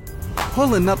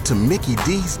Pulling up to Mickey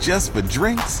D's just for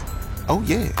drinks? Oh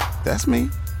yeah, that's me.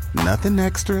 Nothing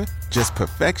extra, just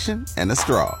perfection and a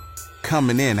straw.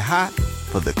 Coming in hot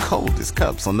for the coldest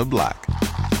cups on the block.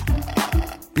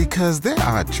 Because there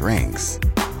are drinks.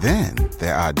 Then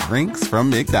there are drinks from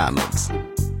McDonald's.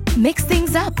 Mix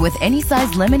things up with any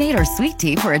size lemonade or sweet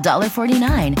tea for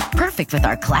 $1.49. Perfect with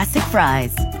our classic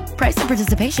fries. Price and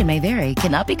participation may vary.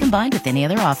 Cannot be combined with any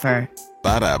other offer.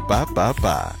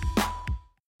 Ba-da-ba-ba-ba.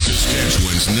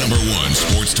 Saskatchewan's #1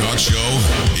 sports talk show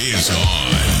is on.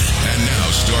 And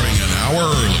now, starting an hour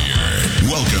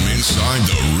earlier, welcome inside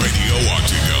the radio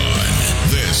octagon.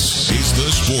 This is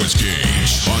the Sports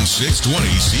Cage on 620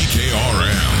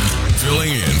 CKRM.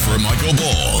 Filling in for Michael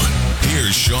Bull,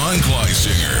 here's Sean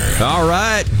Kleisinger. All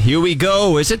right, here we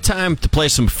go. Is it time to play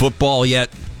some football yet?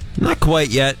 Not quite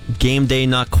yet. Game day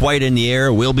not quite in the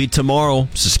air. Will be tomorrow.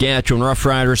 Saskatchewan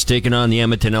Roughriders taking on the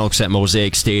Edmonton Elks at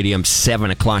Mosaic Stadium.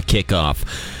 7 o'clock kickoff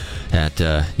at,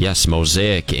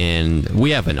 Mosaic. And we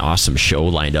have an awesome show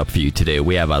lined up for you today.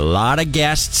 We have a lot of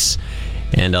guests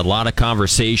and a lot of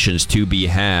conversations to be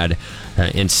had.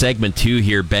 In segment 2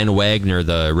 here, Ben Wagner,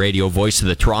 the radio voice of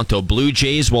the Toronto Blue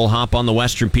Jays, will hop on the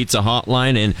Western Pizza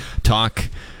hotline and talk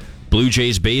Blue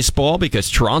Jays baseball because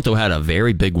Toronto had a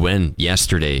very big win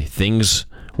yesterday. Things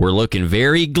were looking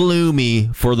very gloomy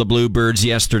for the Bluebirds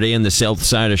yesterday in the south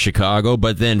side of Chicago,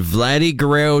 but then Vladdy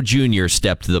Guerrero Jr.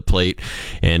 stepped to the plate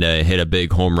and hit a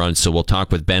big home run. So we'll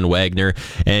talk with Ben Wagner.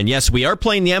 And yes, we are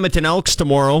playing the Edmonton Elks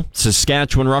tomorrow.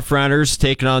 Saskatchewan Roughriders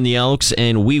taking on the Elks,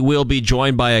 and we will be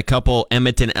joined by a couple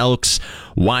Edmonton Elks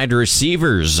wide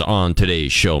receivers on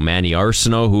today's show. Manny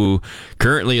Arceneaux, who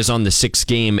currently is on the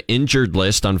 6-game injured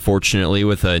list, unfortunately,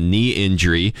 with a knee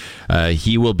injury.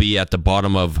 He will be at the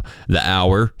bottom of the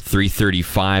hour,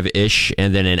 3:35-ish.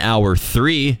 And then in hour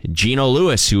 3, Geno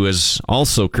Lewis, who is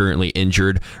also currently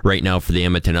injured right now for the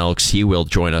Edmonton Elks, he will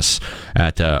join us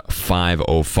at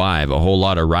 5:05. A whole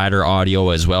lot of rider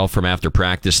audio as well from after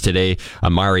practice today.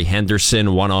 Amari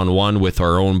Henderson one-on-one with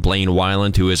our own Blaine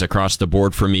Weiland, who is across the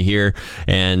board from me here.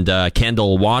 And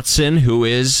Kendall Watson, who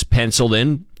is penciled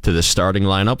in to the starting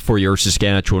lineup for your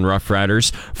Saskatchewan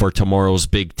Roughriders for tomorrow's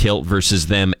big tilt versus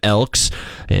them Elks.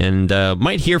 And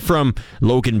might hear from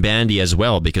Logan Bandy as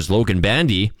well, because Logan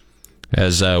Bandy,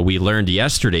 as we learned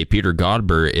yesterday, Peter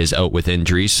Godber is out with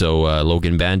injury, so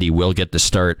Logan Bandy will get the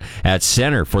start at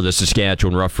center for the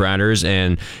Saskatchewan Roughriders.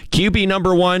 And QB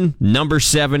 #1,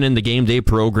 #7 in the game day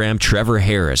program, Trevor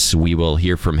Harris. We will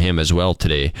hear from him as well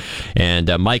today.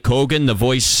 And Mike Hogan, the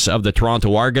voice of the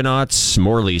Toronto Argonauts,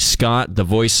 Morley Scott, the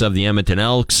voice of the Edmonton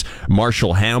Elks,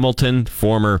 Marshall Hamilton,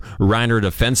 former Reiner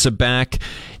defensive back,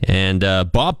 and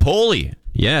Bob Poley,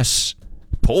 yes,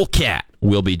 Polecat,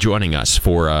 will be joining us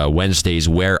for Wednesday's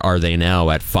Where Are They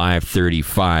Now at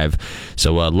 5:35.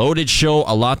 So a loaded show,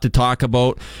 a lot to talk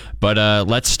about, but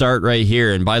let's start right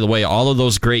here. And by the way, all of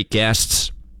those great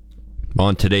guests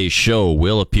on today's show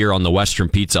will appear on the Western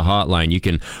Pizza hotline. You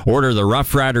can order the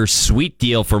Rough Riders Sweet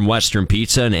Deal from Western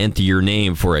Pizza and enter your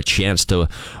name for a chance to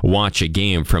watch a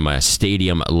game from a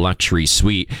stadium luxury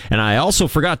suite. And I also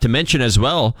forgot to mention as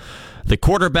well, the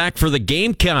quarterback for the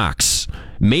Gamecocks,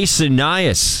 Mason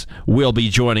Nyhus, will be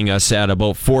joining us at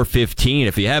about 4:15.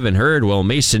 If you haven't heard, well,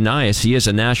 Mason Nyhus, he is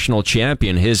a national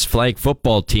champion. His flag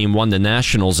football team won the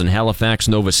Nationals in Halifax,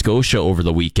 Nova Scotia over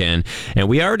the weekend. And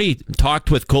we already talked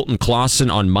with Colton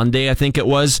Clausen on Monday, I think it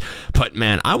was. But,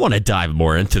 man, I want to dive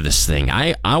more into this thing.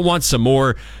 I want some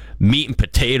more meat and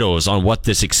potatoes on what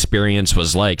this experience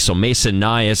was like. So Mason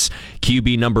Nyhus,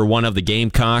 QB #1 of the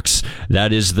Gamecocks,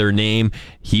 that is their name.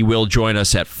 He will join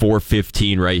us at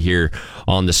 4:15 right here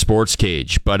on the Sports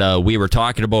Cage. But we were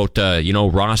talking about,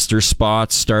 roster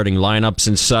spots, starting lineups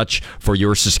and such for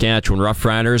your Saskatchewan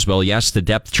Roughriders. Well, yes, the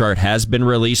depth chart has been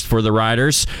released for the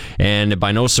Riders. And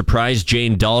by no surprise,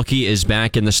 Jane Dalkey is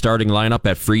back in the starting lineup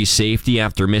at free safety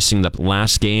after missing the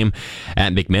last game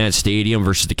at McMahon Stadium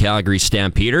versus the Calgary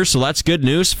Stampeders. So that's good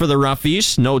news for the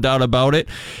Roughies, no doubt about it.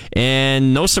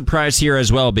 And no surprise here as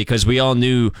well, because we all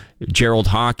knew Gerald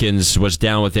Hawkins was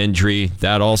down with injury.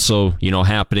 That also,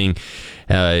 happening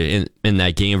in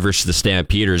that game versus the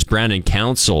Stampeders. Brandon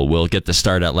Council will get the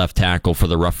start at left tackle for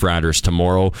the Rough Riders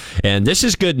tomorrow. And this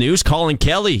is good news. Colin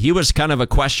Kelly, he was kind of a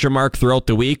question mark throughout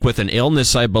the week with an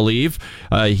illness, I believe.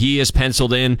 He is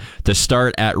penciled in to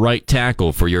start at right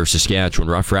tackle for your Saskatchewan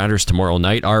Rough Riders tomorrow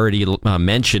night. Already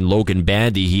mentioned Logan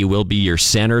Bandy. He will be your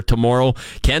center tomorrow.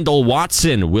 Kendall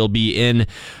Watson will be in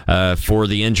for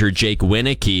the injured Jake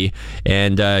Winicky.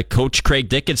 And Coach Craig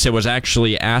Dickenson was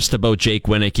actually asked about Jake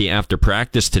Winicky after practice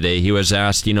today. He was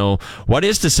asked, what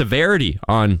is the severity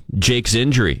on Jake's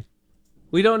injury?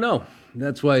 We don't know.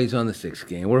 That's why he's on the 6th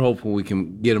game. We're hopeful we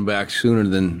can get him back sooner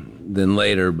than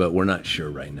later, but we're not sure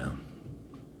right now.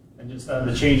 And just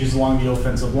the changes along the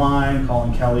offensive line,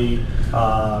 Colin Kelly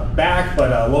back,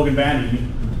 but Logan Manny,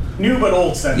 new but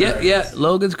old center. Yeah.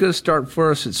 Logan's going to start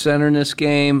for us at center in this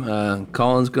game.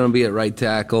 Colin's going to be at right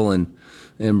tackle,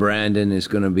 and Brandon is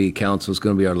going to be, Council's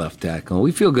going to be our left tackle.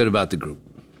 We feel good about the group.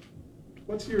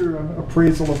 What's your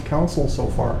appraisal of Council so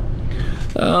far?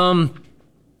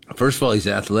 First of all, he's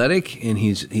athletic and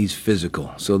he's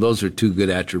physical. So those are two good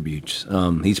attributes.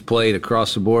 He's played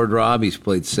across the board, Rob. He's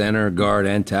played center, guard,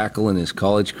 and tackle in his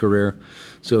college career.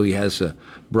 So he has a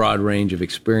broad range of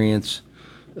experience.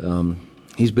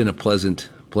 He's been a pleasant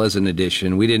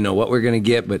addition. We didn't know what we were going to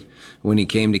get, but when he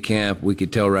came to camp, we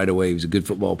could tell right away he was a good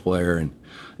football player, and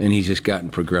he's just gotten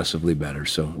progressively better.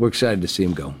 So we're excited to see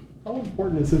him go. How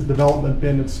important has his development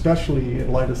been, especially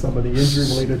in light of some of the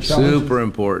injury-related challenges? Super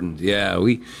important, yeah.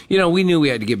 We knew we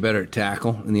had to get better at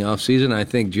tackle in the offseason. I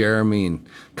think Jeremy and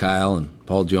Kyle and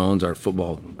Paul Jones, our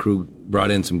football crew, brought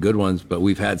in some good ones, but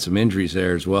we've had some injuries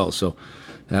there as well. So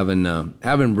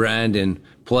having Brandon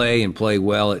play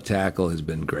well at tackle has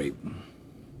been great.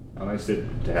 How nice to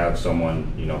have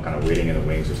someone, kind of waiting in the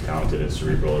wings as talented and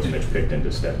cerebral as Mitch Picton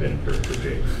to step in for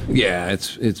Jake. Yeah,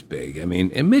 it's big. I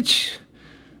mean, and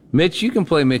Mitch, you can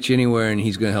play Mitch anywhere, and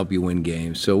he's going to help you win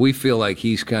games. So we feel like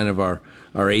he's kind of our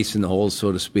ace in the hole,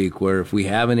 so to speak, where if we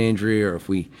have an injury or if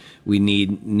we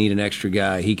need an extra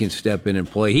guy, he can step in and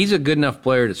play. He's a good enough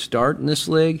player to start in this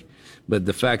league, but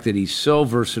the fact that he's so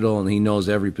versatile and he knows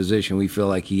every position, we feel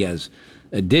like he has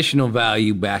additional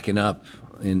value backing up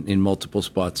in multiple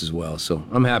spots as well. So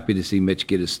I'm happy to see Mitch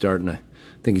get his start, and I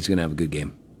think he's going to have a good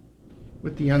game.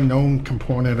 With the unknown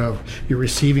component of your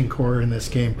receiving core in this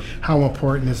game, how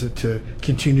important is it to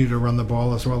continue to run the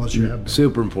ball as well as you have been?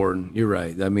 Super important. You're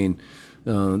right. I mean,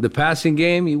 the passing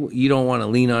game, you don't want to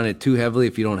lean on it too heavily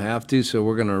if you don't have to, so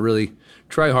we're going to really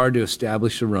try hard to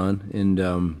establish the run.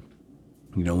 And,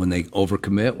 when they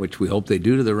overcommit, which we hope they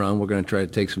do to the run, we're going to try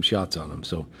to take some shots on them.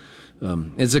 So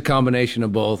it's a combination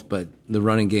of both, but the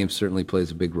running game certainly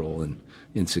plays a big role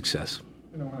in success.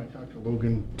 When I talked to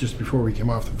Logan just before we came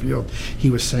off the field, he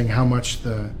was saying how much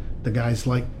the guys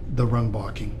like the run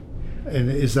blocking. And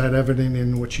is that evident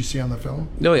in what you see on the film?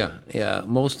 Oh yeah.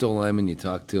 Most O linemen you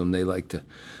talk to them, they like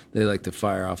to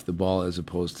fire off the ball as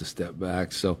opposed to step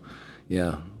back. So,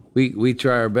 yeah, we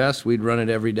try our best. We'd run it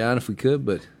every down if we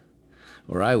could,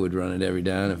 or I would run it every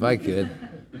down if I could.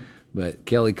 But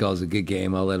Kelly calls a good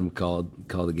game. I'll let him call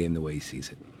the game the way he sees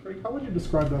it. How would you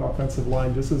describe that offensive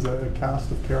line just as a cast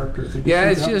of characters? Yeah,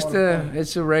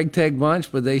 it's a ragtag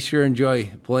bunch, but they sure enjoy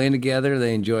playing together.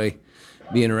 They enjoy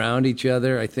being around each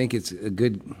other. I think it's a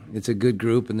good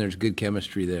group, and there's good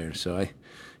chemistry there. So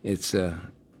it's a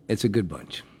good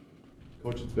bunch.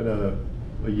 Coach, it's been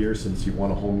a year since you won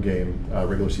a home game,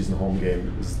 regular season home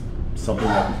game. Is something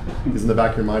that is in the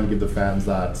back of your mind to give the fans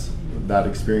that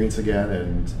experience again,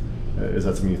 and is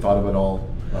that something you thought of at all?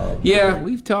 Yeah,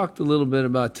 we've talked a little bit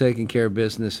about taking care of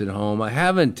business at home. I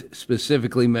haven't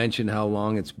specifically mentioned how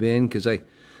long it's been because I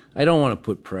don't want to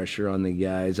put pressure on the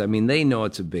guys. I mean, they know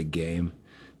it's a big game.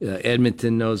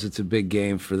 Edmonton knows it's a big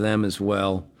game for them as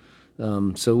well.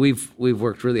 So we've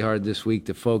worked really hard this week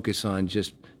to focus on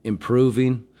just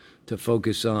improving, to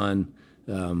focus on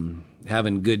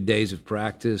having good days of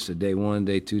practice, a day 1,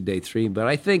 day 2, day 3. But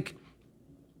I think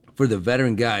for the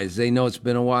veteran guys, they know it's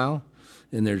been a while.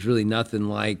 And there's really nothing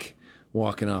like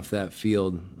walking off that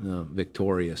field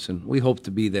victorious. And we hope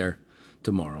to be there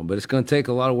tomorrow. But it's going to take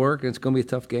a lot of work, and it's going to be a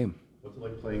tough game. What's it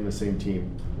like playing the same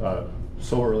team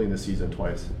so early in the season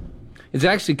twice? It's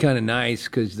actually kind of nice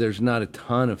because there's not a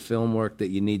ton of film work that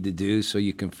you need to do, so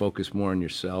you can focus more on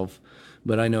yourself.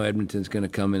 But I know Edmonton's going to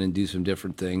come in and do some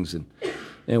different things, and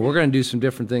we're going to do some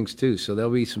different things too. So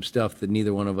there'll be some stuff that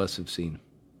neither one of us have seen.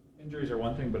 Injuries are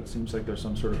one thing, but it seems like there's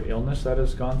some sort of illness that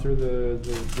has gone through the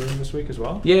room this week as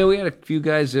well. Yeah, we had a few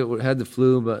guys that had the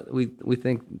flu, but we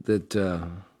think that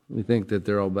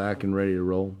they're all back and ready to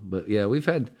roll. But yeah, we've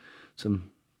had some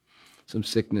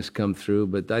sickness come through,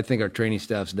 but I think our training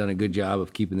staff's done a good job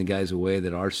of keeping the guys away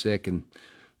that are sick,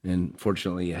 and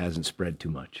fortunately it hasn't spread too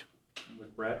much.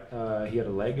 With Brett, he had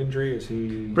a leg injury. Is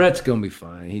he? Brett's gonna be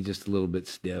fine. He's just a little bit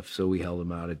stiff, so we held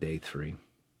him out at day 3.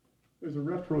 There's a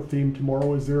retro theme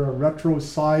tomorrow. Is there a retro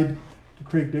side to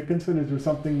Craig Dickenson? Is there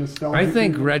something nostalgic? I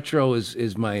think retro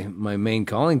is my main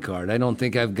calling card. I don't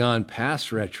think I've gone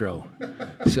past retro.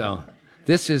 So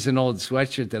this is an old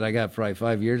sweatshirt that I got probably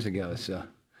 5 years ago. So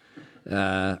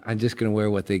I'm just going to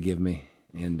wear what they give me,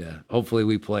 and hopefully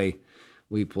we play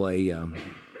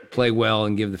well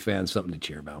and give the fans something to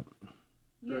cheer about.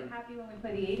 You're happy when we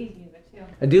play the 80s music, too.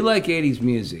 I do like 80s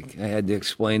music. I had to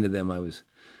explain to them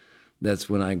that's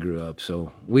when I grew up.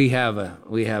 So we have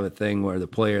a thing where the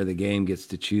player of the game gets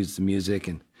to choose the music,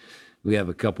 and we have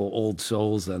a couple old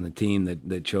souls on the team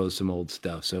that chose some old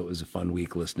stuff. So it was a fun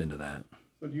week listening to that.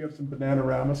 So do you have some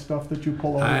Bananarama stuff that you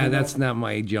pull out? That's not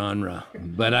my genre,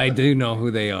 but I do know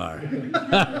who they are.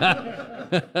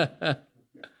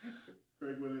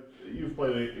 Craig,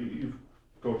 you've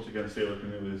coached against Taylor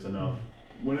Cornelius enough.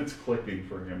 When it's clicking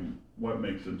for him, what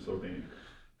makes him so dangerous?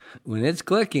 When it's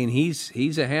clicking,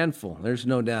 he's a handful. There's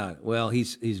no doubt. Well,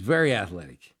 he's very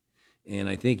athletic, and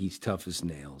I think he's tough as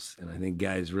nails. And I think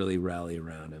guys really rally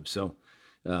around him. So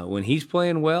when he's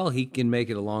playing well, he can make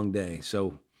it a long day.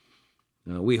 So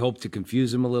we hope to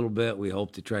confuse him a little bit. We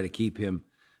hope to try to keep him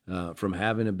from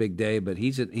having a big day. But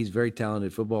he's a very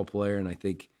talented football player, and I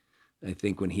think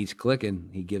when he's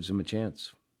clicking, he gives him a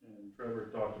chance. And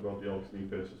Trevor talked about the Elks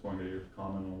defense. Just want to get your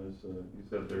comment on this. You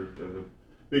said they're the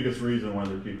biggest reason why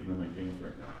they're keeping them in games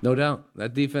right now. No doubt.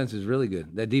 That defense is really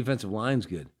good. That defensive line's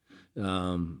good.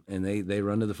 And they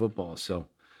run to the football. So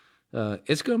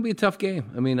it's going to be a tough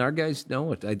game. I mean, our guys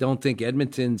know it. I don't think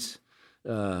Edmonton's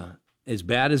as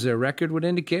bad as their record would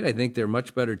indicate. I think they're a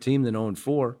much better team than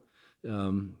 0-4.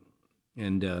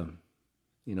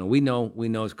 We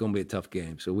know it's going to be a tough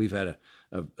game. So we've had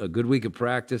a good week of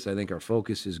practice. I think our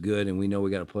focus is good, and we know we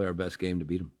got to play our best game to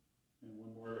beat them. And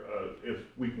one more, if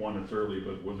week one it's early,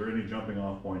 but was there any jumping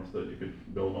off points that you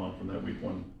could build on from that week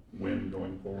one win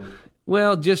going forward?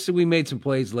 Well, just that we made some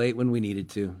plays late when we needed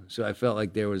to. So I felt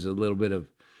like there was a little bit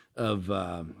of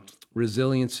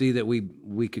resiliency that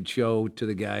we could show to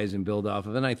the guys and build off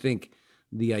of. And I think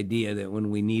the idea that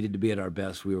when we needed to be at our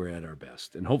best, we were at our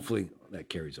best. And hopefully that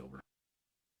carries over.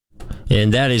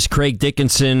 And that is Craig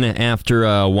Dickenson after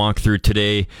a walkthrough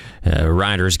today.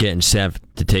 Riders getting set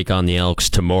to take on the Elks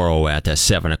tomorrow at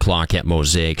 7 o'clock at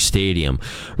Mosaic Stadium.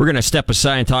 We're going to step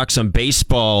aside and talk some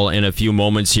baseball in a few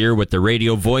moments here with the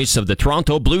radio voice of the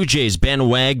Toronto Blue Jays, Ben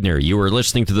Wagner. You are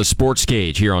listening to the Sports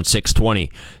Cage here on 620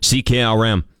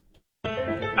 CKRM.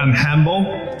 I'm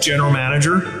Hembo, General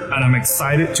Manager, and I'm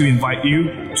excited to invite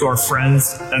you to our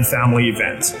friends and family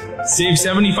event. Save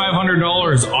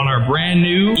 $7,500 on our brand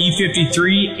new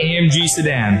E53 AMG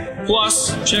sedan.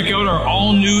 Plus, check out our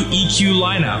all-new EQ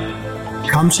lineup.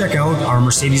 Come check out our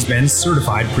Mercedes-Benz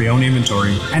certified pre-owned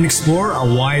inventory and explore a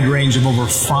wide range of over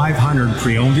 500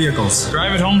 pre-owned vehicles.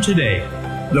 Drive it home today.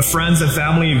 The Friends and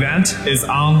Family event is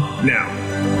on now.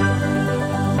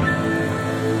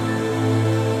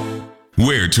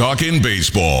 We're talking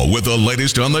baseball with the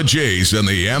latest on the Jays and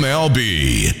the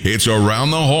MLB. It's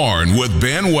Around the Horn with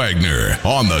Ben Wagner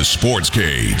on the Sports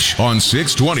Cage on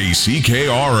 620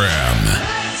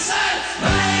 CKRM.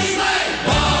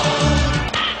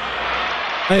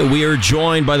 Hey, we are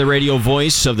joined by the radio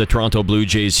voice of the Toronto Blue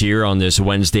Jays here on this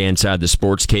Wednesday inside the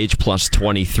Sports Cage, plus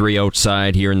 23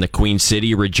 outside here in the Queen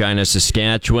City, Regina,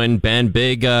 Saskatchewan. Ben,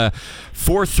 big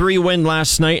 4-3 win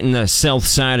last night in the south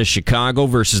side of Chicago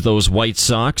versus those White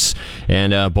Sox.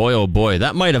 And boy, oh boy,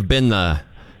 that might have been the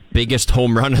biggest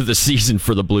home run of the season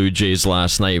for the Blue Jays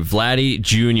last night. Vladdy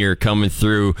Jr. coming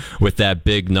through with that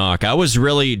big knock. I was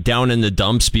really down in the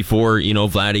dumps before,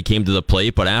 Vladdy came to the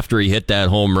plate, but after he hit that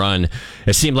home run,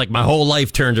 it seemed like my whole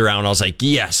life turned around. I was like,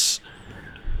 yes.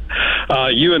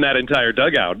 You and that entire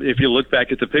dugout, if you look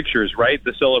back at the pictures, right?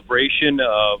 The celebration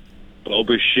of Bo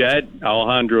Bichette,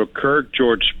 Alejandro Kirk,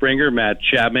 George Springer, Matt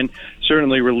Chapman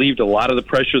certainly relieved a lot of the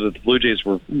pressure that the Blue Jays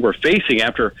were facing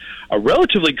after a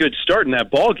relatively good start in that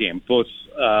ball game, both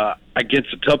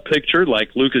against a tough pitcher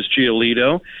like Lucas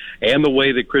Giolito and the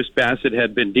way that Chris Bassett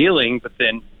had been dealing. But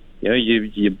then,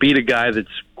 you beat a guy that's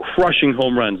crushing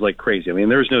home runs like crazy. I mean,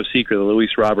 there's no secret that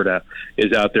Luis Robert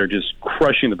is out there just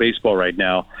crushing the baseball right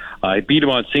now. I beat him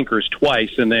on sinkers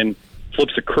twice and then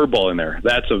flips a curveball in there.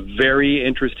 That's a very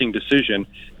interesting decision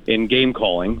in game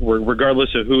calling,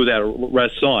 regardless of who that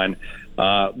rests on.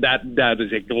 That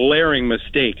is a glaring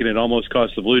mistake, and it almost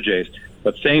cost the Blue Jays.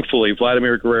 But thankfully,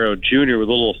 Vladimir Guerrero Jr. with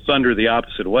a little thunder the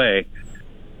opposite way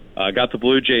got the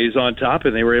Blue Jays on top,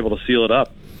 and they were able to seal it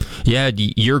up. Yeah,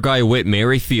 your guy Whit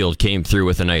Merrifield came through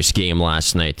with a nice game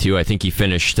last night, too. I think he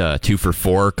finished 2 for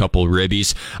 4, a couple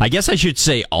ribbies. I guess I should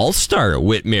say all-star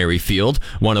Whit Merrifield.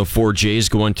 104 Jays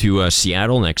going to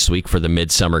Seattle next week for the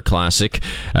Midsummer Classic.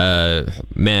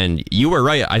 Man, you were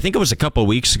right. I think it was a couple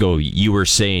weeks ago you were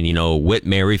saying, Whit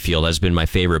Merrifield has been my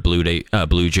favorite Blue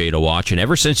Jay to watch. And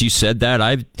ever since you said that,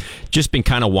 I've just been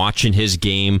kind of watching his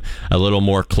game a little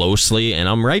more closely. And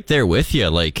I'm right there with you.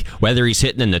 Like, whether he's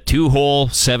hitting in the 2-hole,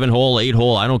 7-hole,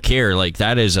 8-hole, I don't care. Like,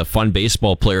 that is a fun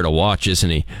baseball player to watch, isn't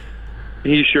he?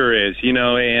 He sure is,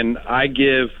 and I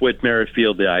give Whit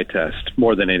Merrifield the eye test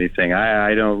more than anything.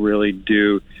 I don't really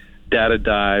do data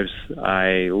dives.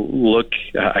 I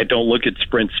don't look at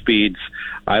sprint speeds.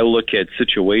 I look at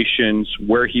situations,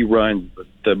 where he runs,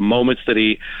 the moments that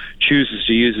he chooses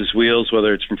to use his wheels,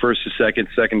 whether it's from first to second,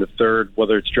 second to third,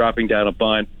 whether it's dropping down a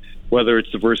bunt, whether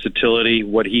it's the versatility,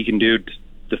 what he can do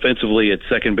defensively at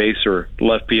second base or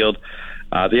left field.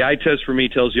 The eye test for me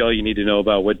tells you all you need to know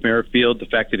about Whit Merrifield. The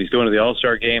fact that he's going to the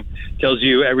All-Star game tells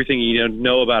you everything you need to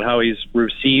know about how he's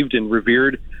received and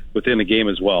revered within the game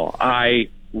as well. I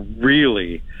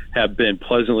really have been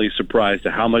pleasantly surprised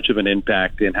at how much of an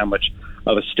impact and how much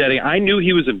of a steady. I knew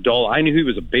he was I knew he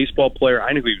was a baseball player.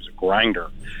 I knew he was a grinder.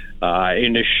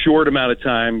 In a short amount of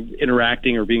time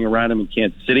interacting or being around him in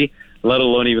Kansas City, let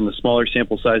alone even the smaller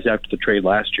sample size after the trade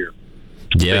last year.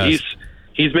 Yeah.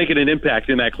 He's making an impact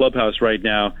in that clubhouse right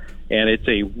now, and it's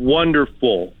a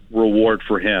wonderful reward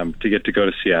for him to get to go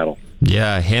to Seattle.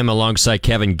 Yeah, him alongside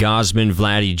Kevin Gausman,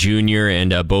 Vladdy Jr.,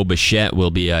 and Bo Bichette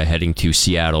will be heading to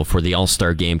Seattle for the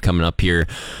All-Star game coming up here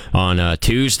on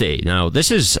Tuesday. Now,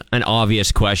 this is an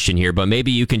obvious question here, but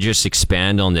maybe you can just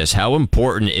expand on this. How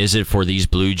important is it for these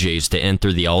Blue Jays to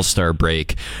enter the All-Star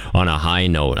break on a high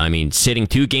note? I mean, sitting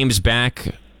 2 games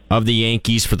back of the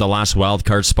Yankees for the last wild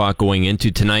card spot going into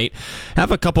tonight.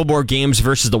 Have a couple more games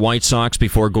versus the White Sox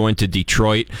before going to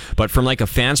Detroit. But from like a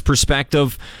fan's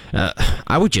perspective,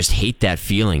 I would just hate that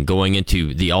feeling going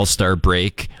into the All-Star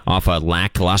break off a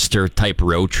lackluster type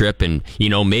road trip and,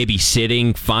 maybe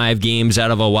sitting 5 games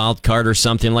out of a wild card or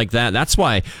something like that. That's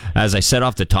why, as I said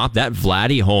off the top, that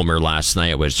Vladdy homer last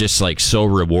night was just like so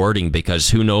rewarding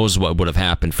because who knows what would have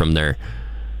happened from there.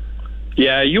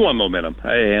 Yeah, you want momentum.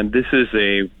 And this is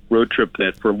a road trip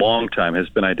that for a long time has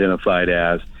been identified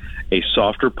as a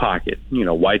softer pocket.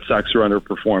 White Sox are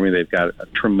underperforming. They've got a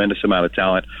tremendous amount of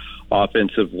talent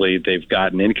offensively. They've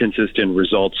gotten inconsistent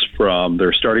results from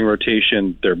their starting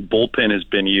rotation. Their bullpen has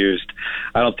been used,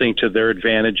 I don't think, to their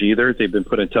advantage either. They've been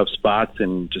put in tough spots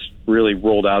and just really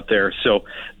rolled out there. So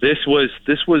this was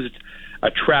a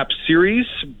trap series.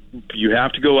 You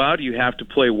have to go out. You have to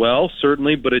play well,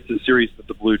 certainly, but it's a series that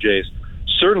the Blue Jays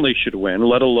certainly should win,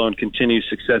 let alone continue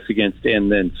success against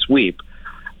and then sweep.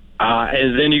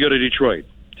 And then you go to Detroit.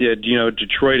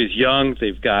 Detroit is young.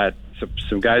 They've got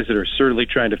some guys that are certainly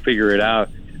trying to figure it out.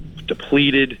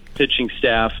 Depleted pitching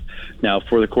staff now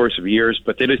for the course of years,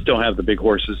 but they just don't have the big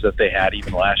horses that they had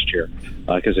even last year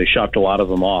because they shopped a lot of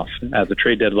them off at the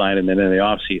trade deadline and then in the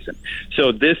offseason.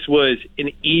 So this was an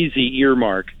easy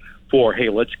earmark for, hey,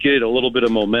 let's get a little bit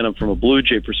of momentum from a Blue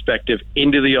Jay perspective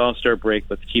into the All-Star break.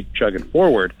 Let's keep chugging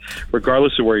forward,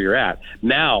 regardless of where you're at.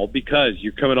 Now, because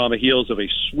you're coming on the heels of a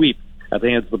sweep at the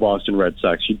hands of the Boston Red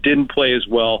Sox, you didn't play as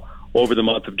well over the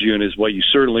month of June as what you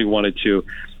certainly wanted to.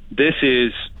 This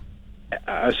is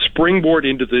a springboard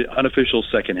into the unofficial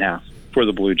second half for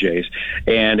the Blue Jays,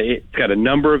 and it's got a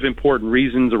number of important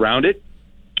reasons around it.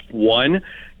 One,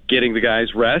 getting the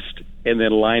guys rest and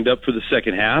then lined up for the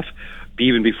second half.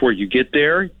 Even before you get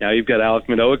there, now you've got Alek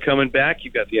Manoah coming back.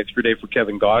 You've got the extra day for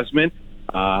Kevin Gausman.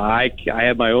 I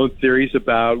have my own theories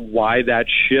about why that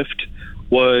shift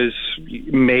was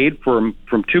made from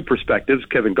 2 perspectives.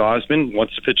 Kevin Gausman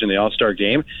wants to pitch in the All-Star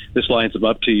game. This lines him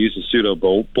up to use a pseudo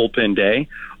bullpen day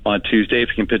on Tuesday if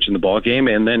he can pitch in the ball game.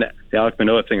 And then the Alek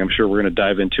Manoah thing, I'm sure we're going to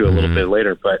dive into a little bit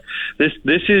later. But this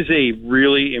is a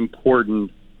really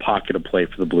important pocket of play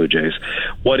for the Blue Jays.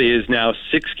 What is now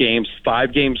 6 games,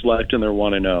 5 games left, and they're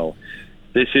 1-0.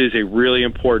 This is a really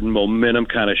important momentum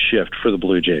kind of shift for the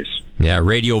Blue Jays. Yeah,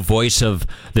 radio voice of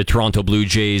the Toronto Blue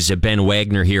Jays, Ben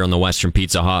Wagner here on the Western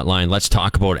Pizza Hotline. Let's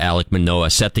talk about Alek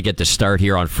Manoah. Set to get the start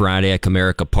here on Friday at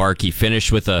Comerica Park. He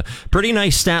finished with a pretty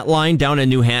nice stat line down in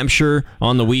New Hampshire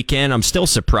on the weekend. I'm still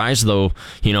surprised, though,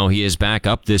 he is back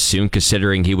up this soon,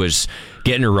 considering he was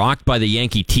getting rocked by the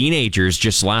Yankee teenagers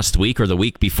just last week or the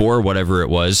week before, whatever it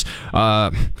was.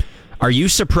 Are you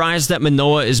surprised that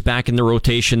Manoah is back in the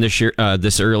rotation this year,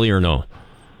 this early, or no?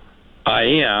 I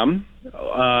am.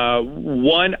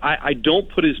 One, I don't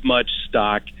put as much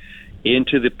stock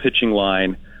into the pitching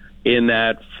line in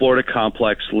that Florida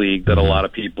complex league that a lot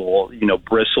of people,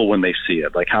 bristle when they see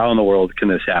it. Like, how in the world can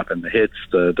this happen? The hits,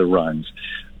 the runs.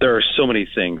 There are so many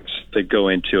things that go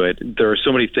into it. There are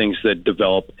so many things that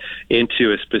develop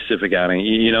into a specific outing.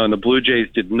 And the Blue Jays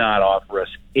did not offer us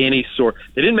any sort.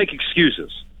 They didn't make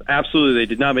excuses. Absolutely, they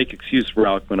did not make excuses for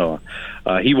Alek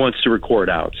Manoah. He wants to record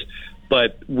outs.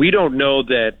 But we don't know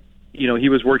that, he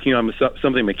was working on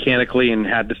something mechanically and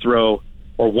had to throw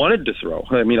or wanted to throw.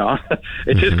 I mean,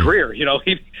 it's his career.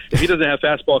 If he doesn't have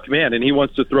fastball command and he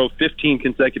wants to throw 15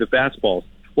 consecutive fastballs,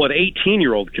 Well, an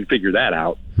 18-year-old can figure that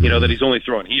out, that he's only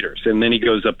throwing heaters. And then he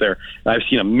goes up there. I've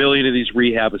seen a million of these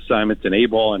rehab assignments in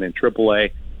A-ball and in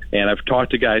AAA, and I've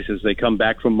talked to guys as they come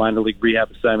back from minor league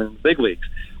rehab assignment in the big leagues.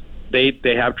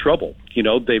 They have trouble.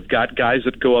 They've got guys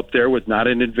that go up there with not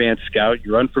an advanced scout.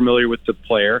 You're unfamiliar with the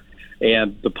player,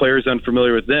 and the player's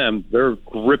unfamiliar with them. They're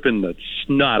gripping the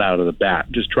snot out of the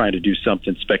bat, just trying to do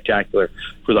something spectacular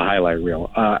for the highlight reel.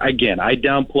 Again, I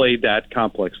downplayed that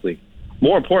complex league.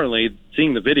 More importantly,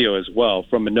 seeing the video as well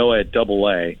from Manoah at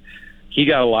AA, he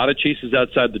got a lot of chases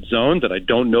outside the zone that I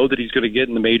don't know that he's going to get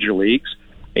in the major leagues.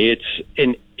 It's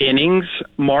an innings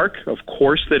mark, of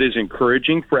course, that is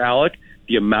encouraging for Alec.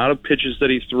 The amount of pitches that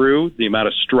he threw, the amount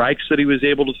of strikes that he was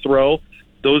able to throw,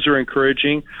 those are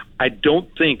encouraging. I don't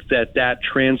think that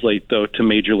translates, though, to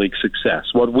major league success.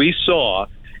 What we saw,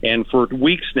 and for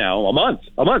weeks now, a month,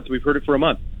 we've heard it for a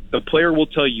month, the player will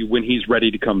tell you when he's ready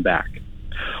to come back.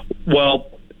 Well,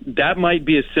 that might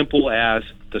be as simple as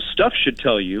the stuff should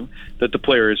tell you that the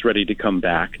player is ready to come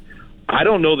back. I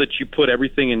don't know that you put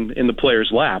everything in the player's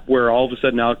lap where all of a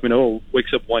sudden Alec Manoah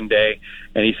wakes up one day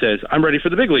and he says, I'm ready for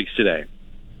the big leagues today.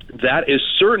 That is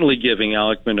certainly giving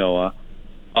Alec Manoah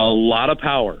a lot of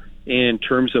power in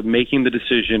terms of making the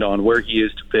decision on where he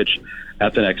is to pitch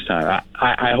at the next time.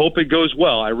 I hope it goes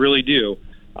well. I really do.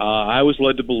 I was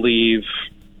led to believe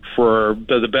for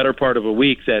the better part of a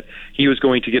week that he was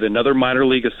going to get another minor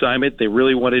league assignment. They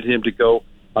really wanted him to go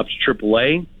up to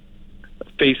AAA,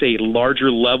 face a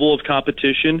larger level of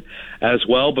competition as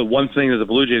well. But one thing that the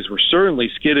Blue Jays were certainly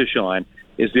skittish on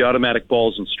is the automatic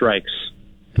balls and strikes.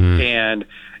 And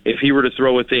if he were to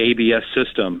throw with the ABS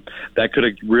system, that could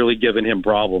have really given him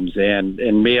problems and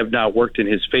may have not worked in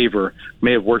his favor,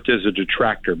 may have worked as a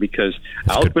detractor, because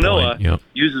Alec Manoah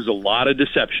uses a lot of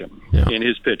deception in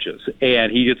his pitches,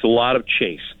 and he gets a lot of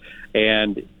chase.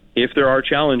 And if there are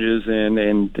challenges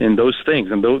in those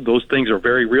things, and those things are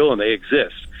very real and they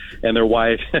exist, and they're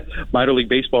why minor league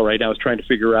baseball right now is trying to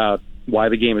figure out why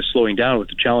the game is slowing down with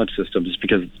the challenge systems, is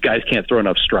because guys can't throw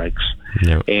enough strikes.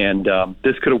 And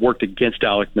this could have worked against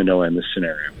Alec Manoah in this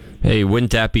scenario. Hey,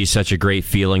 wouldn't that be such a great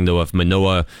feeling, though, if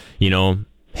Manoah,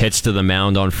 hits to the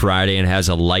mound on Friday and has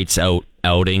a lights-out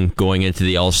outing going into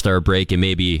the All-Star break and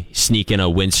maybe sneak in a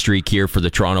win streak here for the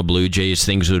Toronto Blue Jays?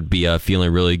 Things would be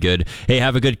feeling really good. Hey,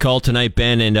 have a good call tonight,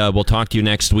 Ben, and we'll talk to you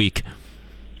next week.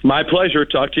 My pleasure.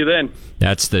 Talk to you then.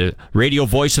 That's the radio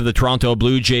voice of the Toronto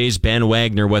Blue Jays, Ben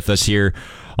Wagner, with us here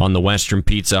on the Western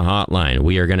Pizza Hotline.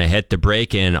 We are going to hit the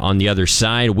break, and on the other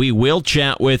side, we will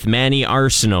chat with Manny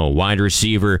Arceneaux, wide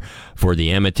receiver for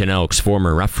the Edmonton Elks,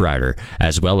 former Rough Rider,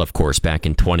 as well, of course, back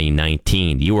in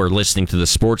 2019. You are listening to the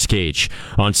Sports Cage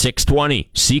on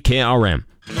 620 CKRM.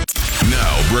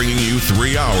 Now bringing you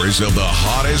 3 hours of the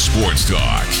hottest sports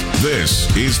talk.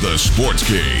 This is the Sports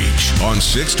Cage on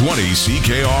 620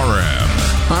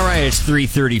 CKRM. All right, it's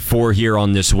 3:34 here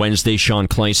on this Wednesday. Sean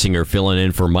Kleisinger filling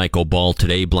in for Michael Ball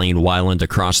today. Blaine Weiland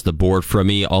across the board from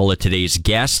me. All of today's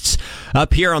guests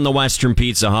up here on the Western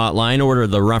Pizza Hotline. Order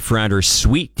the Rough Rider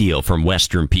Sweet Deal from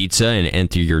Western Pizza and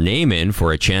enter your name in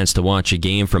for a chance to watch a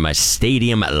game from a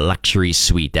stadium luxury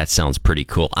suite. That sounds pretty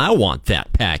cool. I want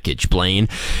that package, Blaine.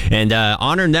 And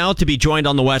honored now to be joined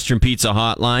on the Western Pizza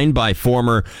Hotline by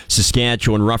former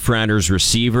Saskatchewan Rough Riders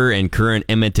receiver and current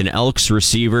Edmonton Elks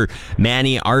receiver,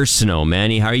 Manny Arceneaux.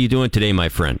 Manny, how are you doing today, my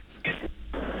friend?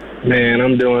 Man,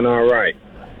 I'm doing all right.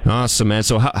 Awesome, man.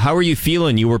 So how are you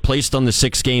feeling? You were placed on the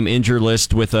 6-game injury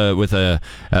list with a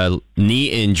knee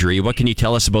injury. What can you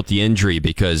tell us about the injury?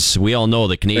 Because we all know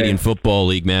the Canadian Football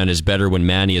League, man, is better when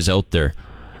Manny is out there.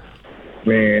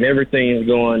 Man, everything is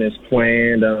going as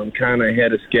planned. Kind of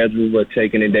ahead of schedule, but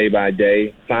taking it day by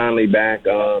day. Finally back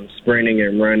sprinting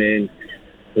and running.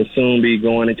 We'll soon be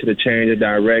going into the change of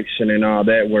direction and all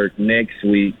that work next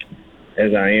week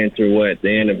as I enter, the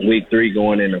end of week 3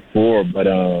 going into 4. But,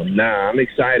 I'm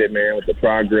excited, man, with the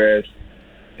progress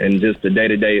and just the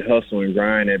day-to-day hustle and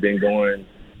grind that been going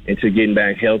into getting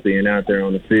back healthy and out there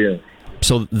on the field.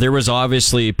 So there was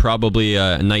obviously probably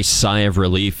a nice sigh of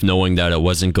relief knowing that it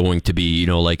wasn't going to be,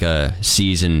 like a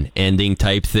season-ending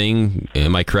type thing.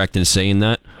 Am I correct in saying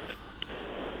that?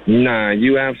 Nah,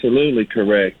 you absolutely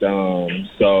correct.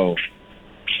 So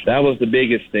that was the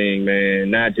biggest thing, man,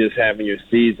 not just having your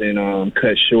season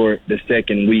cut short the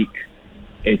second week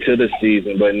into the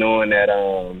season, but knowing that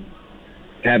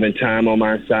having time on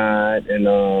my side and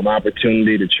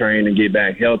opportunity to train and get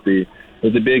back healthy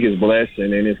was the biggest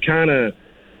blessing. And it's kind of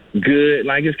good.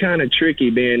 It's kind of tricky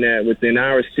being that within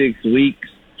our 6 weeks,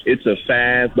 it's a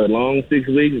fast but long 6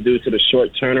 weeks due to the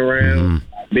short turnaround,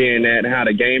 being that how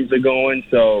the games are going.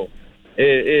 So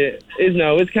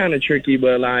it's kind of tricky,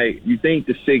 but you think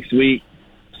the 6 week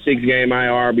 6-game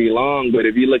IR be long, but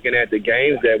if you're looking at the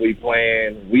games that we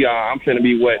playing, I'm going to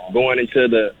be going into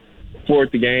the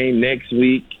 4th game next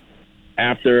week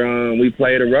after we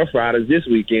play the Rough Riders this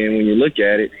weekend when you look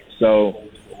at it. So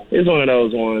it's one of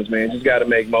those ones, man. Just got to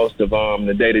make most of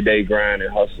the day-to-day grind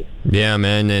and hustle. Yeah,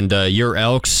 man, and your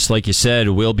Elks, like you said,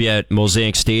 will be at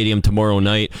Mosaic Stadium tomorrow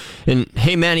night. And,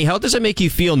 hey, Manny, how does it make you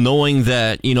feel knowing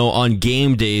that, on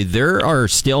game day, there are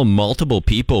still multiple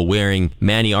people wearing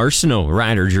Manny Arceneaux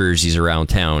Rider jerseys around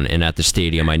town and at the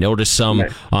stadium? I noticed some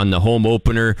on the home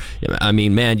opener. I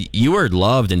mean, man, you are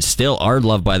loved and still are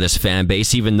loved by this fan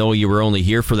base, even though you were only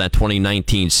here for that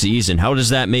 2019 season. How does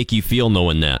that make you feel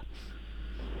knowing that?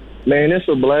 Man, it's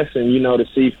a blessing, to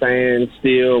see fans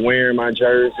still wearing my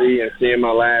jersey and seeing my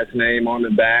last name on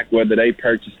the back, whether they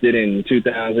purchased it in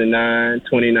 2009,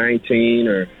 2019,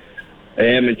 or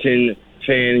Edmonton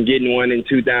fan getting one in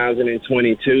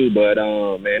 2022. But,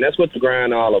 man, that's what the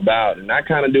grind all about. And I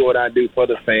kind of do what I do for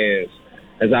the fans,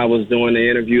 as I was doing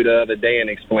the interview the other day and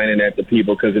explaining that to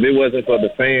people. Because if it wasn't for the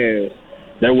fans,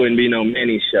 there wouldn't be no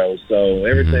Manny show. So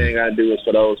everything I do is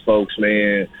for those folks,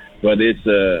 man, whether it's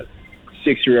a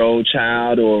 6-year-old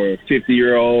child or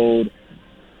 50-year-old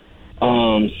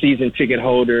season ticket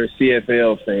holder,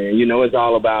 CFL fan. It's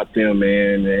all about them,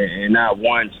 man. And not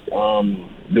once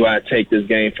do I take this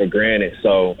game for granted.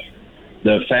 So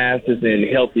the fastest and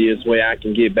healthiest way I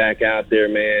can get back out there,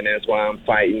 man, that's why I'm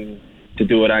fighting to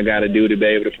do what I got to do to be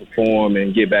able to perform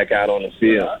and get back out on the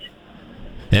field.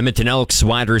 Edmonton Elks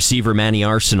wide receiver Manny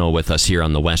Arceneaux with us here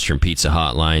on the Western Pizza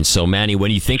Hotline. So, Manny,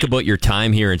 when you think about your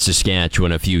time here in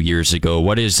Saskatchewan a few years ago,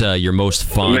 what is your most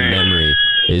fond memory?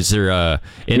 Is there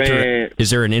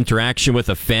an interaction with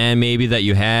a fan maybe that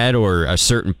you had, or a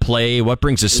certain play? What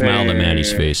brings a smile to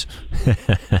Manny's face?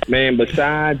 Man,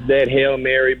 besides that Hail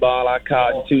Mary ball I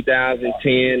caught in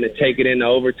 2010 to take it into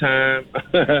overtime,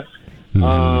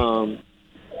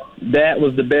 that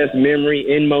was the best memory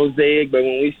in Mosaic. But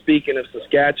when we speaking of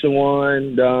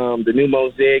Saskatchewan, the new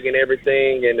Mosaic and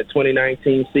everything, and the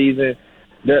 2019 season,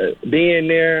 being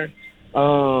there,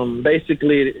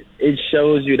 basically it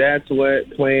shows you that's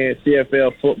what playing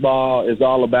CFL football is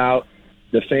all about.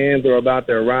 The fans are about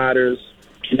their riders.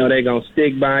 They're going to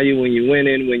stick by you when you're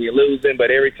winning, when you're losing,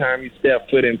 but every time you step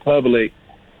foot in public,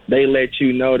 they let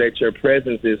you know that your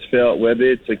presence is felt, whether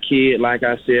it's a kid, like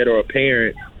I said, or a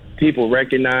parent. People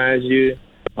recognize you,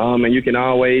 and you can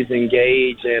always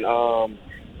engage in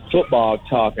football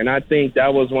talk. And I think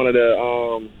that was one of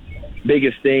the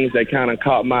biggest things that kind of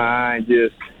caught my eye and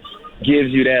just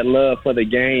gives you that love for the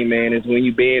game, man, is when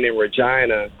you being in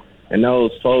Regina and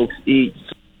those folks eat.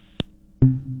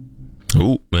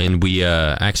 Ooh, and we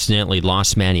accidentally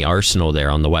lost Manny Arceneaux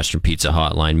there on the Western Pizza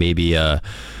Hotline.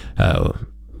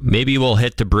 Maybe we'll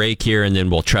hit the break here, and then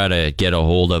we'll try to get a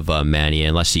hold of Manny,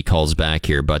 unless he calls back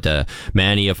here. But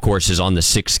Manny, of course, is on the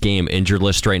 6-game injured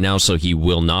list right now, so he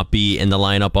will not be in the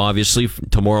lineup, obviously,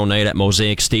 tomorrow night at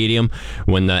Mosaic Stadium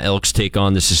when the Elks take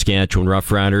on the Saskatchewan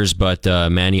Roughriders. But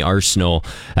Manny Arceneaux,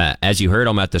 as you heard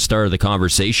him at the start of the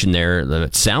conversation there,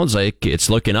 it sounds like it's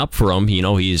looking up for him.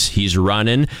 He's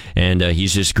running, and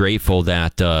he's just grateful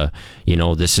that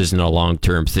this isn't a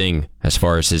long-term thing as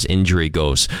far as his injury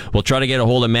goes. We'll try to get a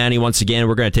hold of Manny once again.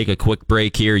 We're going to take a quick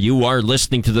break here. You are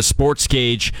listening to the Sports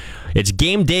Cage. It's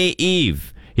game day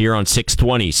eve here on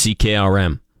 620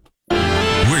 CKRM.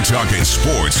 We're talking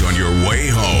sports on your way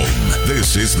home.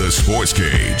 This is the Sports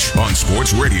Cage on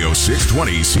Sports Radio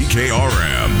 620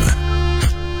 CKRM.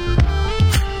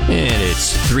 And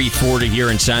it's 3:40 here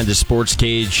inside the Sports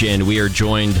Cage, and we are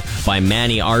joined by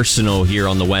Manny Arceneaux here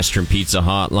on the Western Pizza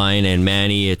Hotline. And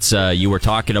Manny, it's you were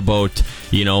talking about,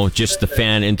 just the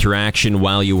fan interaction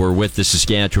while you were with the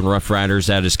Saskatchewan Roughriders.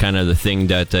 That is kind of the thing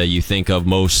that you think of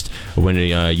most when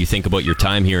you think about your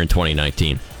time here in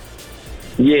 2019.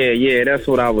 Yeah, that's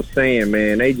what I was saying,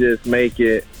 man. They just make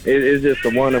it's just a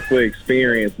wonderful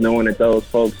experience knowing that those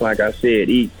folks, like I said,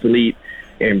 eat, sleep,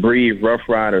 and breathe Rough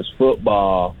Riders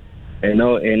football. And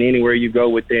anywhere you go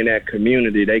within that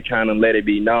community, they kind of let it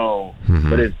be known.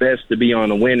 Mm-hmm. But it's best to be on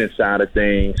the winning side of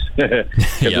things. Because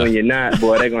when you're not,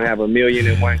 boy, they're going to have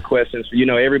 1,000,001 questions.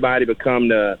 Everybody become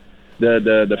the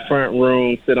front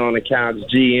room, sit on the couch,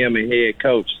 GM and head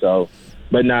coach. So,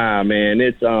 but nah, man,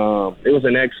 it was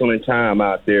an excellent time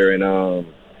out there. And,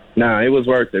 it was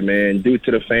worth it, man. Due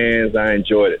to the fans, I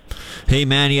enjoyed it. Hey,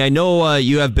 Manny, I know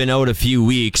you have been out a few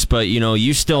weeks, but,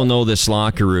 you still know this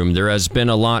locker room. There has been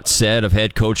a lot said of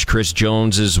head coach Chris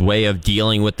Jones's way of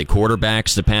dealing with the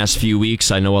quarterbacks the past few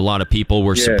weeks. I know a lot of people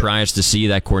were surprised to see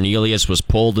that Cornelius was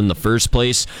pulled in the first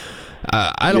place.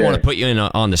 I don't want to put you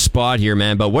on the spot here,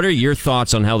 man, but what are your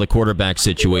thoughts on how the quarterback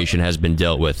situation has been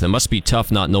dealt with? It must be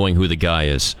tough not knowing who the guy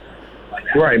is.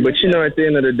 Right, but at the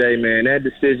end of the day, man, that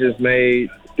decision's made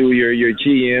through your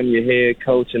GM, your head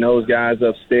coach, and those guys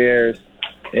upstairs.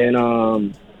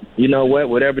 And you know what?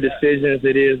 Whatever decisions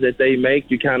it is that they make,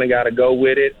 you kind of got to go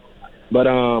with it. But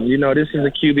this is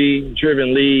a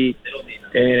QB-driven league,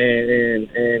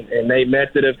 and they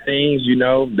method of things.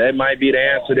 That might be the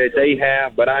answer that they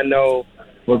have. But I know,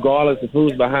 regardless of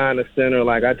who's behind the center,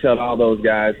 like I tell all those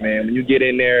guys, man, when you get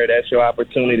in there, that's your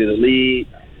opportunity to lead,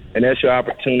 and that's your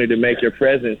opportunity to make your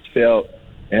presence felt,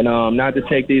 and not to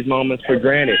take these moments for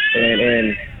granted.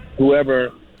 And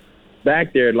whoever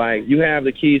back there, like, you have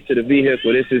the keys to the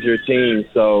vehicle. This is your team.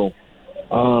 So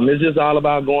it's just all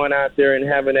about going out there and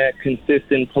having that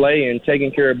consistent play and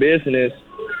taking care of business.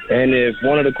 And if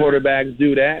one of the quarterbacks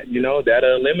do that,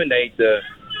 that'll eliminate the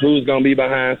who's going to be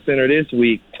behind center this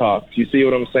week talk. You see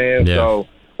what I'm saying? Yeah. So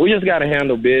we just got to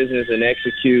handle business and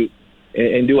execute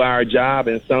and do our job.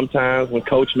 And sometimes when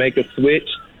coach make a switch,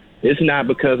 it's not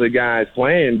because a guy's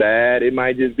playing bad. It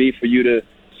might just be for you to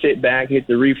sit back, hit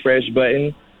the refresh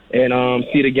button, and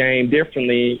see the game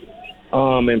differently,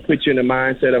 and put you in the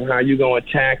mindset of how you're going to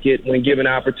attack it when given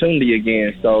opportunity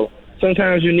again. So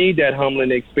sometimes you need that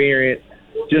humbling experience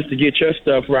just to get your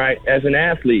stuff right as an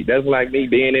athlete. That's like me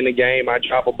being in the game. I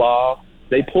drop a ball,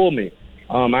 they pull me.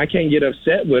 I can't get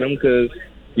upset with them because,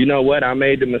 you know what, I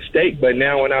made the mistake. But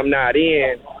now when I'm not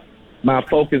in, my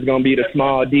focus is going to be the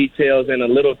small details and the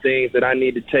little things that I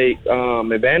need to take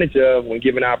advantage of when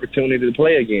given opportunity to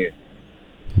play again.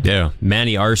 Yeah,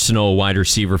 Manny Arceneaux, wide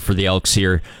receiver for the Elks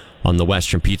here on the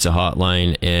Western Pizza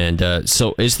Hotline. And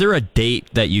so is there a date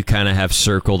that you kind of have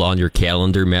circled on your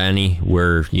calendar, Manny,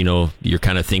 where, you're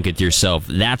kind of thinking to yourself,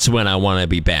 that's when I want to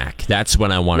be back. That's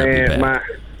when I want to be back.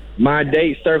 My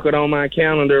date circled on my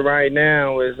calendar right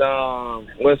now is,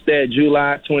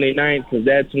 July 29th, because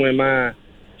that's when my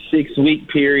 6-week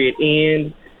period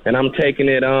ends, and I'm taking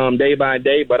it day by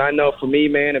day. But I know for me,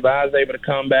 man, if I was able to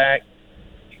come back,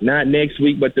 not next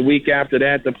week, but the week after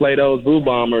that, to play those Blue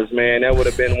Bombers, man, that would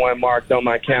have been one marked on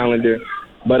my calendar.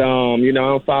 But,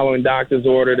 I'm following doctor's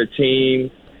order, the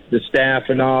team, the staff,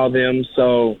 and all of them.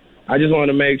 So I just want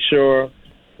to make sure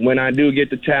when I do get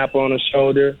the tap on the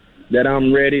shoulder that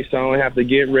I'm ready, so I don't have to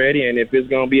get ready. And if it's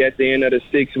going to be at the end of the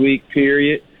 6-week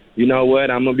period, you know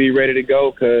what, I'm going to be ready to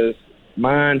go because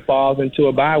mine falls into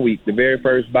a bye week, the very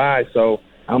first bye. So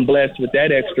I'm blessed with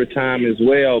that extra time as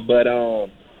well. But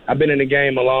I've been in the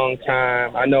game a long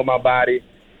time. I know my body.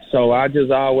 So I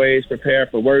just always prepare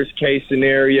for worst case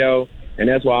scenario. And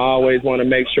that's why I always want to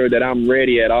make sure that I'm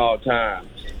ready at all times.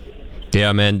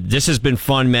 Yeah, man, this has been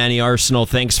fun, Manny Arceneaux.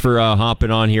 Thanks for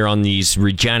hopping on here on these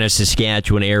Regina,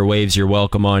 Saskatchewan airwaves. You're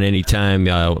welcome on anytime.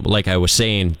 Like I was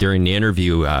saying during the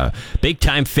interview,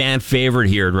 big-time fan favorite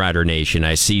here in Rider Nation.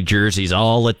 I see jerseys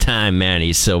all the time,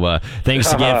 Manny. So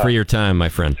thanks again for your time, my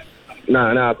friend.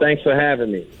 No, thanks for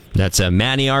having me. That's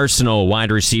Manny Arceneaux,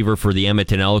 wide receiver for the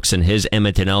Edmonton Elks, and his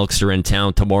Edmonton Elks are in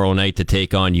town tomorrow night to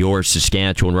take on your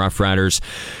Saskatchewan Roughriders.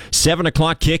 7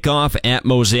 o'clock kickoff at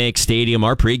Mosaic Stadium.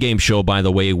 Our pregame show, by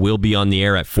the way, will be on the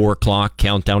air at 4 o'clock.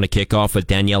 Countdown to kickoff with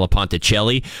Daniela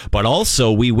Ponticelli. But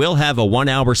also, we will have a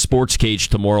 1-hour sports cage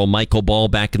tomorrow. Michael Ball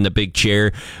back in the big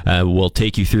chair. We'll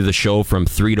take you through the show from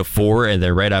 3 to 4, and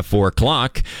then right at 4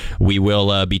 o'clock, we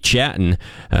will be chatting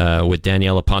with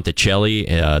Daniela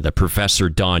Ponticelli, the Professor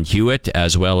Don Hewitt,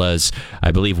 as well as, I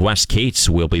believe, Wes Cates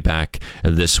will be back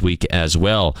this week as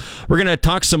well. We're going to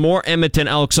talk some more Edmonton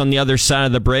Elks on the other side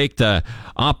of the break. The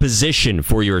opposition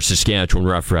for your Saskatchewan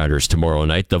Roughriders tomorrow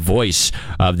night. The voice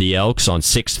of the Elks on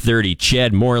 6:30.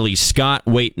 Ched Morley Scott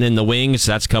waiting in the wings.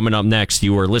 That's coming up next.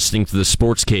 You are listening to the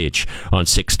Sports Cage on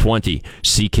 620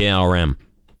 CKRM.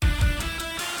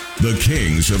 The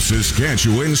Kings of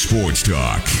Saskatchewan Sports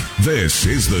Talk. This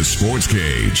is the Sports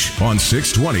Cage on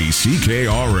 620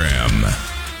 CKRM.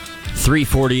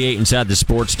 3:48 inside the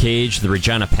Sports Cage. The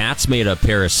Regina Pats made a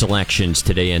pair of selections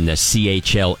today in the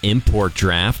CHL import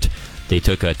draft. They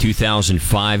took a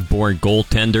 2005-born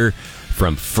goaltender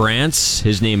from France.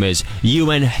 His name is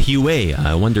Yuen Huet.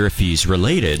 I wonder if he's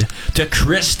related to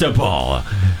Cristobal.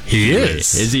 He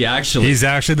is. Is he actually? He's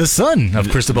actually the son of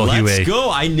Cristobal Huet. Let's go.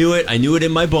 I knew it. I knew it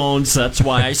in my bones. That's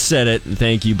why I said it.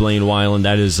 Thank you, Blaine Weiland.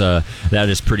 That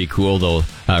is pretty cool, though.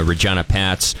 Regina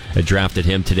Pats drafted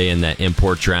him today in that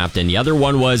import draft. And the other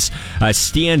one was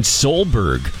Stian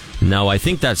Solberg No, I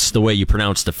think that's the way you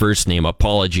pronounce the first name.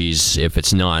 Apologies if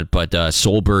it's not. But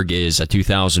Solberg is a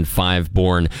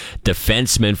 2005-born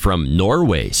defenseman from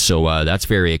Norway. So that's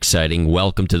very exciting.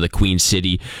 Welcome to the Queen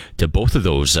City to both of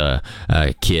those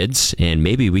kids. And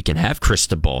maybe we can have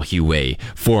Cristobal Huet,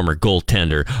 former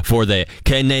goaltender for the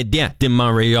Canadiens de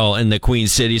Montreal in the Queen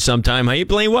City sometime. How you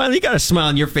playing? Well, you got a smile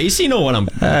on your face. You know what I'm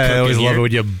cooking I always here. love it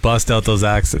when you bust out those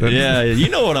accents. Yeah, you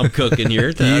know what I'm cooking here.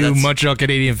 You Montreal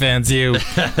Canadian fans, you.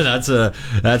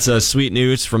 That's a sweet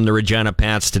news from the Regina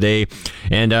Pats today.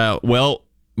 And, well,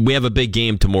 we have a big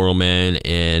game tomorrow, man,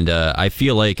 and I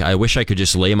feel like I wish I could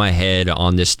just lay my head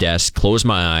on this desk, close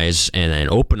my eyes, and then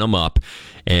open them up,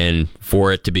 and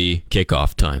for it to be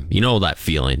kickoff time. You know that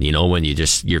feeling, when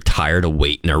you're tired of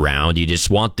waiting around. You just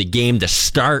want the game to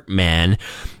start, man.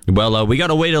 Well, we got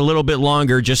to wait a little bit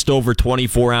longer, just over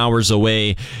 24 hours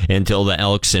away until the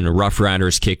Elks and Rough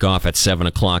Riders kick off at 7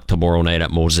 o'clock tomorrow night at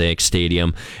Mosaic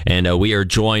Stadium. And we are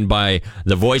joined by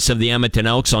the voice of the Edmonton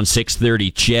Elks on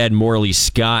 6:30, Chad Morley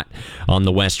Scott on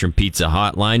the Western Pizza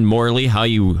Hotline. Morley, how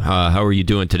are you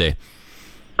doing today?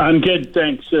 I'm good,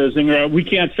 thanks, Zinger. We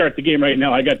can't start the game right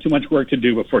now. I got too much work to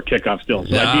do before kickoff still,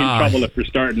 so I'd be in trouble if we're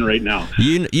starting right now.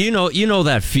 You know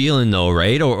that feeling though,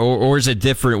 right? Or is it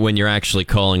different when you're actually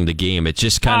calling the game? It's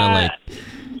just kind of like.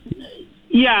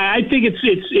 Yeah, I think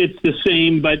it's the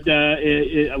same, but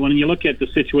when you look at the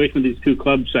situation with these two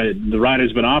clubs, the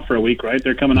Riders been off for a week, right?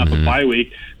 They're coming off a bye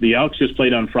week. The Elks just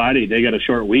played on Friday. They got a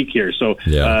short week here, so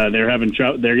they're having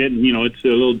they're getting, it's a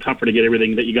little tougher to get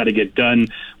everything that you got to get done,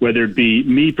 whether it be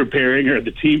me preparing or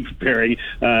the team preparing.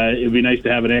 It'd be nice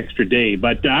to have an extra day,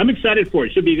 but I'm excited for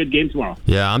it. Should be a good game tomorrow.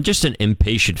 Yeah, I'm just an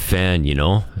impatient fan,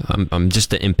 I'm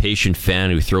just an impatient fan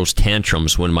who throws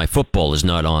tantrums when my football is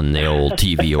not on the old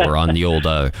TV or on the old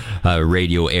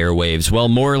radio airwaves. Well,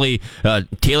 Morley,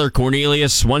 Taylor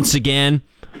Cornelius, once again,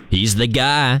 he's the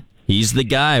guy.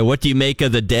 What do you make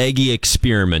of the Daggy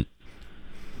experiment?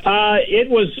 It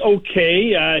was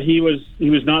okay. He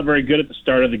was not very good at the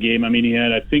start of the game. I mean, he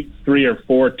had, I think, 3 or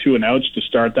 4 2-and-outs to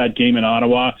start that game in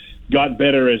Ottawa. Got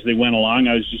better as they went along.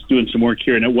 I was just doing some work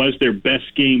here, and it was their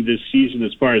best game this season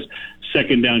as far as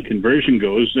second down conversion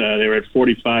goes. They were at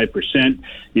 45%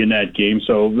 in that game,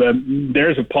 so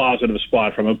there's a positive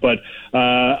spot from it. But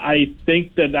I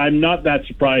think that I'm not that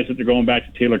surprised that they're going back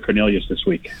to Taylor Cornelius this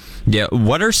week. Yeah,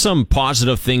 what are some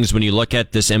positive things when you look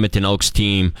at this Edmonton Elks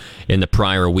team in the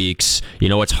prior weeks?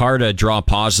 It's hard to draw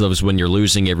positives when you're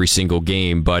losing every single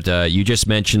game, but you just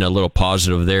mentioned a little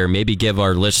positive there. Maybe give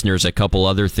our listeners a couple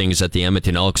other things that the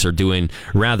Edmonton Elks are doing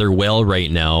rather well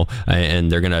right now, and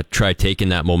they're going to try taking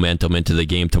that momentum into the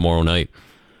game tomorrow night.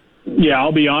 Yeah,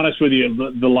 I'll be honest with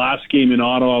you. The last game in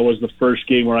Ottawa was the first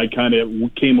game where I kind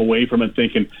of came away from it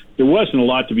thinking there wasn't a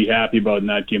lot to be happy about in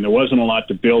that game. There wasn't a lot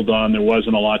to build on. There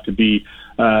wasn't a lot to be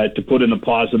to put in the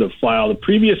positive file. The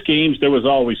previous games, there was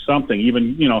always something.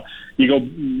 Even,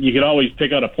 you could always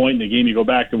pick out a point in the game. You go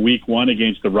back to week 1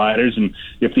 against the Riders, and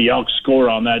if the Elks score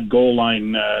on that goal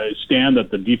line stand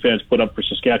that the defense put up for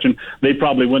Saskatchewan, they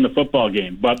probably win the football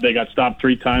game. But they got stopped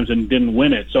 3 times and didn't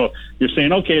win it. So you're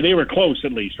saying, okay, they were close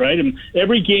at least, right? And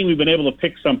every game we've been able to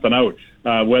pick something out.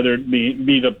 Whether it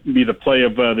be the play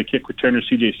of the kick returner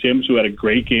C.J. Sims, who had a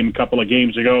great game a couple of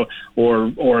games ago,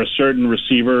 or a certain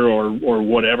receiver or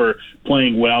whatever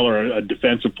playing well, or a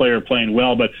defensive player playing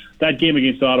well. But that game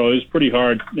against Ottawa is pretty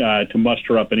hard to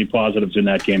muster up any positives in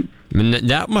that game. I mean,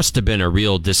 that must have been a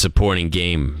real disappointing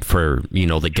game for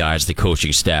the guys, the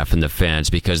coaching staff, and the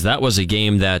fans, because that was a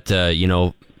game that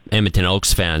Edmonton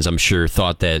Elks fans, I'm sure,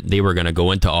 thought that they were going to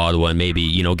go into Ottawa and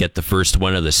maybe, get the first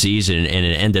win of the season, and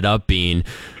it ended up being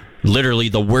literally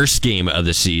the worst game of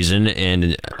the season,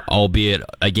 and albeit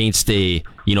against a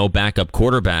backup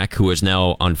quarterback who is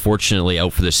now unfortunately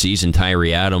out for the season.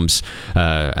 Tyree Adams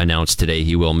announced today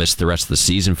he will miss the rest of the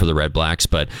season for the Red Blacks,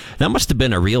 but that must have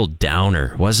been a real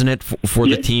downer, wasn't it, for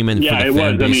the team and for the fan base? Yeah,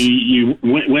 it was. I mean, you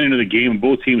went into the game and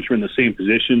both teams were in the same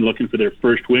position looking for their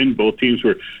first win. Both teams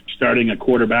were starting a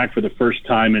quarterback for the first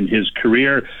time in his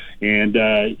career. And,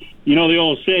 the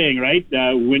old saying, right?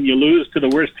 When you lose to the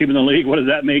worst team in the league, what does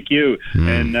that make you?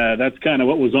 And that's kind of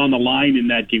what was on the line in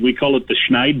that game. We call it the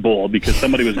Schneid Bowl because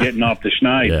somebody was getting off the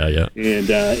Schneid. Yeah. And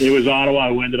it was Ottawa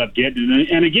who ended up getting it.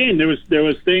 And again, there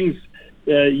was things,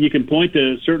 you can point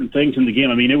to certain things in the game.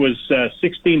 I mean, it was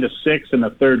 16-6 in the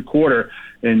third quarter.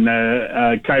 And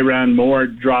Kyran Moore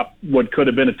dropped what could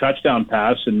have been a touchdown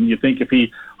pass. And you think if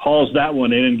he hauls that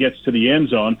one in and gets to the end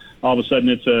zone, all of a sudden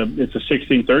it's a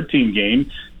 16-13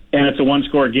 game. and it's a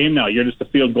one-score game now. You're just a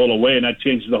field goal away, and that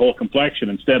changes the whole complexion.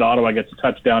 Instead, Ottawa gets a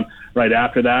touchdown right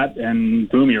after that, and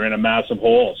boom, you're in a massive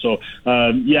hole. So,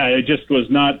 it just was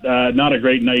not a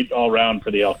great night all around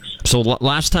for the Elks. So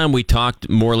last time we talked,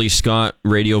 Morley Scott,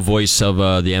 radio voice of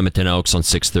the Edmonton Elks on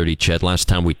 630 Ched, last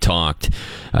time we talked,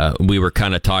 we were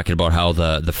kind of talking about how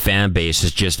the fan base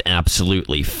is just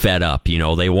absolutely fed up. You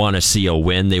know, they want to see a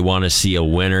win. They want to see a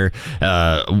winner.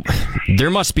 There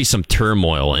must be some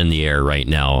turmoil in the air right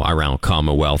now around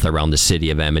Commonwealth, around the city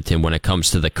of Edmonton when it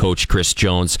comes to the coach, Chris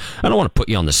Jones. I don't want to put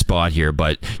you on the spot here,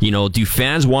 but, you know, do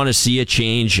fans want to see a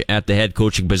change at the head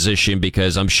coaching position?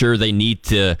 Because I'm sure they need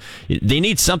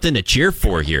something to cheer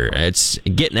for here. It's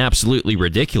getting absolutely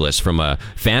ridiculous from a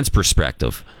fan's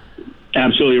perspective.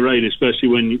 Absolutely right, especially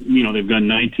when, you know, they've done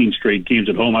 19 straight games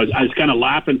at home. I was kind of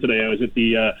laughing today. I was at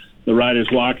the Riders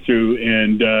walkthrough,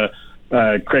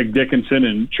 and Craig Dickenson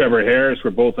and Trevor Harris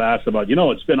were both asked about, you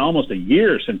know, it's been almost a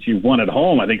year since you won at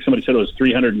home. I think somebody said it was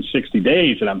 360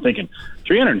 days, and I'm thinking,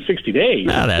 360 days?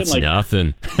 No, that's like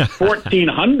nothing.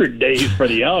 1,400 days for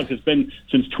the Elks. It's been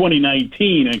since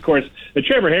 2019. And, of course,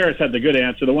 Trevor Harris had the good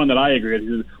answer, the one that I agree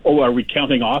with. Are we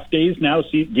counting off days now,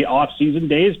 off-season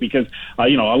days? Because, a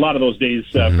lot of those days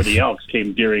for the Elks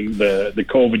came during the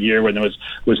COVID year when there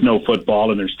was no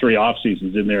football, and there's 3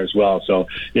 off-seasons in there as well. So,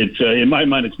 it's in my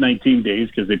mind, it's 19 days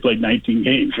because they played 19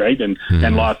 games, right, and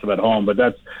lost them at home. But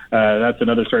that's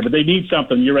another story. But they need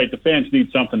something. You're right. The fans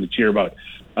need something to cheer about.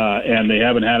 And they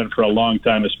haven't had it for a long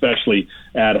time, especially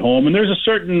at home. And there's a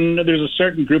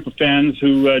certain group of fans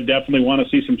who definitely want to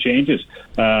see some changes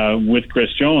with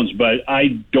Chris Jones. But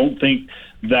I don't think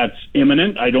that's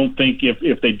imminent. I don't think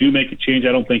if they do make a change,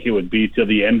 I don't think it would be till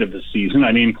the end of the season.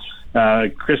 I mean,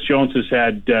 Chris Jones has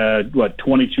had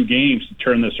 22 games to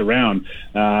turn this around,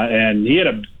 and he had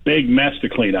a big mess to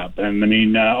clean up. And I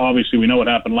mean, obviously we know what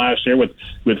happened last year with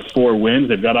 4 wins.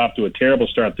 They've got off to a terrible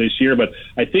start this year, but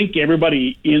I think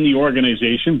everybody in the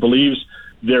organization believes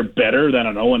they're better than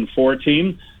an 0-4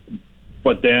 team.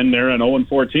 But then they're an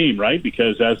 0-4 team, right?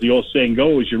 Because as the old saying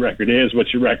goes, your record is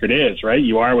what your record is, right?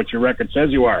 You are what your record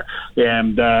says you are.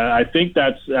 And I think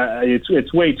that's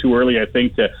it's way too early, I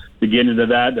think, to get into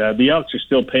that. The Elks are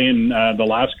still paying the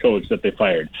last coach that they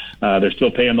fired. They're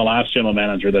still paying the last general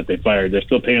manager that they fired. They're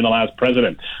still paying the last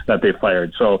president that they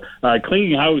fired. So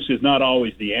cleaning house is not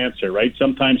always the answer, right?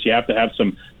 Sometimes you have to have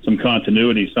some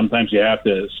continuity. Sometimes you have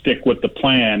to stick with the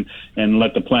plan and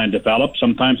let the plan develop.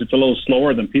 Sometimes it's a little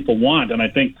slower than people want. And I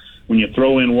think when you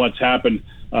throw in what's happened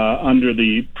under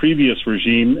the previous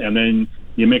regime and then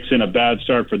you mix in a bad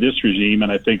start for this regime,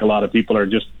 and I think a lot of people are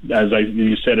just, as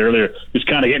you said earlier, just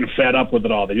kind of getting fed up with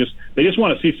it all. They just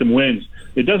want to see some wins.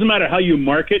 It doesn't matter how you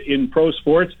market in pro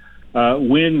sports.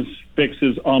 Wins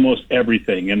fixes almost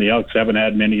everything, and the Elks haven't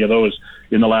had many of those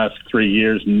in the last 3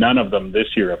 years. None of them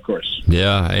this year, of course.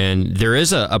 Yeah, and there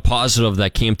is a positive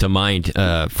that came to mind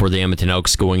for the Edmonton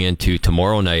Elks going into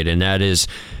tomorrow night, and that is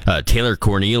Taylor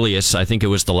Cornelius. I think it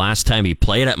was the last time he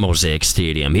played at Mosaic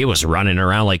Stadium. He was running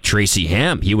around like Tracy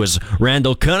Ham. He was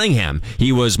Randall Cunningham.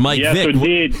 He was Mike Vick. Yes,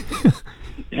 indeed.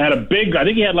 I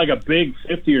think he had like a big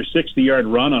 50 or 60 yard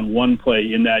run on one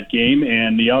play in that game,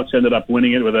 and the Elks ended up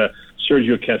winning it with a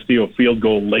Sergio Castillo field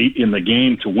goal late in the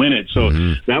game to win it. So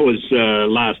that was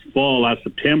last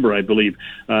September, I believe,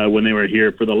 when they were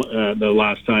here for the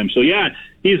last time. So yeah,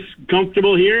 he's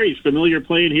comfortable here. He's familiar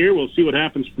playing here. We'll see what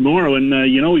happens tomorrow. And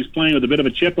he's playing with a bit of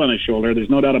a chip on his shoulder. There's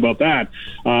no doubt about that.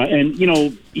 And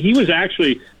he was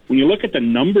actually, when you look at the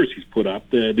numbers he's put up,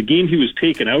 the game he was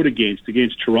taken out against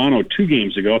Toronto 2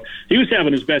 games ago, he was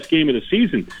having his best game of the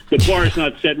season. The bar is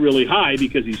not set really high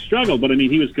because he struggled, but I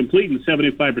mean, he was completing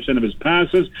 75% of his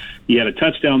passes. He had a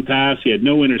touchdown pass. He had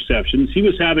no interceptions. He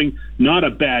was having not a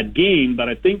bad game, but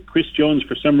I think Chris Jones,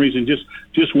 for some reason,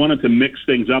 just wanted to mix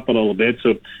things up a little bit.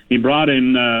 So he brought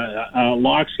in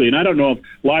Loxley, and I don't know if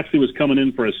Loxley was coming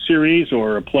in for a series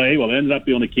or a play. Well, it ended up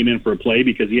he only came in for a play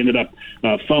because he ended up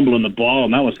fumbling the ball,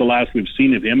 and that was the last we've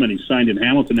seen of him, and he's signed in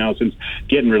Hamilton now since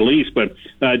getting released. But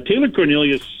Taylor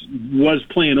Cornelius was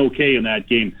playing okay in that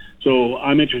game. So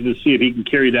I'm interested to see if he can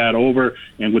carry that over,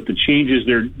 and with the changes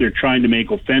they're trying to make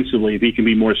offensively, if he can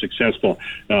be more successful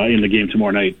in the game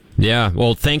tomorrow night. Yeah,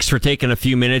 well, thanks for taking a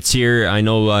few minutes here. I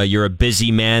know you're a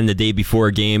busy man. The day before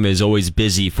a game is always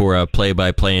busy for a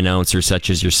play-by-play announcer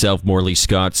such as yourself, Morley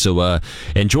Scott. So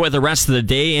enjoy the rest of the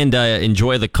day and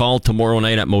enjoy the call tomorrow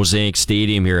night at Mosaic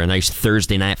Stadium here. A nice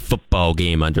Thursday night football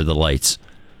game under the lights.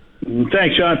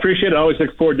 Thanks, Sean. Appreciate it. I always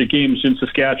look forward to games in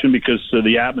Saskatchewan because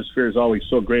the atmosphere is always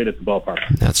so great at the ballpark.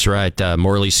 That's right.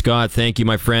 Morley Scott, thank you,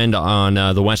 my friend, on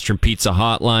the Western Pizza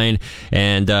Hotline.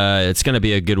 And it's going to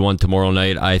be a good one tomorrow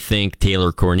night. I think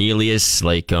Taylor Cornelius,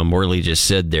 like Morley just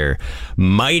said there,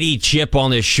 mighty chip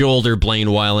on his shoulder, Blaine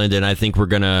Weiland. And I think we're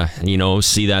going to,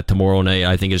 see that tomorrow night.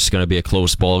 I think it's going to be a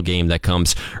close ball game that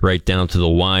comes right down to the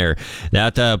wire.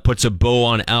 That puts a bow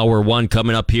on hour one.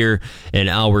 Coming up here in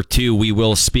hour two, we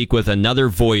will speak with another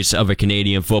voice of a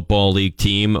Canadian Football League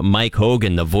team, Mike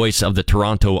Hogan, the voice of the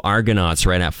Toronto Argonauts,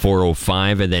 right at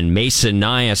 4:05, and then Mason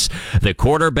Nyhus, the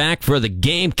quarterback for the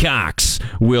Gamecocks,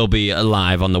 will be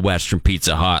live on the Western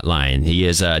Pizza Hotline. He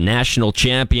is a national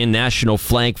champion, national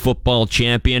flag football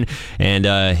champion, and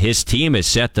his team is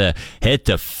set to head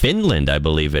to Finland, I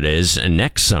believe it is,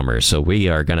 next summer. So we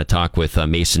are going to talk with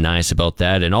Mason Nyhus about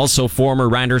that, and also former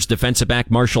Riders defensive back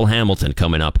Marshall Hamilton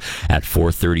coming up at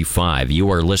 4:35.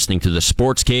 You are listening to the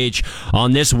Sports Cage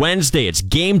on this Wednesday. It's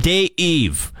game day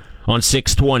eve on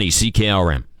 620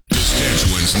 CKRM.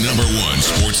 Saskatchewan's #1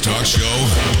 sports talk show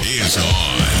is on.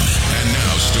 And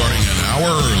now, starting an hour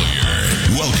earlier,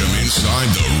 welcome inside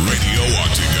the Radio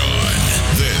Octagon.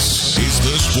 This is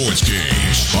the Sports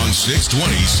Cage on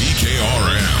 620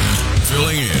 CKRM.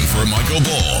 Filling in for Michael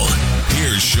Bull,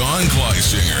 here's Sean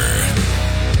Kleisinger.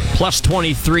 Plus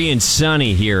 23 and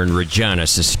sunny here in Regina,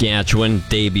 Saskatchewan.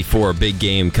 Day before a big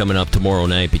game coming up tomorrow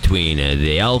night between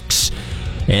the Elks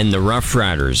and the Rough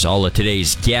Riders. All of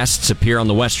today's guests appear on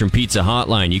the Western Pizza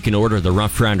Hotline. You can order the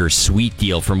Rough Riders Suite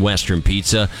Deal from Western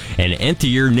Pizza and enter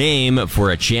your name for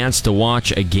a chance to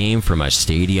watch a game from a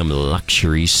stadium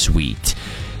luxury suite.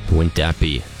 Wouldn't that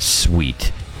be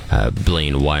sweet?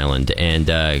 Blaine Weiland.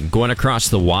 And going across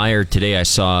the wire today, I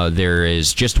saw there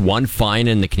is just one fine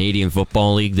in the Canadian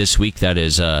Football League this week. That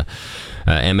is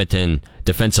Edmonton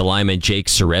defensive lineman Jake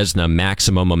Serezna,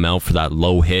 maximum amount for that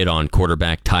low hit on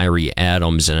quarterback Tyree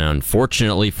Adams. And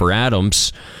unfortunately for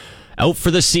Adams, out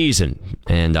for the season.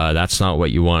 And that's not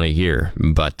what you want to hear.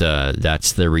 But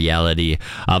that's the reality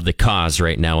of the cause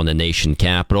right now in the nation's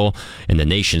capital. And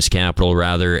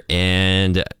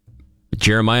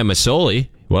Jeremiah Masoli,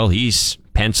 well, he's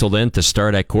penciled in to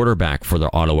start at quarterback for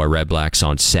the Ottawa Redblacks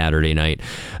on Saturday night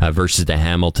versus the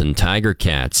Hamilton Tiger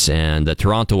Cats. And the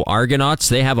Toronto Argonauts,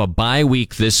 they have a bye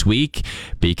week this week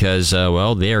because,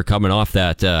 they are coming off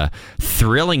that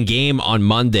thrilling game on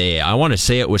Monday. I want to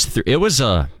say it was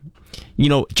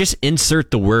just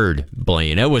insert the word,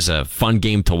 Blaine. It was a fun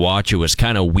game to watch. It was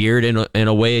kind of weird in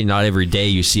a way. Not every day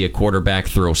you see a quarterback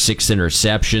throw 6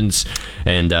 interceptions,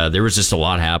 and there was just a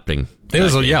lot happening. It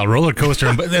was a roller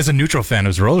coaster. But as a neutral fan, it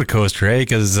was a roller coaster, eh?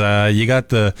 Because you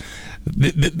got it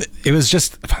was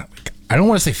just, I don't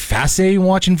want to say fascinating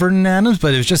watching Vernon Adams,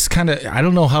 but it was just kind of, I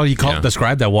don't know how you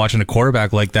describe that, watching a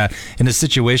quarterback like that in a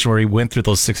situation where he went through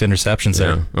those 6 interceptions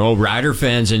there. Oh, Rider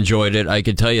fans enjoyed it, I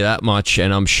can tell you that much,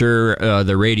 and I'm sure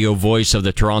the radio voice of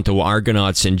the Toronto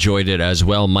Argonauts enjoyed it as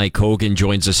well. Mike Hogan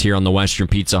joins us here on the Western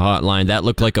Pizza Hotline. That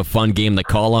looked like a fun game to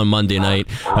call on Monday night.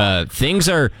 Things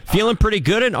are feeling pretty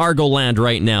good in Argoland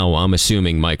right now, I'm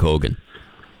assuming, Mike Hogan.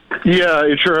 Yeah,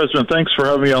 it sure has been. Thanks for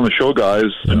having me on the show, guys.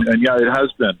 And it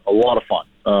has been a lot of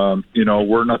fun.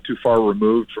 We're not too far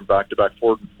removed from back-to-back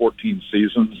 14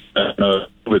 seasons and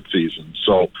COVID season.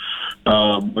 So,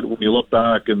 but when you look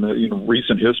back in the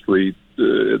recent history,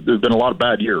 there've been a lot of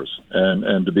bad years,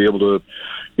 and to be able to,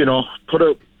 put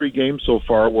out 3 games so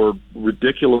far where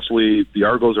ridiculously the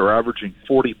Argos are averaging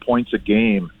 40 points a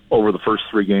game over the first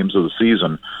 3 games of the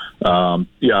season.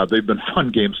 They've been fun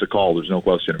games to call. There's no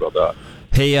question about that.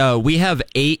 Hey, we have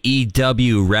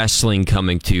AEW wrestling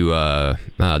coming to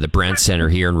the Brent Center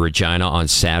here in Regina on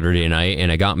Saturday night, and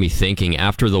it got me thinking,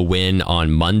 after the win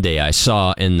on Monday, I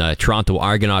saw in the Toronto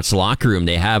Argonauts locker room,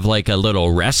 they have like a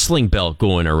little wrestling belt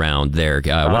going around there.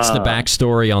 What's the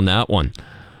backstory on that one?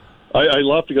 I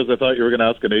laughed because I thought you were going to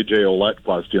ask an AJ Ouellette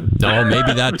question. Oh,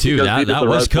 maybe that too. that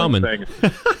was coming.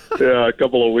 Yeah, a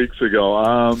couple of weeks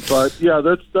ago. But yeah,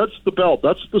 that's the belt.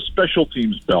 That's the special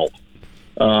teams belt.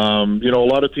 A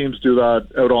lot of teams do that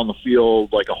out on the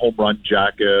field, like a home run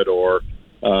jacket, or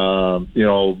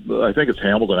I think it's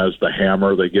Hamilton has the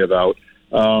hammer they give out.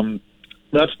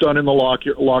 That's done in the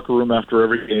locker room after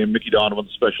every game. Mickey Donovan,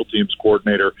 the special teams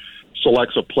coordinator,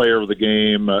 selects a player of the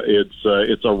game.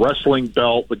 It's a wrestling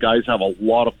belt. The guys have a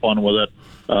lot of fun with it.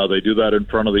 They do that in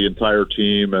front of the entire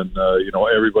team, and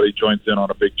everybody joins in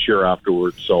on a big cheer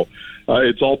afterwards. So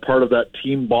it's all part of that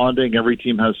team bonding. Every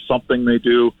team has something they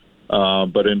do.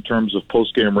 But in terms of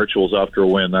post-game rituals after a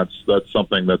win, that's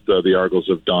something that the Argos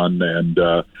have done. And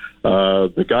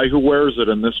the guy who wears it,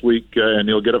 and this week, and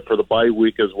he'll get it for the bye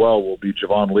week as well, will be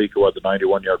Javon Leake, who had the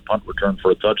 91-yard punt return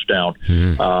for a touchdown.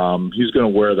 He's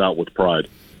going to wear that with pride.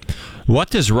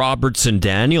 What does Robertson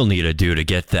Daniel need to do to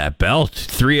get that belt?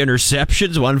 3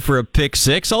 interceptions, 1 for a pick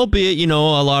 6, albeit, a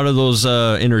lot of those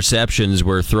interceptions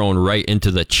were thrown right into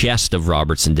the chest of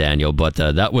Robertson Daniel, but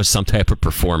that was some type of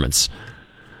performance.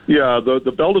 Yeah,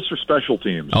 the belt is for special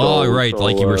teams. Oh, right,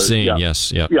 like you were saying, yeah.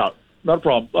 Yes. Yeah, not a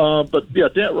problem. But yeah,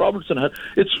 Dan Robertson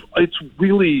it's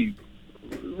really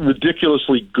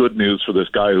ridiculously good news for this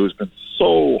guy who's been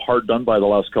so hard done by the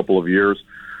last couple of years,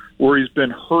 where he's been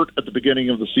hurt at the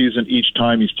beginning of the season each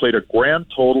time. He's played a grand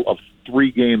total of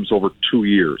 3 games over 2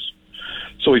 years.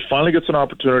 So he finally gets an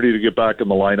opportunity to get back in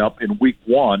the lineup. In week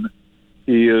 1,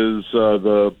 he is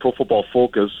the Pro Football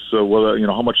Focus, whether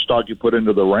how much stock you put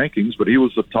into the rankings, but he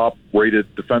was the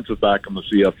top-rated defensive back in the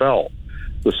CFL.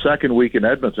 The second week in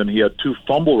Edmonton, he had 2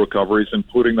 fumble recoveries,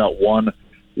 including that one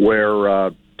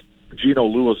where Geno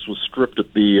Lewis was stripped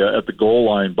at the goal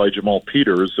line by Jamal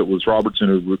Peters. It was Robertson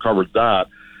who recovered that.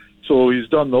 So he's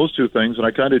done those 2 things, and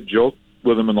I kind of joked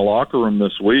with him in the locker room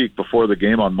this week before the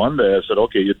game on Monday. I said,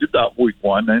 okay, you did that week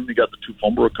 1, then you got the 2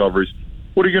 fumble recoveries.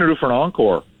 What are you going to do for an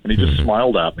encore? And he just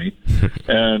smiled at me.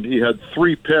 And he had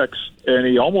 3 picks, and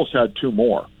he almost had 2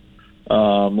 more.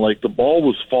 The ball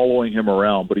was following him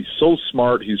around, but he's so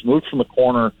smart. He's moved from the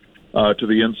corner to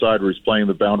the inside where he's playing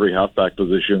the boundary halfback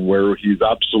position, where he's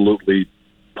absolutely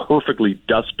perfectly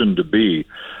destined to be.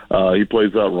 He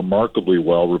plays that remarkably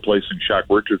well, replacing Shaq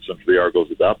Richardson for the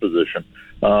Argos at that position.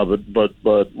 But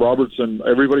Robertson,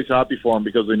 everybody's happy for him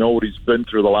because they know what he's been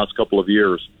through the last couple of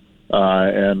years.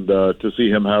 And to see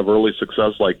him have early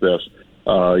success like this,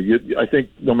 I think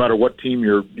no matter what team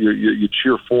you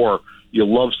cheer for, you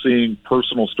love seeing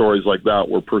personal stories like that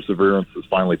where perseverance has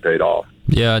finally paid off.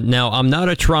 Yeah, now I'm not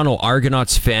a Toronto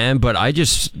Argonauts fan, but I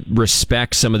just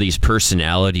respect some of these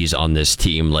personalities on this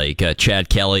team. Like Chad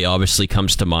Kelly obviously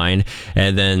comes to mind,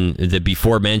 and then the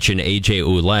before-mentioned AJ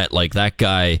Ouellette. Like that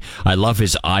guy, I love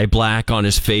his eye black on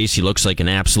his face. He looks like an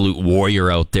absolute warrior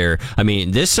out there. I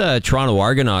mean, this Toronto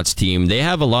Argonauts team, they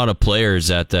have a lot of players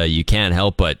that you can't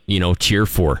help but, cheer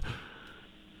for.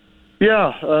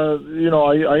 Yeah,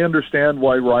 I understand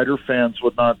why Rider fans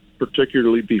would not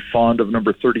particularly be fond of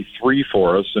number 33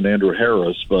 for us and Andrew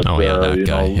Harris, but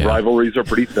rivalries are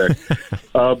pretty thick.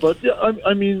 But yeah,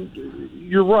 I mean,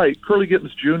 you're right. Curly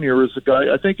Gittens Jr. is a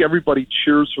guy. I think everybody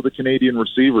cheers for the Canadian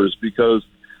receivers because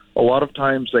a lot of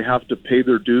times they have to pay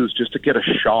their dues just to get a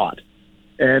shot,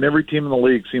 and every team in the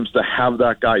league seems to have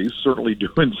that guy. He's certainly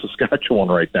doing Saskatchewan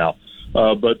right now.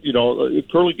 But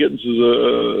Curly Gittens is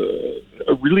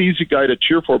a really easy guy to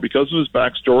cheer for because of his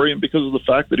backstory and because of the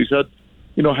fact that he's had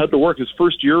to work. His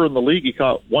first year in the league, he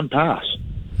caught 1 pass.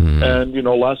 And,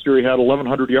 last year he had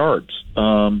 1,100 yards.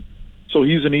 So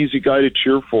he's an easy guy to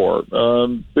cheer for.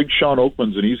 Big Sean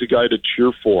Oakman's an easy guy to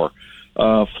cheer for.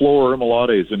 Flo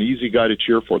Imolade is an easy guy to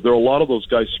cheer for. There are a lot of those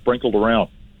guys sprinkled around.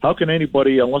 How can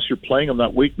anybody, unless you're playing him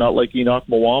that week, not like Enoch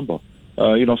Mwamba?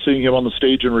 Seeing him on the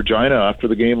stage in Regina after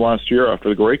the game last year, after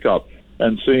the Grey Cup,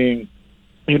 and seeing,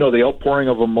 the outpouring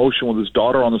of emotion with his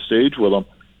daughter on the stage with him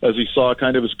as he saw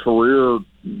kind of his career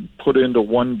put into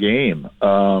 1 game.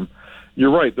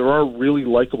 You're right. There are really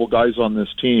likable guys on this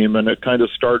team, and it kind of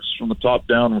starts from the top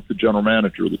down with the general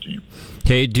manager of the team.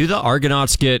 Hey, do the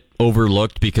Argonauts get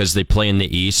overlooked because they play in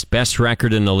the East? Best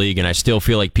record in the league, and I still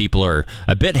feel like people are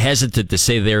a bit hesitant to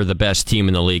say they're the best team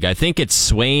in the league. I think it's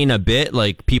swaying a bit,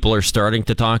 like people are starting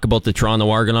to talk about the Toronto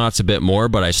Argonauts a bit more,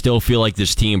 but I still feel like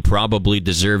this team probably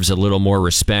deserves a little more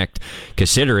respect,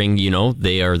 considering,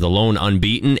 they are the lone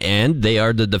unbeaten, and they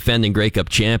are the defending Grey Cup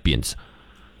champions.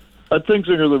 I think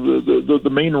the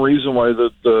main reason why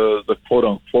the quote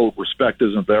unquote respect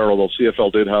isn't there, although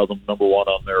CFL did have them number 1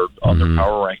 on their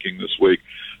power ranking this week,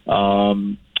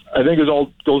 I think it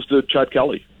all goes to Chad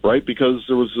Kelly, right? Because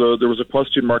there was a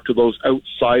question mark to those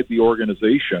outside the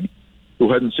organization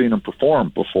who hadn't seen him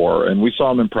perform before, and we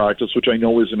saw him in practice, which I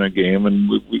know isn't a game, and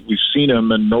we've seen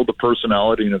him and know the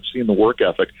personality and have seen the work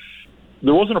ethic.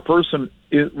 There wasn't a person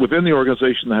within the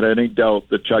organization that had any doubt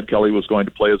that Chad Kelly was going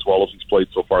to play as well as he's played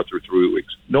so far through 3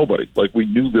 weeks. Nobody. We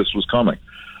knew this was coming.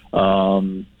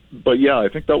 But yeah, I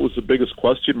think that was the biggest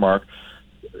question mark.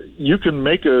 You can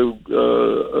make a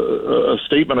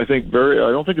statement, I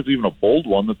don't think it's even a bold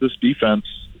one, that this defense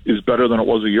is better than it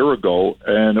was a year ago,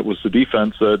 and it was the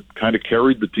defense that kind of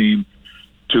carried the team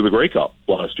to the Grey Cup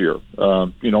last year.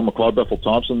 McLeod Bethel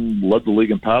Thompson led the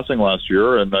league in passing last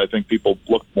year, and I think people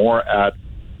looked more at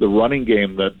the running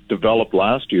game that developed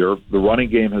last year. The running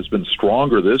game has been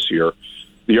stronger this year.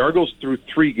 The Argos, through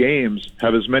 3 games,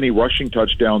 have as many rushing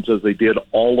touchdowns as they did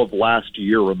all of last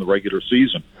year in the regular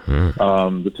season.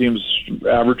 The team's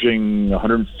averaging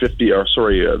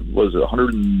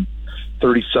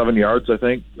 137 yards, I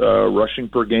think, rushing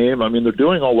per game. I mean, they're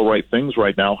doing all the right things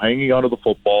right now, hanging onto the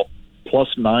football,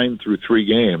 +9 through 3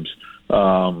 games,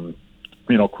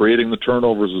 creating the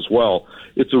turnovers as well.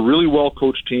 It's a really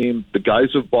well-coached team. The guys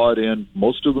have bought in.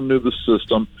 Most of them knew the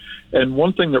system. And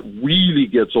one thing that really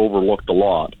gets overlooked a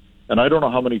lot, and I don't know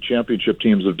how many championship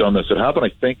teams have done this. It happened,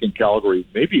 I think, in Calgary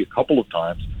maybe a couple of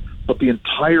times, but the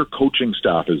entire coaching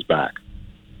staff is back.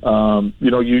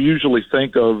 You usually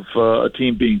think of a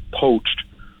team being poached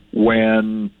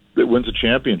when it wins a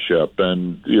championship.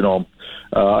 And,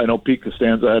 I know Pete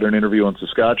Costanza had an interview in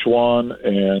Saskatchewan,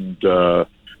 and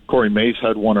Corey Mace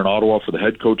had one in Ottawa for the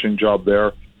head coaching job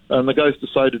there. And the guys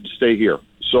decided to stay here.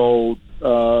 So,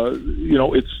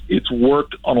 it's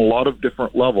worked on a lot of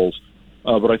different levels.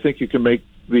 But I think you can make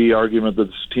the argument that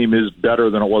this team is better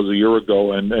than it was a year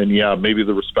ago. And maybe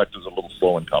the respect is a little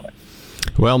slow in coming.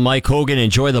 Well, Mike Hogan,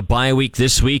 enjoy the bye week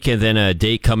this week, and then a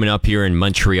date coming up here in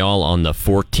Montreal on the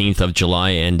 14th of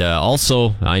July. And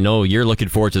also, I know you're looking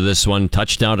forward to this one,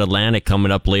 Touchdown Atlantic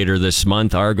coming up later this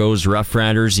month. Argos, Rough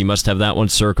Riders, you must have that one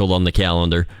circled on the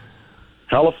calendar.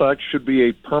 Halifax should be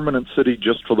a permanent city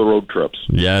just for the road trips.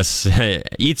 Yes.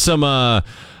 Eat some,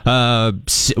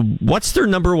 what's their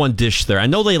number one dish there? I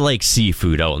know they like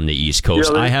seafood out on the East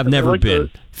Coast. I have never been.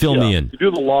 Fill me in. You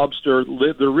do the lobster.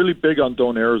 They're really big on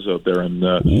donairs out there. And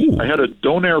I had a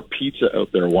donair pizza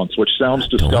out there once, which sounds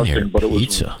disgusting, but it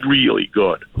was really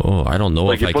good. Oh, I don't know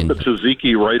if I can. Like, you put the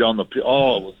tzatziki right on the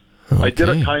okay. I did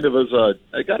it kind of as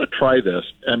I got to try this,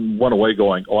 and went away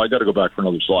going, I got to go back for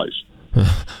another slice.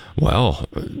 Well,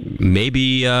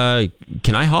 maybe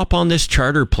can I hop on this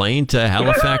charter plane to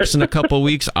Halifax in a couple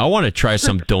weeks? I want to try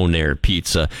some donair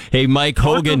pizza. Hey, Mike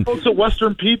Hogan. Folks at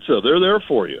Western Pizza, they're there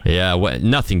for you. Yeah,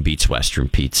 nothing beats Western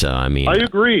Pizza. I mean, I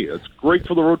agree. It's great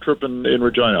for the road trip in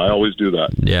Regina. I always do that.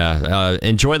 Yeah,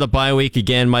 enjoy the bye week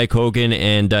again, Mike Hogan.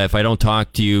 And if I don't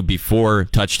talk to you before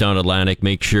Touchdown Atlantic,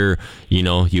 make sure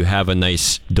you have a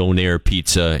nice donair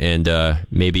pizza and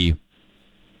maybe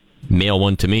mail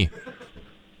one to me.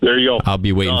 There you go. I'll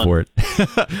be waiting for it.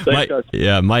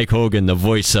 Mike Hogan, the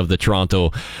voice of the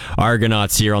Toronto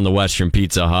Argonauts here on the Western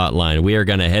Pizza Hotline. We are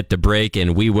going to hit the break,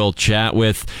 and we will chat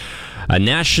with a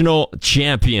national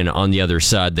champion on the other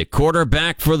side, the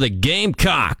quarterback for the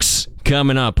Gamecocks.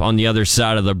 Coming up on the other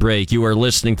side of the break, you are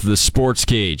listening to the Sports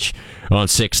Cage on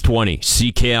 620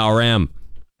 CKRM.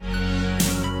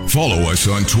 Follow us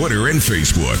on Twitter and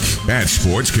Facebook at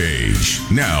SportsCage.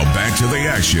 Now back to the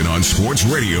action on Sports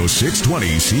Radio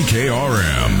 620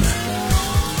 CKRM.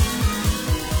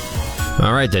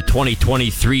 All right, the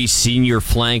 2023 Senior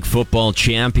Flag Football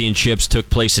Championships took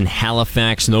place in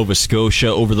Halifax, Nova Scotia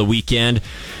over the weekend.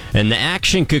 And the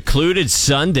action concluded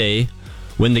Sunday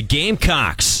when the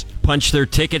Gamecocks punched their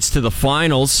tickets to the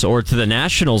finals, or to the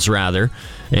Nationals, rather.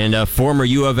 And former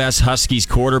U of S Huskies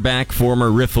quarterback, former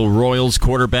Riffle Royals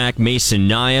quarterback, Mason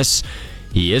Nyhus.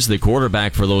 He is the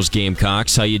quarterback for those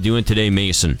Gamecocks. How you doing today,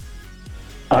 Mason?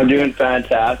 I'm doing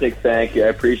fantastic, thank you. I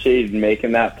appreciate you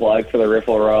making that plug for the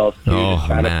Riffle Royals, too. Just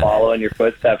trying to follow in your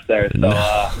footsteps there. So,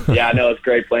 it's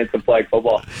great playing some flag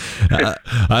football.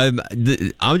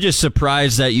 I'm just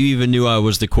surprised that you even knew I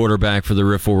was the quarterback for the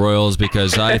Riffle Royals,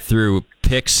 because I threw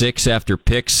pick six after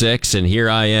pick six, and here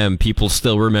I am. People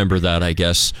still remember that, I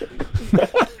guess.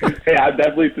 Yeah, I've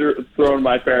definitely thrown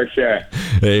my fair share.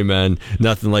 Hey, man,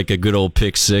 nothing like a good old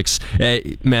pick six.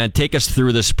 Hey, man, take us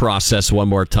through this process one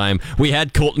more time. We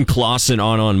had Colton Clausen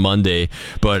on Monday,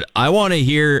 but I want to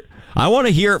hear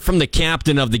it from the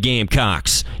captain of the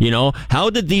Gamecocks. How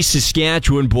did these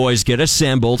Saskatchewan boys get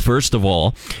assembled, first of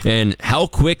all, and how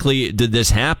quickly did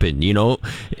this happen?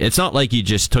 It's not like you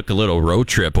just took a little road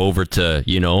trip over to,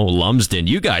 Lumsden.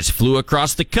 You guys flew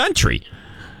across the country.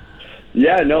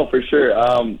 Yeah, no, for sure.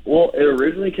 Well, it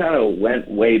originally kind of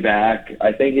went way back.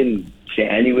 I think in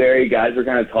January, guys were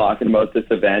kind of talking about this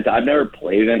event. I've never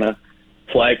played in a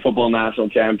flag football national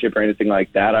championship or anything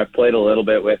like that. I've played a little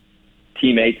bit with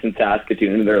teammates in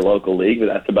Saskatoon in their local league, but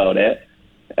that's about it.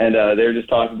 And they were just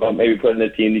talking about maybe putting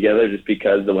a team together just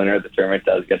because the winner of the tournament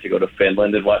does get to go to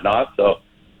Finland and whatnot. So,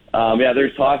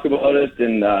 there's talk about it,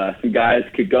 and some guys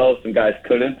could go, some guys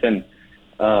couldn't. And,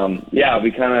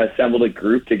 we kind of assembled a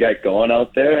group to get going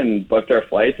out there and booked our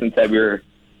flights and said we were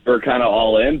kind of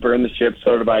all in, burn the ship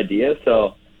sort of idea.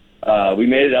 So we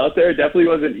made it out there. It definitely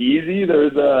wasn't easy. There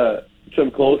was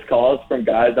some close calls from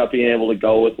guys not being able to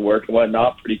go with work and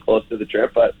whatnot pretty close to the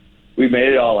trip. But we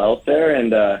made it all out there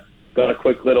and got a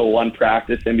quick little one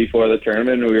practice in before the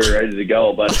tournament, and we were ready to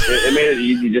go. But it made it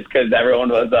easy just because everyone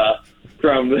was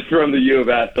from the U of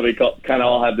S, so we kind of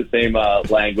all had the same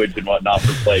language and whatnot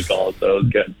for play calls, so it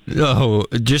was good. Oh,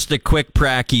 just a quick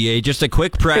pracky, eh? Just a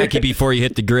quick pracky before you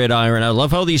hit the gridiron. I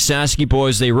love how these Sasky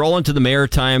boys, they roll into the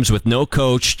Maritimes with no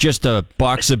coach, just a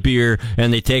box of beer,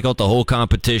 and they take out the whole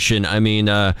competition. I mean,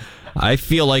 I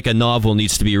feel like a novel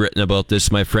needs to be written about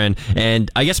this, my friend.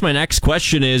 And I guess my next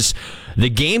question is the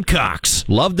Gamecocks.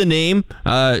 Love the name.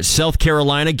 South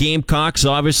Carolina Gamecocks,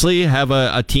 obviously, have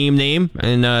a team name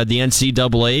in the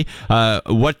NCAA.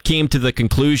 What came to the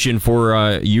conclusion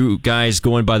for you guys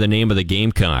going by the name of the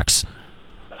Gamecocks?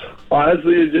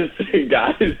 Honestly, it's just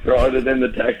guys throwing it in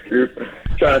the text group,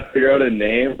 trying to figure out a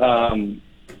name. I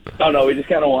don't know. We just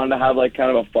kind of wanted to have like kind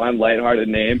of a fun, lighthearted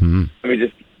name. Mm-hmm. And we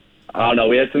just, I don't know.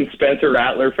 We had some Spencer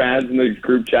Rattler fans in the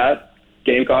group chat.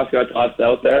 Gamecocks got tossed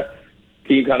out there.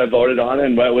 Team kind of voted on it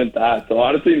and went with that. So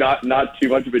honestly, not too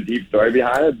much of a deep story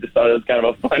behind it. Just thought it was kind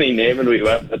of a funny name, and we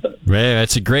went with it. Yeah,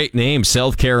 that's a great name.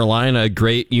 South Carolina, a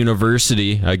great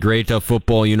university, a great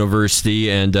football university,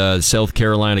 and South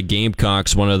Carolina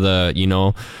Gamecocks, one of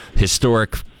the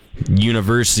historic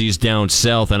universities down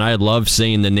south. And I love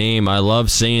saying the name. I love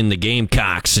saying the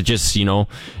Gamecocks. It just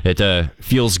it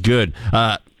feels good.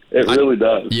 It really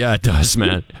does. Yeah, it does,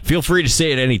 man. Feel free to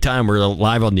say it anytime. We're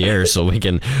live on the air, so we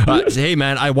can. Hey,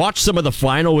 man, I watched some of the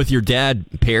final with your dad,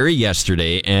 Perry,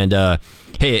 yesterday, and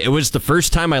hey, it was the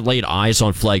first time I laid eyes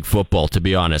on flag football, to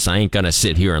be honest. I ain't going to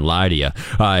sit here and lie to you.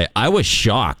 I was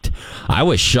shocked. I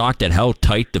was shocked at how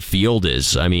tight the field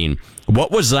is. I mean,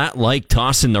 what was that like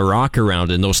tossing the rock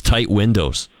around in those tight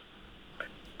windows?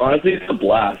 Honestly, it's a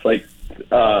blast. Like,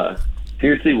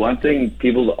 seriously, one thing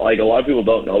a lot of people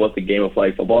don't know about the game of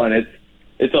flag football, and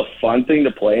it's a fun thing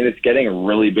to play, and it's getting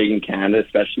really big in Canada,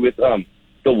 especially with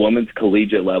the women's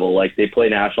collegiate level. Like, they play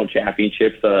national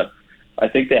championships. I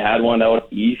think they had one out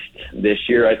east this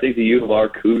year. I think the U of R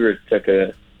Cougars took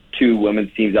two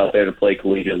women's teams out there to play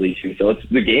collegiately too. So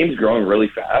the game's growing really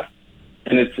fast,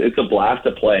 and it's a blast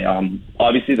to play.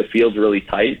 Obviously the field's really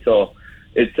tight, so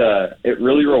it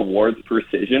really rewards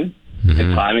precision. Mm-hmm.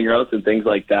 And timing routes and things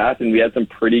like that. And we had some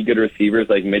pretty good receivers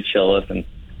like Mitch Hillis and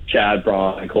Chad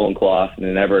Braun and Colin Clausen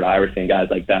and Everett Iverson, guys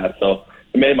like that. So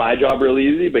it made my job really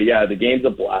easy. But yeah, the game's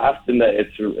a blast, and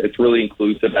it's really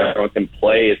inclusive. Everyone can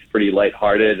play. It's pretty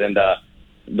lighthearted, and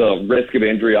the risk of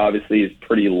injury obviously is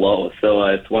pretty low. So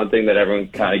it's one thing that everyone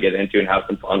can kind of get into and have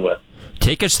some fun with.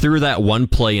 Take us through that one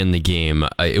play in the game.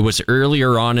 It was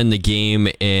earlier on in the game,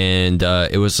 and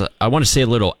it was, I want to say, a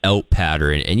little out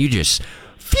pattern, and you just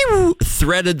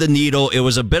threaded the needle. It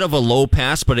was a bit of a low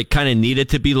pass, but it kind of needed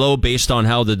to be low based on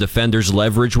how the defender's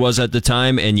leverage was at the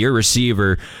time. And your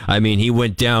receiver, I mean, he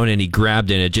went down and he grabbed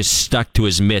it and it just stuck to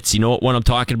his mitts. You know what I'm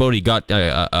talking about? He got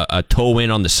a toe in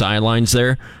on the sidelines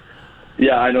there.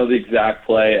 Yeah, I know the exact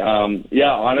play.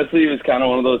 Yeah, honestly, it was kind of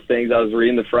one of those things. I was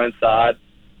reading the front side,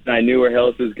 and I knew where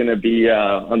Hillis was going to be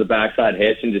on the backside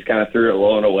hitch, and just kind of threw it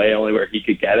low and away, only where he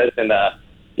could get it. And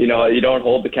you don't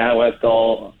hold the Canada West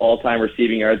all-time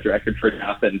receiving yards record for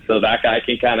nothing. So that guy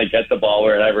can kind of get the ball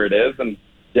wherever it is. And,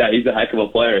 yeah, he's a heck of a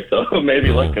player, so maybe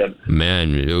look good.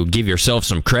 Man, give yourself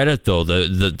some credit, though.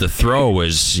 The throw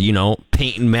was,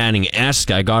 Peyton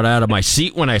Manning-esque. I got out of my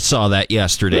seat when I saw that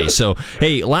yesterday. So,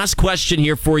 hey, last question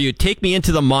here for you. Take me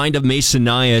into the mind of Mason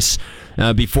Nyhus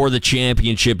before the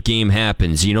championship game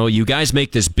happens. You guys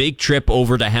make this big trip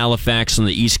over to Halifax on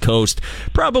the East Coast,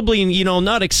 probably,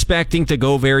 not expecting to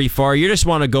go very far. You just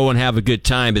want to go and have a good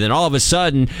time, and then all of a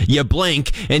sudden, you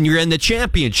blink, and you're in the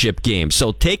championship game.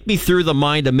 So take me through the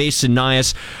mind of Mason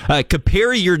Nyhus.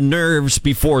 Compare your nerves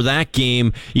before that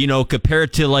game,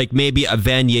 compared to, like, maybe a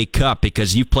Vanier Cup,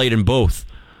 because you've played in both.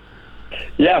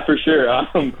 Yeah, for sure.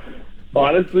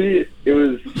 Honestly, it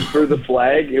was for the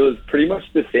flag. It was pretty much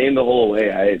the same the whole way.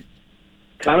 I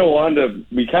kind of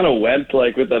we kind of went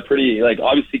like with a pretty, like,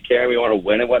 obviously caring we want to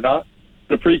win and whatnot,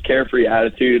 but a pretty carefree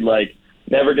attitude. Like,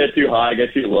 never get too high,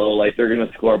 get too low. Like, they're going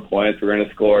to score points, we're going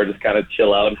to score. Just kind of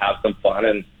chill out and have some fun.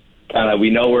 And kind of, we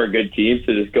know we're a good team,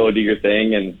 so just go do your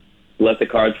thing and let the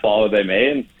cards fall where they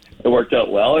may. And it worked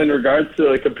out well. In regards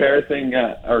to comparing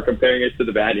it to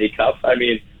the Vanier Cup, I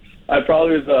mean, I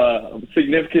probably was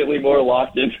significantly more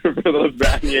locked into for those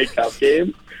Vanier Cup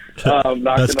games. Not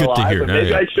That's gonna good to lie, hear. but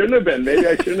maybe I shouldn't have been. Maybe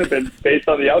I shouldn't have been based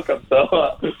on the outcome.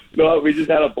 So, no, we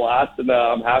just had a blast, and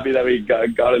I'm happy that we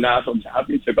got a national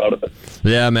championship out of it.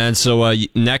 Yeah, man. So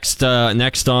next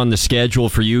on the schedule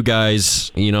for you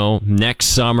guys, next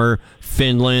summer,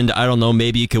 Finland. I don't know,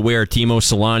 maybe you could wear a Timo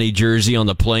Solani jersey on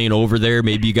the plane over there.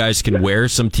 Maybe you guys can wear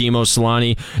some Timo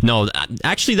Solani. No,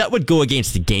 actually, that would go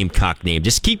against the Gamecock name.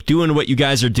 Just keep doing what you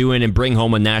guys are doing and bring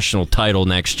home a national title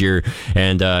next year.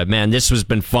 And, man, this has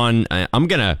been fun. I'm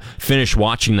going to finish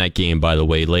watching that game, by the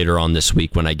way, later on this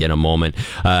week when I get a moment.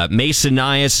 Mason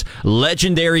Nyhus,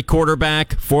 legendary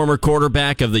quarterback, former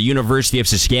quarterback of the University of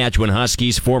Saskatchewan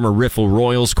Huskies, former Riffle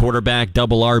Royals quarterback,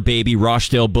 Double R baby,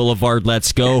 Rochdale Boulevard,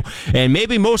 let's go. And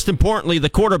maybe most importantly, the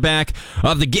quarterback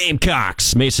of the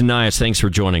Gamecocks. Mason Nyhus, thanks for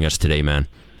joining us today, man.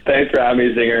 Thanks for having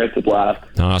me, Zinger. It's a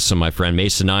blast. Awesome, my friend.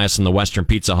 Mason Nyhus on the Western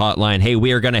Pizza Hotline. Hey,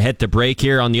 we are going to hit the break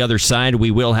here. On the other side,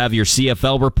 we will have your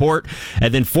CFL report.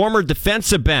 And then former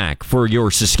defensive back for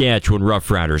your Saskatchewan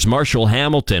Roughriders, Marshall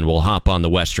Hamilton, will hop on the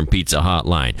Western Pizza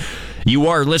Hotline. You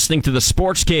are listening to the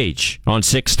Sports Cage on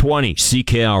 620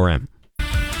 CKRM.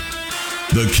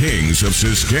 The Kings of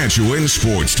Saskatchewan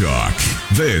Sports Talk.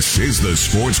 This is the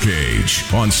Sports Cage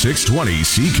on 620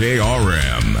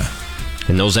 CKRM.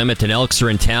 And those Edmonton Elks are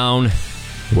in town.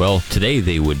 Well, today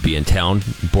they would be in town,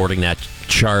 boarding that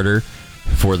charter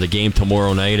for the game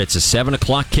tomorrow night. It's a 7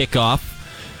 o'clock kickoff.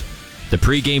 The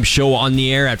pregame show on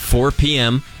the air at 4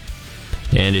 p.m.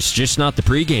 And it's just not the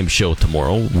pregame show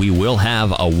tomorrow. We will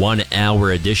have a 1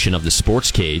 hour edition of the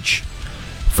Sports Cage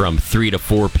from 3 to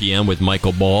 4 p.m. with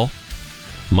Michael Ball.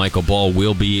 Michael Ball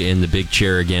will be in the big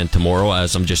chair again tomorrow,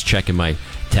 as I'm just checking my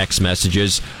text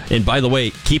messages. And by the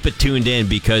way, keep it tuned in,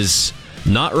 because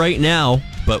not right now,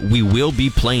 but we will be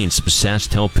playing some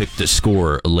SaskTel Pick the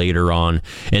Score later on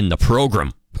in the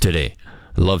program today.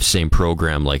 I love saying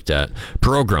program like that.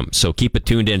 Program. So keep it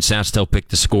tuned in. SaskTel Pick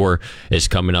the Score is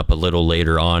coming up a little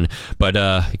later on. But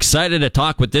excited to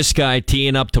talk with this guy,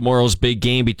 teeing up tomorrow's big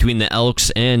game between the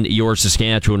Elks and your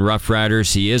Saskatchewan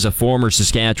Roughriders. He is a former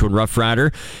Saskatchewan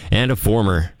Roughrider and a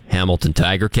former Hamilton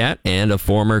Tiger Cat and a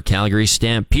former Calgary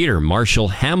Stampeder. Marshall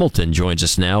Hamilton joins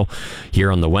us now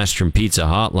here on the Western Pizza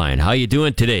Hotline. How you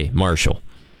doing today, Marshall?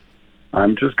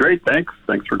 I'm just great, thanks.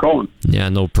 Thanks for calling. Yeah,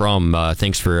 no problem.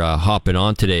 Thanks for hopping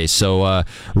on today. So,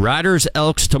 Riders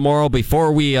Elks tomorrow.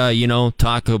 Before we,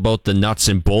 talk about the nuts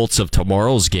and bolts of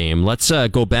tomorrow's game, let's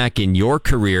go back in your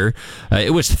career.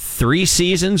 It was 3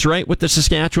 seasons, right, with the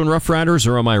Saskatchewan Roughriders,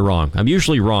 or am I wrong? I'm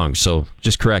usually wrong, so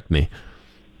just correct me.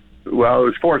 Well, it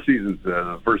was 4 seasons.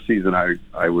 The first season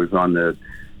I was on the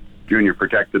junior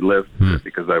protected list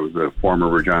because I was a former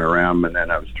Regina Ram, and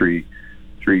then I was three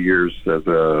years as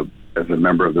a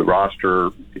member of the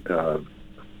roster,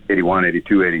 81,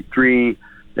 82, 83,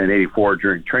 then 84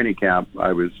 during training camp.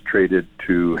 I was traded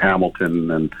to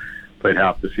Hamilton and played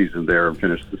half the season there and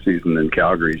finished the season in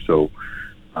Calgary. So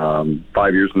 5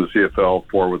 years in the CFL,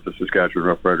 4 with the Saskatchewan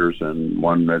Roughriders, and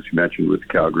 1, as you mentioned, with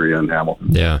Calgary and Hamilton.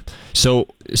 Yeah. So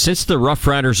since the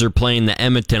Roughriders are playing the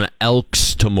Edmonton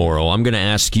Elks tomorrow, I'm going to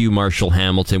ask you, Marshall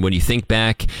Hamilton, when you think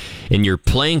back in your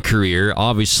playing career,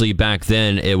 obviously back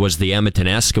then it was the Edmonton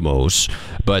Eskimos,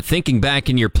 but thinking back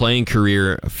in your playing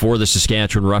career for the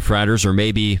Saskatchewan Roughriders, or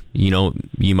maybe,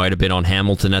 you might have been on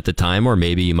Hamilton at the time, or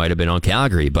maybe you might have been on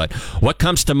Calgary, but what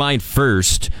comes to mind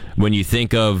first when you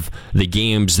think of the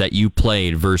games that you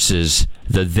played versus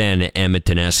the then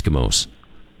Edmonton Eskimos?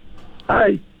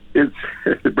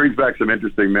 It brings back some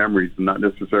interesting memories, and not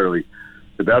necessarily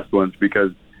the best ones,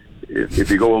 because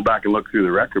if you go back and look through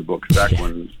the record books back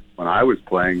when I was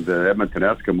playing, the Edmonton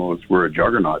Eskimos were a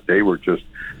juggernaut. They were just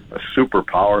a super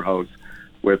powerhouse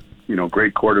with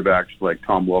great quarterbacks like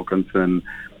Tom Wilkinson,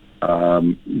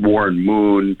 Warren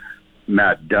Moon,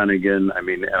 Matt Dunnigan.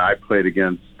 And I played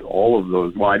against all of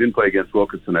those. Well, I didn't play against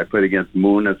Wilkinson. I played against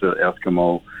Moon as an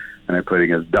Eskimo, and I played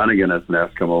against Dunnigan as an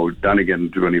Eskimo.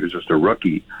 Dunnigan when he was just a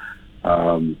rookie.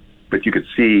 But you could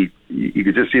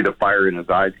just see the fire in his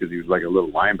eyes, because he was like a little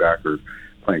linebacker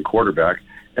playing quarterback.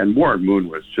 And Warren Moon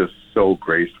was just so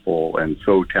graceful and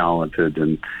so talented,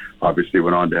 and obviously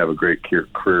went on to have a great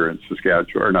career in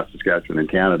in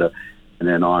Canada, and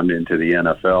then on into the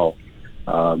NFL.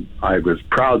 I was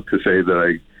proud to say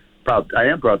that I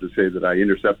am proud to say that I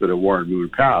intercepted a Warren Moon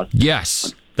pass.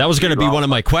 Yes, that was going to be one of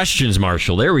my questions,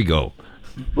 Marshall. There we go.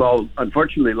 Well,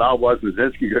 unfortunately, Lau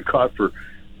Wozniacki got caught for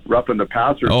roughing the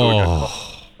passer. So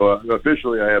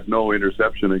officially, I have no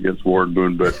interception against Warren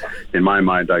Moon, but in my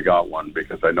mind, I got one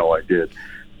because I know I did.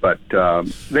 But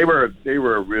they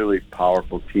were a really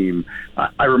powerful team.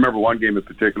 I remember one game in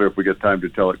particular. If we get time to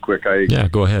tell it quick,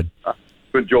 go ahead.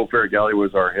 When Joe Faragalli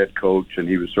was our head coach, and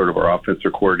he was sort of our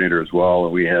offensive coordinator as well,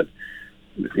 and we had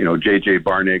J.J.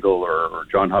 Barnagle or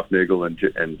John Huffnagel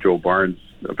and Joe Barnes,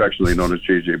 affectionately known as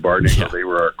J.J. Barnagle. Yeah. They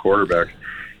were our quarterbacks,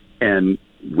 and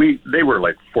they were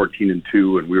like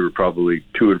 14-2, and we were probably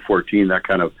 2-14, that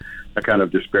kind of a kind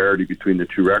of disparity between the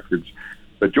two records.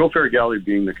 But Joe Farragalli,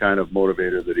 being the kind of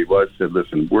motivator that he was, said,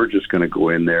 listen, we're just going to go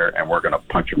in there and we're going to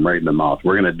punch them right in the mouth.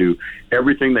 We're going to do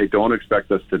everything they don't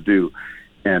expect us to do.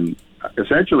 And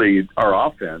essentially, our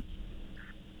offense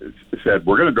said,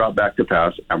 we're going to drop back to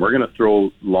pass and we're going to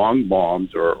throw long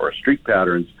bombs or streak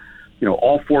patterns. You know,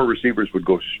 all four receivers would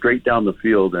go straight down the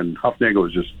field, and Huffnagel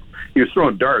was he was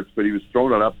throwing darts, but he was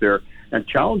throwing it up there and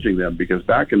challenging them, because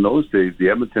back in those days, the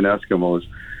Edmonton Eskimos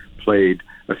played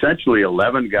essentially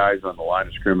 11 guys on the line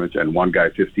of scrimmage and one guy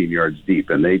 15 yards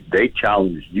deep, and they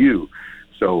challenged you.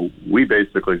 So we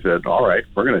basically said, all right,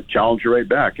 we're going to challenge you right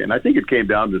back. And I think it came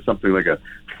down to something like a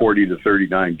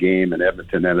 40-39 game, and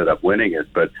Edmonton ended up winning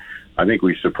it. But I think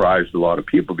we surprised a lot of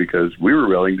people because we were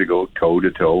willing to go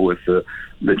toe-to-toe with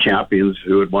the champions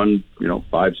who had won,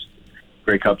 5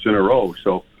 Grey Cups in a row.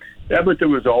 So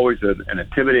Edmonton was always an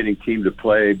intimidating team to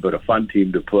play, but a fun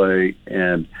team to play.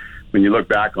 And when you look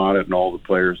back on it and all the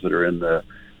players that are in the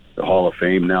Hall of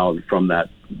Fame now from that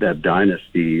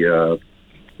dynasty, it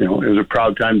was a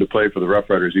proud time to play for the Rough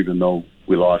Riders, even though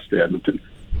we lost to Edmonton.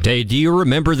 Hey, do you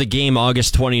remember the game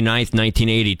August 29th,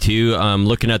 1982?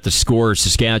 Looking at the score,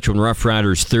 Saskatchewan Rough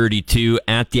Riders 32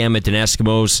 at the Edmonton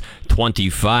Eskimos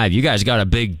 25. You guys got a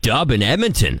big dub in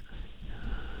Edmonton.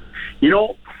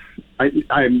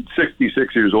 I'm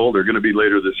 66 years old. They're going to be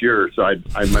later this year, so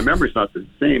my memory's not the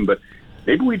same, but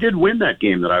maybe we did win that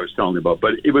game that I was telling you about.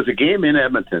 But it was a game in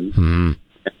Edmonton. Mm-hmm.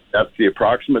 That's the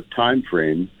approximate time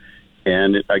frame.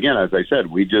 And again, as I said,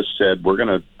 we just said we're going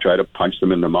to try to punch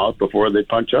them in the mouth before they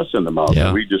punch us in the mouth. Yeah.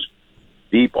 And we just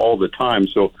deep all the time.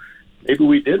 So maybe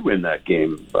we did win that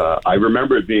game. I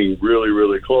remember it being really,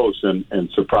 really close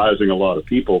and surprising a lot of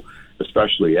people,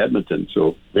 especially Edmonton.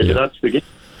 So maybe that's the game.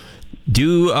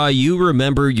 Do you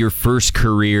remember your first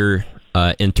career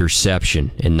interception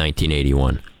in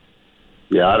 1981?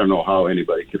 Yeah, I don't know how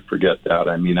anybody could forget that.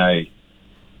 I mean,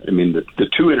 the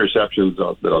two interceptions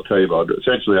that I'll tell you about,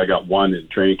 essentially I got one in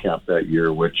training camp that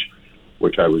year, which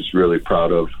I was really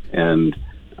proud of. And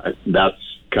that's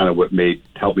kind of what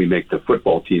helped me make the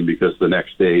football team, because the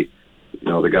next day,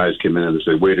 the guys came in and they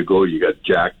said, way to go, you got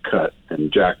Jack cut.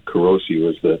 And Jack Carosi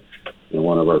was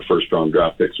one of our first round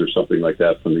draft picks or something like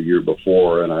that from the year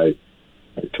before. And I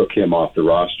took him off the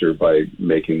roster by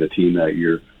making the team that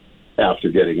year after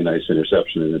getting a nice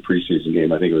interception in the preseason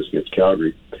game. I think it was against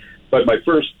Calgary. But my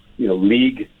first,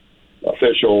 league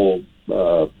official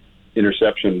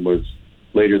interception was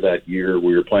later that year.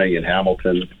 We were playing in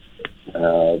Hamilton.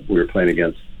 We were playing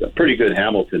against a pretty good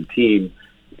Hamilton team,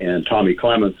 and Tommy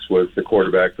Clements was the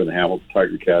quarterback for the Hamilton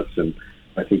Tiger Cats, and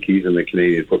I think he's in the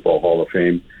Canadian Football Hall of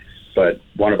Fame. But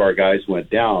one of our guys went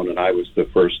down, and I was the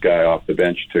first guy off the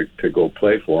bench to go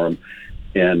play for him.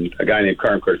 And a guy named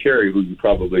Carm Cartieri, who you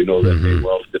probably know that name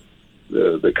well,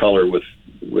 the color with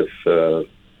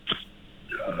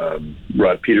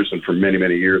Rod Peterson for many,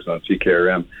 many years on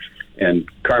CKRM. And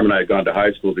Carm and I had gone to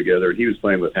high school together, and he was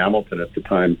playing with Hamilton at the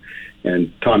time.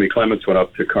 And Tommy Clements went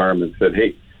up to Carm and said,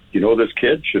 hey, you know this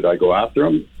kid? Should I go after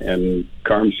him? And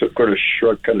Carm kind of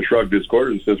shrugged his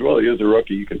shoulders and says, well, he is a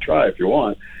rookie. You can try if you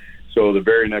want. So the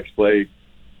very next play,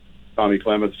 Tommy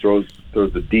Clements throws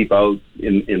it deep out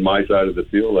in my side of the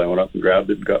field. I went up and grabbed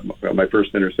it and got my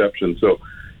first interception. So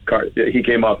he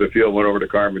came off the field, went over to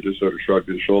Carm and just sort of shrugged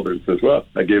his shoulders and says, well,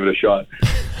 I gave it a shot.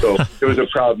 So it was a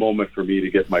proud moment for me to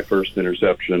get my first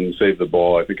interception, save the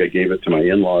ball. I think I gave it to my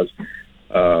in-laws.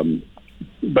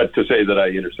 But to say that I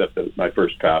intercepted my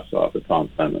first pass off of Tom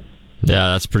Clements.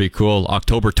 Yeah, that's pretty cool.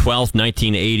 October 12th,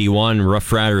 1981,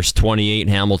 Rough Riders 28,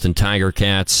 Hamilton Tiger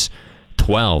Cats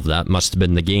 12. That must have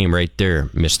been the game right there,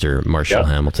 Mr. Marshall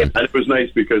Hamilton. And it was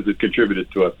nice because it contributed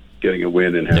to us getting a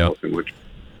win in Hamilton, which is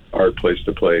a hard place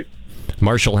to play.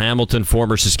 Marshall Hamilton,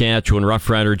 former Saskatchewan Rough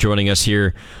Rider, joining us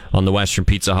here on the Western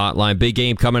Pizza Hotline. Big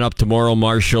game coming up tomorrow,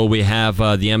 Marshall. We have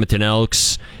the Edmonton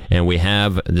Elks, and we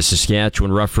have the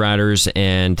Saskatchewan Rough Riders,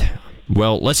 and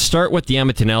well, let's start with the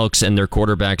Edmonton Elks and their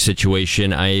quarterback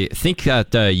situation. I think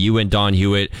that you and Don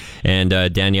Hewitt and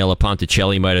Daniela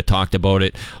Ponticelli might have talked about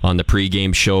it on the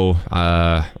pregame show,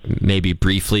 maybe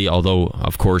briefly. Although,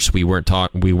 of course, we weren't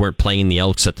playing the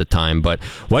Elks at the time. But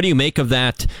what do you make of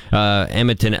that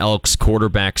Edmonton Elks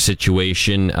quarterback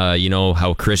situation? You know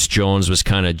how Chris Jones was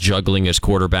kind of juggling his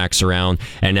quarterbacks around,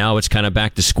 and now it's kind of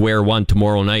back to square one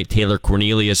tomorrow night. Taylor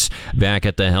Cornelius back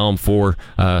at the helm for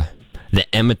the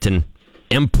Edmonton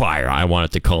Empire, I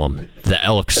wanted to call them, the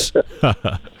Elks.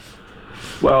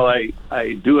 Well, I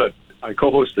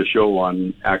co-host a show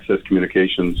on Access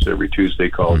Communications every Tuesday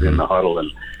called In the Huddle,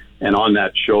 and on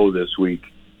that show this week,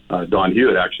 Don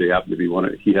Hewitt actually happened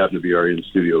to be our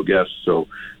in-studio guest, so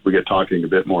we get talking a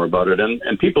bit more about it.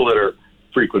 And people that are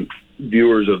frequent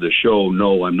viewers of the show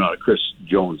know I'm not a Chris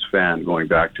Jones fan, going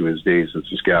back to his days in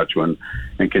Saskatchewan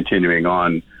and continuing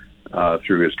on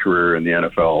through his career in the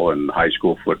NFL and high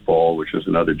school football, which is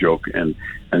another joke, and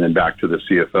then back to the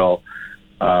CFL.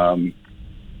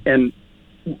 And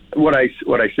what I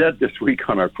said this week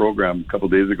on our program a couple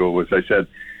of days ago was, I said,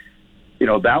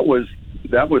 that was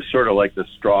sort of like the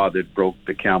straw that broke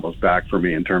the camel's back for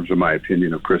me in terms of my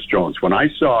opinion of Chris Jones. When I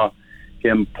saw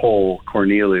him pull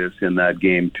Cornelius in that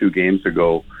game 2 games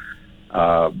ago,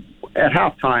 at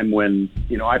halftime, when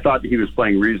I thought he was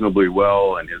playing reasonably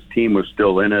well and his team was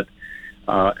still in it,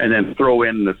 and then throw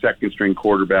in the second string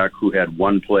quarterback who had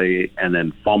one play and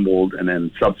then fumbled and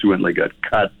then subsequently got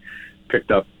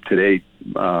picked up today,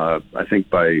 I think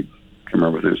I can't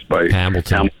remember if it was by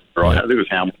Hamilton. I think it was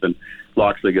Hamilton.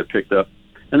 Loxley got picked up.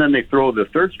 And then they throw the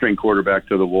third string quarterback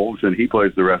to the Wolves, and he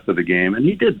plays the rest of the game. And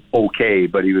he did okay,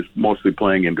 but he was mostly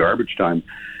playing in garbage time.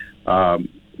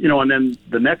 And then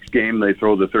the next game they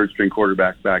throw the third string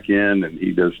quarterback back in, and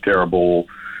he does terrible.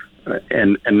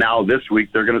 And now this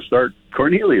week they're going to start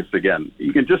Cornelius again.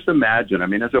 You can just imagine. I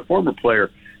mean, as a former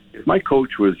player, if my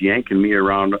coach was yanking me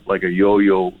around like a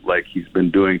yo-yo, like he's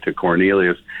been doing to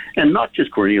Cornelius, and not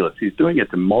just Cornelius, he's doing it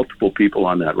to multiple people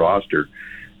on that roster.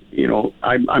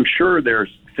 I'm sure they're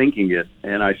thinking it,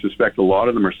 and I suspect a lot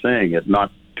of them are saying it,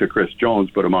 not to Chris Jones,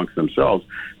 but amongst themselves.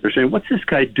 They're saying, what's this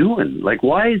guy doing? Like,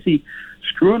 why is he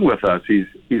screwing with us? He's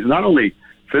not only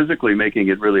physically making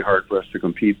it really hard for us to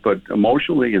compete, but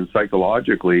emotionally and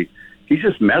psychologically, he's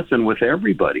just messing with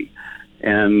everybody.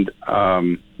 And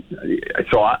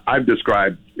so I've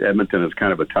described Edmonton as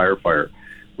kind of a tire fire,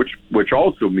 which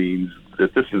also means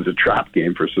that this is a trap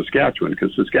game for Saskatchewan,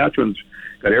 because Saskatchewan's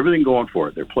got everything going for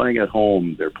it. They're playing at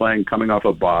home. They're playing coming off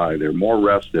a bye. They're more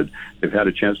rested. They've had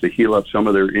a chance to heal up some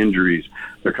of their injuries.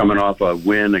 They're coming off a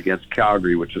win against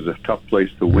Calgary, which is a tough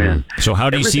place to win. So how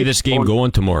do you see this game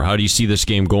going tomorrow? How do you see this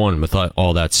game going with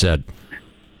all that said?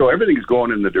 So everything's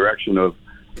going in the direction of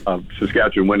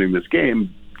Saskatchewan winning this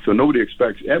game, so nobody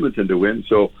expects Edmonton to win,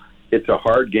 so it's a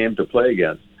hard game to play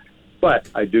against. But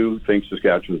I do think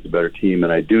Saskatchewan's the better team,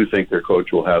 and I do think their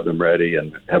coach will have them ready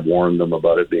and have warned them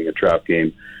about it being a trap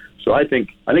game. So I think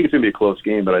it's going to be a close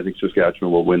game, but I think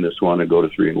Saskatchewan will win this one and go to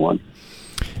 3-1.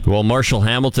 Well, Marshall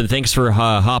Hamilton, thanks for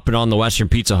hopping on the Western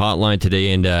Pizza Hotline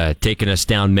today and taking us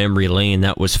down memory lane.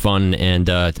 That was fun, and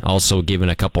also giving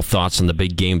a couple thoughts on the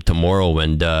big game tomorrow.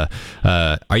 And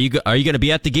are you going to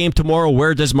be at the game tomorrow?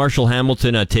 Where does Marshall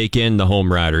Hamilton take in the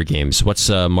home Rider games? What's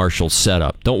Marshall's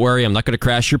setup? Don't worry, I'm not going to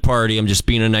crash your party. I'm just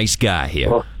being a nice guy here.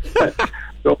 Well,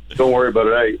 don't worry about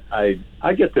it.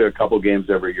 I get to a couple games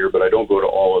every year, but I don't go to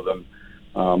all of them.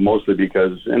 Mostly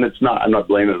because, and I'm not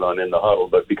blaming it on In the Huddle,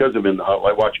 but because of In the Huddle,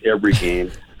 I watch every game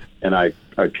and I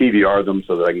PVR them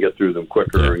so that I can get through them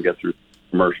quicker and get through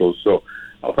commercials. So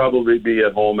I'll probably be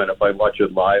at home, and if I watch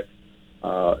it live,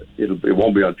 it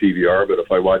won't be on PVR, but if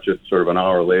I watch it sort of an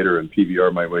hour later and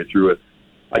PVR my way through it,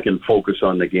 I can focus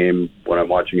on the game when I'm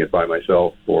watching it by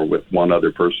myself or with one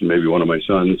other person, maybe one of my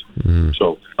sons.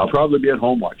 So I'll probably be at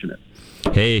home watching it.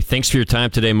 Hey, thanks for your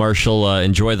time today, Marshall.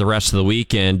 Enjoy the rest of the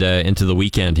week and into the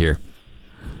weekend here.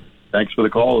 Thanks for the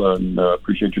call, and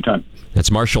appreciate your time. That's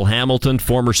Marshall Hamilton,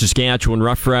 former Saskatchewan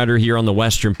Rough Rider, here on the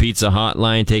Western Pizza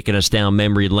Hotline, taking us down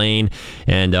memory lane,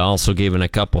 and also giving a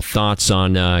couple thoughts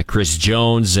on Chris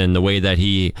Jones and the way that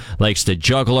he likes to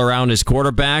juggle around his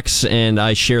quarterbacks. And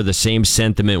I share the same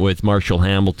sentiment with Marshall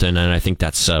Hamilton, and I think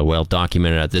that's well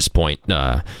documented at this point.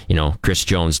 Chris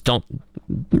Jones, don't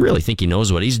really think he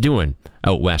knows what he's doing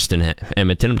out west in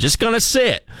Edmonton. I'm just going to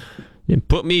say it. You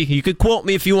could quote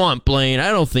me if you want, Blaine.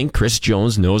 I don't think Chris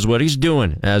Jones knows what he's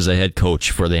doing as a head coach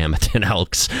for the Edmonton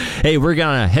Elks. Hey, we're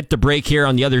going to hit the break here.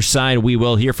 On the other side, we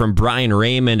will hear from Brian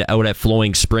Raymond out at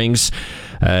Flowing Springs.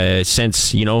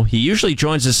 Since, he usually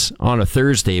joins us on a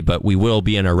Thursday, but we will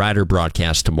be in a Rider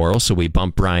broadcast tomorrow, so we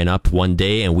bump Brian up one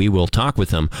day, and we will talk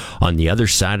with him on the other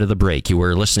side of the break. You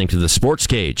were listening to the Sports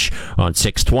Cage on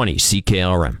 620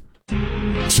 CKRM.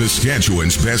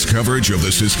 Saskatchewan's best coverage of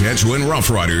the Saskatchewan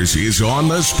Roughriders is on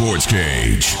the Sports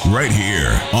Cage, right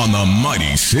here on the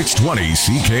mighty 620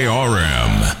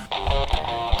 CKRM.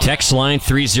 Text line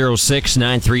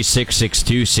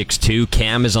 306-936-6262.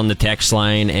 Cam is on the text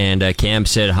line, and Cam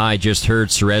said, "Hi, just heard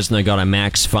Serezna got a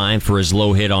max fine for his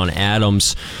low hit on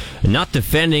Adams. Not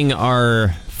defending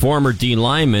our former D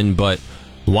lineman, but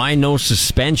why no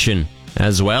suspension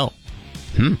as well?"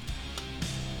 I'm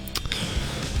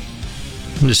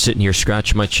just sitting here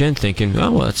scratching my chin thinking,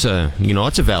 oh, well, that's a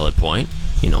valid point.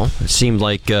 It seemed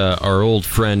like our old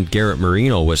friend Garrett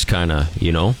Marino was kind of,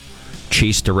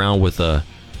 chased around with a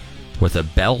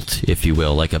belt, if you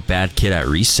will, like a bad kid at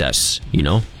recess,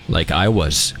 like I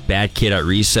was. Bad kid at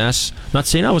recess. Not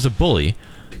saying I was a bully,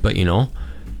 but,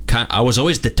 I was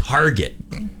always the target,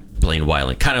 Blaine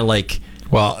Weiland. Kind of like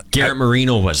Garrett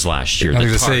Marino was last year, I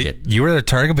was the gonna target. say, you were the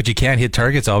target, but you can't hit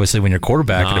targets, obviously, when you're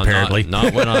quarterbacking, apparently.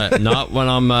 Not when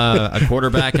I'm a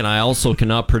quarterback, and I also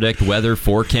cannot predict weather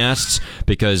forecasts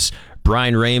because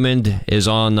Brian Raymond is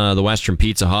on the Western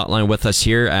Pizza Hotline with us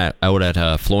here out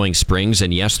at Flowing Springs.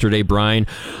 And yesterday, Brian,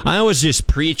 I was just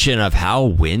preaching of how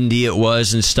windy it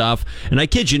was and stuff. And I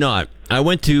kid you not, I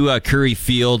went to Curry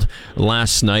Field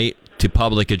last night to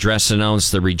public address announce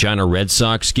the Regina Red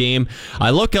Sox game. I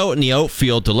look out in the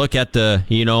outfield to look at the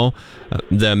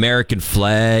American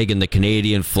flag and the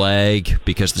Canadian flag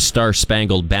because the Star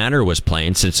Spangled Banner was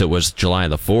playing since it was July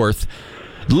the 4th.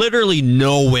 Literally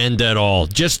no wind at all.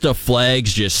 Just the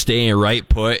flags just staying right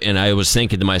put. And I was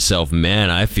thinking to myself, man,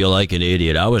 I feel like an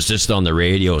idiot. I was just on the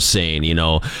radio saying,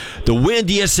 the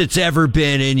windiest it's ever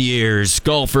been in years.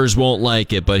 Golfers won't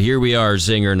like it. But here we are,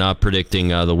 Zinger, not predicting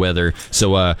the weather.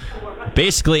 So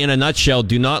basically, in a nutshell,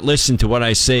 do not listen to what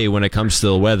I say when it comes to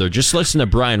the weather. Just listen to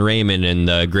Brian Raymond and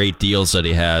the great deals that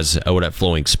he has out at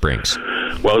Flowing Springs.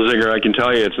 Well, Zinger, I can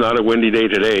tell you it's not a windy day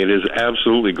today. It is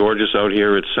absolutely gorgeous out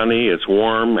here. It's sunny. It's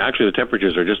warm. Actually, the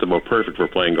temperatures are just about perfect for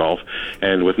playing golf.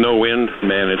 And with no wind,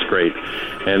 man, it's great.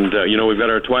 And, we've got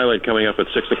our twilight coming up at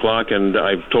 6 o'clock, and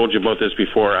I've told you about this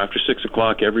before. After 6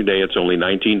 o'clock every day, it's only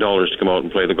 $19 to come out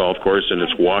and play the golf course, and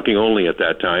it's walking only at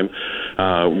that time.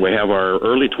 We have our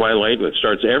early twilight that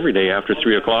starts every day after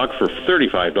 3 o'clock for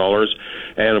 $35.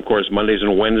 And, of course, Mondays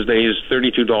and Wednesdays,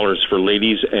 $32 for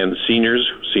ladies and seniors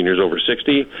over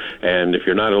 60. And if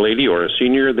you're not a lady or a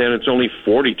senior, then it's only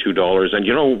 $42. And,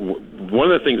 one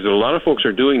of the things that a lot of folks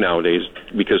are doing nowadays,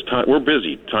 because we're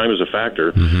busy, time is a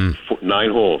factor, 9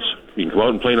 holes. You can go out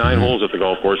and play 9 holes at the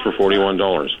golf course for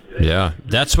 $41. Yeah,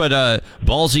 that's what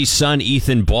Ballsy's son,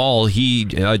 Ethan Ball, he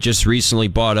just recently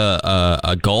bought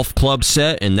a golf club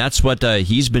set, and that's what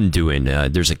he's been doing.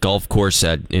 There's a golf course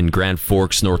in Grand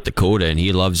Forks, North Dakota, and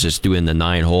he loves just doing the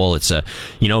 9-hole. It's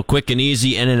quick and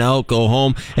easy, in and out, go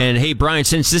home. And hey, Brian,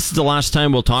 since this is the last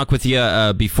time we'll talk with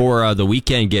you before the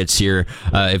weekend gets here,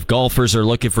 if golfers are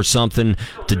looking for something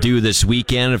to do this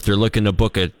weekend, if they're looking to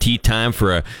book a tee time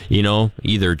for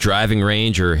either driving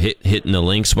range or hitting the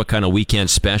links, what kind of weekend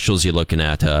specials you looking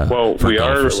at? Well, we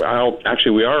golfers?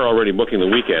 we are already booking the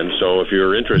weekend. So if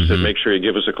you're interested, make sure you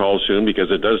give us a call soon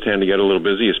because it does tend to get a little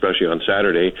busy, especially on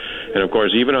Saturday. And of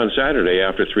course, even on Saturday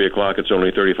after 3 o'clock, it's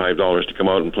only $35 to come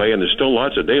out and play, and there's still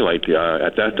lots of daylight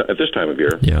at this time of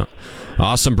year. Yeah,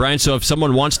 awesome, Brian. So if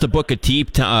someone wants to book a tee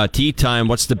time,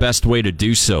 what's the best way to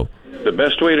do so? The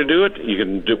best way to do it, you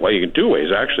can do two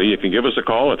ways, actually. You can give us a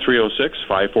call at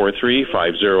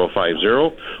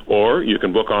 306-543-5050, or you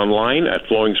can book online at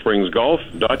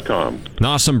flowingspringsgolf.com.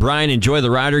 Awesome, Brian. Enjoy the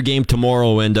Rider game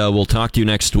tomorrow, and we'll talk to you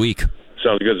next week.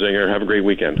 Sounds good, Zinger. Have a great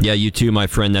weekend. Yeah, you too, my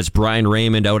friend. That's Brian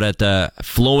Raymond out at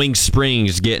Flowing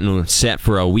Springs getting set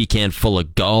for a weekend full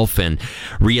of golf and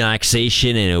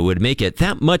relaxation, and it would make it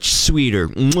that much sweeter.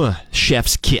 Mwah,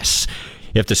 chef's kiss.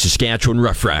 If the Saskatchewan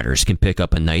Roughriders can pick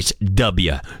up a nice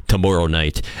W tomorrow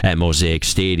night at Mosaic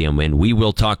Stadium. And we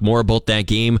will talk more about that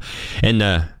game in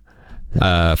the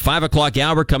 5 o'clock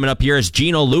hour. Coming up here is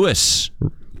Geno Lewis,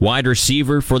 wide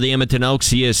receiver for the Edmonton Elks.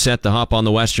 He is set to hop on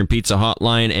the Western Pizza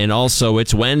Hotline. And also,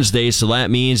 it's Wednesday, so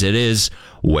that means it is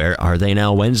Where Are They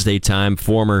Now Wednesday time.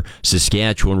 Former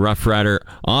Saskatchewan Roughrider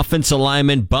offensive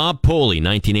lineman Bob Poley,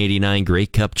 1989 Grey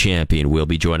Cup champion, will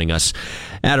be joining us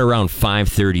at around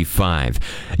 5:35.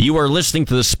 You are listening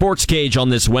to the Sports Cage on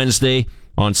this Wednesday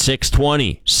on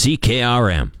 620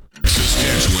 CKRM.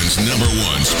 Saskatchewan's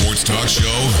 #1 sports talk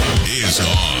show is on.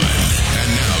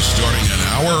 And now, starting an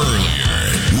hour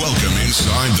earlier, welcome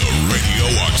inside the radio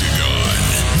octagon.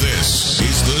 This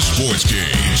is the Sports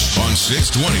Cage on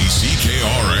 620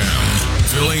 CKRM.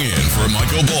 Filling in for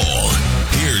Michael Ball,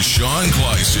 here's Sean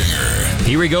Kleisinger.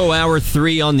 Here we go, hour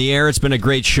 3 on the air. It's been a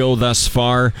great show thus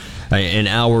far. In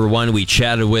hour 1, we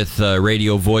chatted with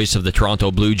radio voice of the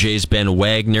Toronto Blue Jays, Ben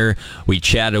Wagner. We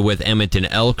chatted with Edmonton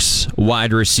Elks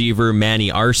wide receiver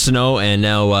Manny Arceneaux, and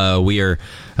now we are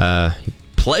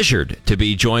pleasured to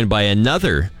be joined by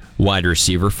another wide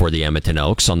receiver for the Edmonton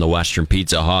Elks on the Western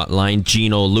Pizza Hotline,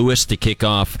 Geno Lewis, to kick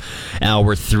off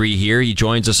hour 3 here. He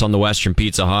joins us on the Western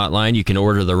Pizza Hotline. You can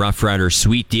order the Rough Rider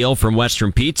Sweet Deal from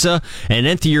Western Pizza and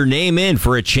enter your name in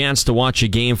for a chance to watch a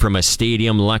game from a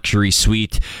stadium luxury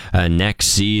suite next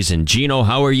season. Geno,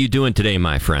 how are you doing today,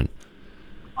 my friend?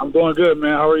 I'm doing good,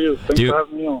 man. How are you? Thanks for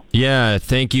having me on. Yeah,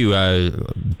 thank you.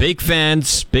 Big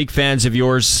fans of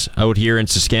yours out here in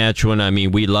Saskatchewan. I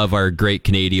mean, we love our great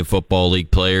Canadian Football League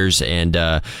players, and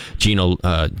Geno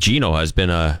has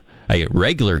been a a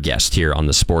regular guest here on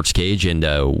the Sports Cage, and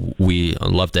we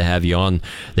love to have you on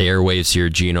the airwaves here,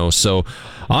 Geno. So,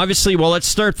 obviously, well, let's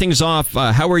start things off.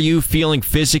 How are you feeling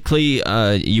physically?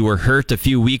 You were hurt a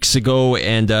few weeks ago,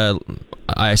 and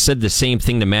I said the same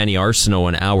thing to Manny Arceneaux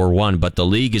in hour one, but the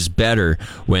league is better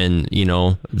when,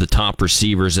 the top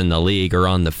receivers in the league are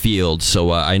on the field.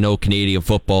 So I know Canadian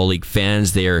Football League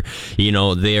fans, they're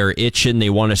itching. They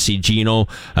want to see Geno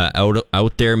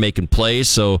out there making plays.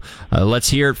 So let's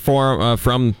hear it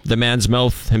from the man's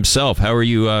mouth himself. How are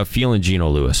you feeling, Geno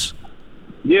Lewis?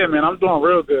 Yeah, man, I'm doing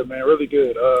real good, man, really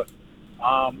good.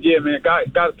 Yeah, man,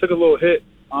 got took a little hit,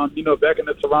 back in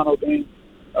the Toronto game.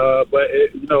 But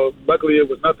luckily it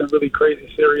was nothing really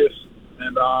crazy serious,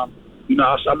 and I'm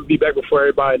gonna be back before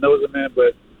everybody knows it, man.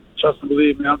 But trust and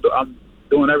believe me, I'm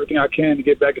doing everything I can to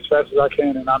get back as fast as I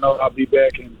can, and I know I'll be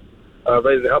back and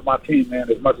ready to help my team, man,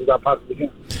 as much as I possibly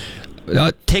can.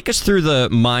 Take us through the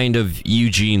mind of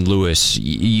Eugene Lewis.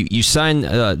 You signed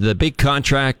the big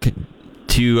contract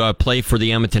to play for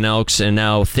the Edmonton Elks, and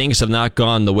now things have not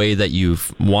gone the way that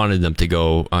you've wanted them to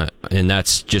go, and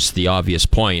that's just the obvious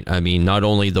point. I mean, not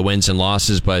only the wins and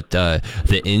losses, but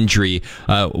the injury.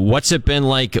 What's it been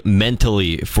like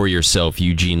mentally for yourself,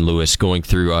 Eugene Lewis, going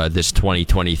through this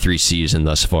 2023 season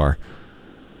thus far?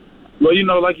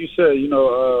 Well, like you said,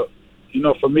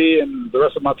 for me and the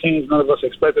rest of my teams, none of us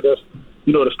expected us,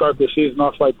 to start this season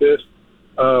off like this.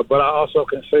 But I also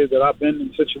can say that I've been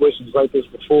in situations like this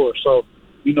before. So,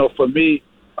 for me,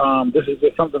 this is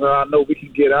just something that I know we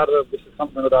can get out of. This is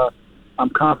something that I'm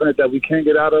confident that we can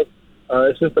get out of.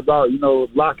 It's just about,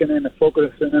 locking in and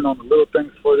focusing in on the little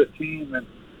things for this team. And,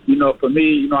 for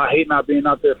me, I hate not being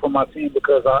out there for my team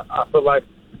because I feel like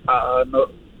the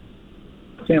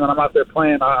team when I'm out there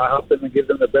playing, I help them and give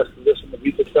them the best position to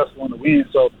be successful and to win.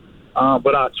 So,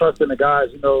 but I trust in the guys,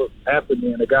 after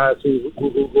me and the guys who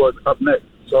are up next.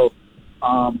 So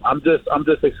I'm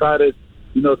just excited,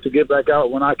 to get back out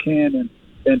when I can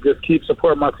and just keep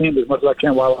supporting my team as much as I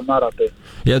can while I'm not out there.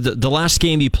 Yeah, the last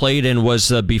game you played in was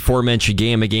the before-mentioned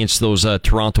game against those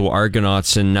Toronto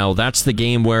Argonauts, and now that's the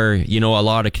game where, a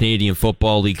lot of Canadian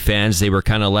Football League fans, they were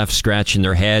kind of left scratching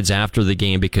their heads after the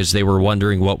game because they were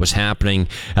wondering what was happening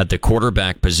at the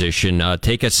quarterback position.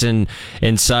 Take us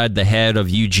inside the head of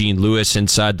Eugene Lewis,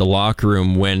 inside the locker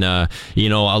room when, a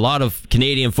lot of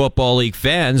Canadian Football League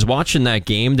fans watching that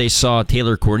game, they saw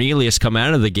Taylor Cornelius come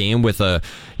out of the game with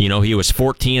he was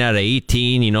 14 out of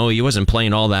 18. He wasn't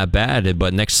playing all that bad.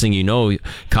 But next thing you know,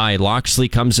 Kai Loxley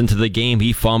comes into the game.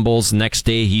 He fumbles. Next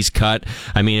day, he's cut.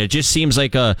 I mean, it just seems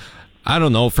like I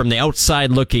don't know, from the outside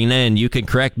looking in, you can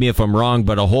correct me if I'm wrong,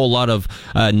 but a whole lot of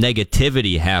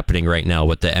negativity happening right now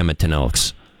with the Edmonton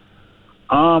Elks.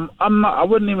 I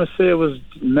wouldn't even say it was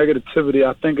negativity.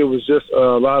 I think it was just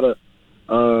a lot of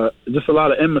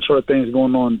immature things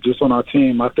going on just on our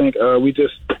team. I think we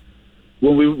just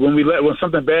when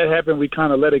something bad happened, we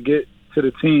kind of let it get to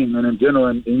the team and in general.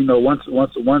 And once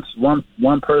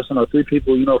one person or three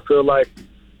people, feel like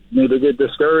they get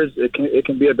discouraged, it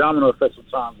can be a domino effect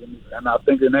sometimes. And I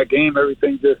think in that game,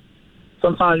 everything just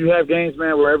sometimes you have games,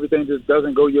 man, where everything just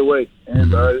doesn't go your way,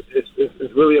 and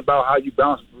it's really about how you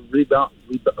bounce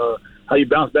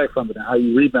back from it and how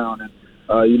you rebound and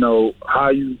how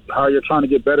you're trying to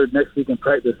get better next week in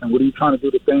practice and what are you trying to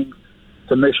do to things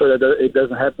to make sure that it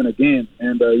doesn't happen again.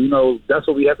 And that's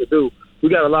what we have to do. We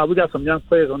got some young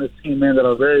players on this team, man, that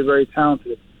are very, very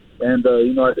talented. And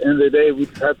at the end of the day, we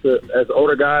just have to, as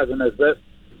older guys and as vets,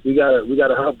 we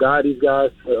gotta help guide these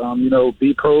guys to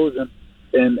be pros and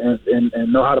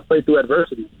know how to play through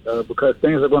adversity because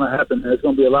things are going to happen. There's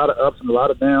going to be a lot of ups and a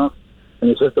lot of downs, and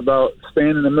it's just about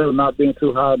staying in the middle, not being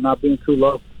too high, not being too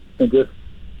low, and just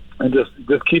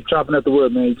keep chopping at the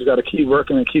wood, man. You just got to keep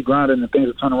working and keep grinding, and things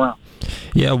will turn around.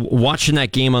 Yeah, watching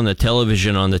that game on the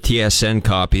television on the TSN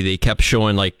copy, they kept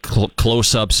showing like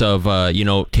close-ups of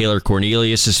Taylor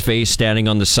Cornelius's face standing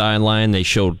on the sideline. They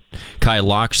showed Kai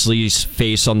Loxley's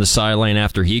face on the sideline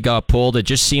after he got pulled. It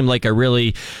just seemed like a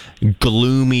really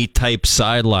gloomy type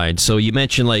sideline. So you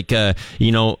mentioned like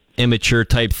immature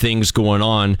type things going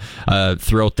on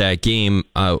throughout that game.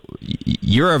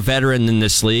 You're a veteran in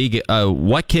this league.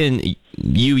 What can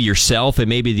you yourself and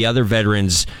maybe the other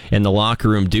veterans in the locker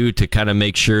room do to kind of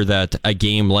make sure that a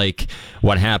game like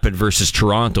what happened versus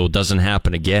Toronto doesn't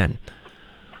happen again?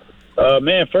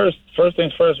 Man, first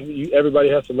things first, everybody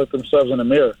has to look themselves in the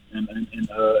mirror and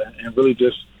really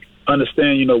just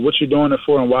understand, what you're doing it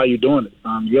for and why you're doing it.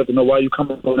 You have to know why you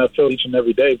come on that field each and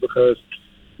every day because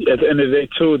at the end of the day,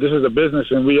 too, this is a business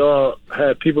and we all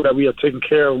have people that we are taking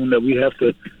care of and that we have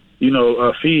to,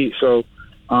 feed. So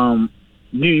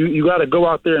you got to go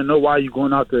out there and know why you're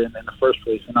going out there in the first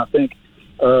place. And I think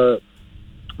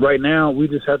right now we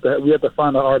just have to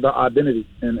find our identity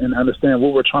and understand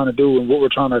what we're trying to do and what we're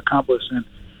trying to accomplish. And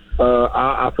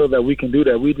I feel that we can do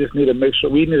that. We just need to make sure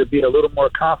we need to be a little more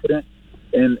confident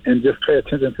and just pay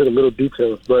attention to the little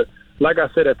details. But like I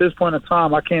said, at this point in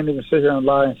time, I can't even sit here and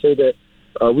lie and say that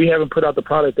we haven't put out the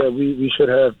product that we should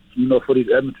have, for these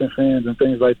Edmonton fans and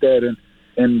things like that.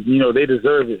 And they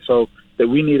deserve it. So that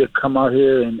we need to come out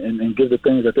here and give the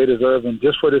things that they deserve. And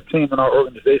just for this team and our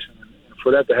organization, and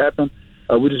for that to happen,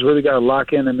 we just really got to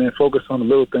lock in and then focus on the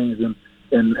little things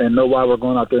and know why we're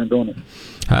going out there and doing it.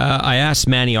 I asked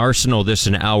Manny Arceneaux this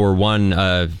in hour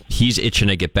one. He's itching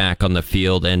to get back on the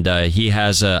field, and he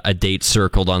has a date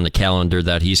circled on the calendar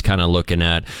that he's kind of looking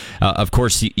at. Of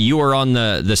course, you are on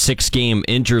the 6-game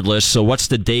injured list, so what's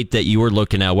the date that you were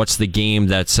looking at? What's the game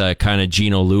that's kind of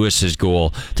Geno Lewis's goal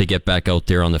to get back out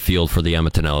there on the field for the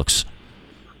Edmonton Elks?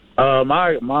 I'm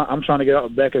trying to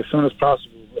get back as soon as possible.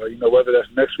 Whether that's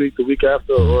next week, the week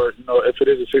after, or if it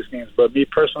is the 6 games. But me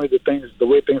personally, the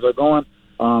way things are going,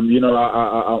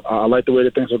 I like the way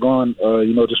that things are going.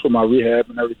 Just with my rehab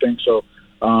and everything. So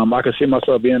I can see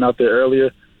myself being out there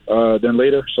earlier than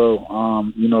later. So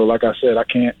like I said,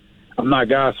 I'm not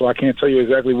God, so I can't tell you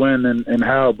exactly when and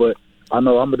how. But I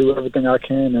know I'm gonna do everything I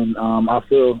can, and I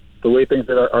feel the way things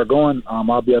that are going,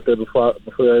 I'll be out there before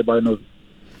everybody knows.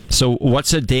 So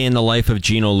what's a day in the life of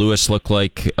Geno Lewis look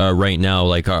like right now?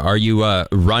 Like, are you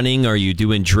running? Are you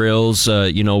doing drills?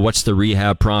 What's the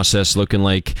rehab process looking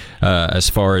like as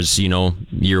far as,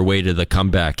 your way to the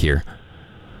comeback here?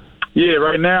 Yeah,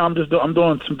 right now I'm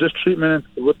doing some treatment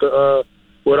with our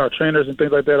trainers and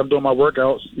things like that. I'm doing my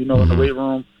workouts, in the weight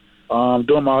room.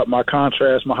 Doing my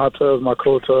contrast, my hot tubs, my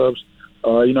cold tubs.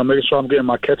 Making sure I'm getting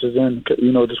my catches in,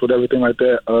 just with everything like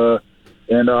that.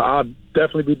 And I'll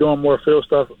definitely be doing more field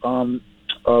stuff when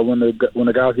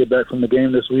the guys get back from the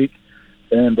game this week,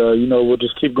 and we'll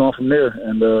just keep going from there.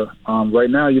 And right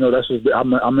now, that's just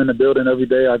I'm in the building every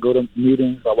day. I go to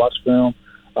meetings, I watch film.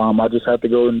 I just have to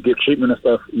go and get treatment and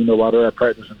stuff, while they're at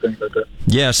practice and things like that.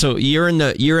 Yeah, so you're in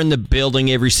the building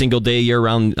every single day. You're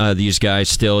around these guys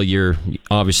still. You're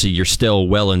still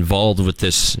well involved with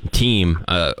this team.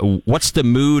 What's the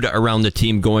mood around the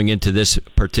team going into this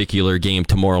particular game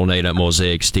tomorrow night at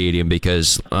Mosaic Stadium?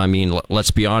 Because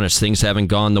let's be honest, things haven't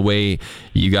gone the way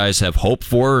you guys have hoped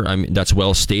for. That's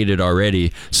well stated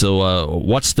already. So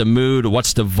what's the mood?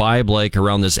 What's the vibe like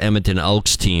around this Edmonton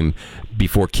Elks team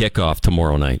before kickoff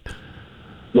tomorrow night?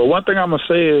 Well, one thing I'm gonna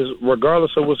say is,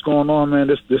 regardless of what's going on, man,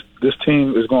 this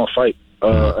team is gonna fight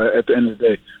at the end of the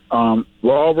day. All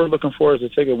we're looking for is to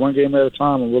take it one game at a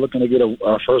time, and we're looking to get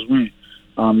our first win.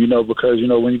 Because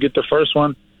when you get the first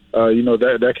one,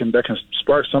 that can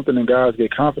spark something, and guys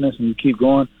get confidence, and you keep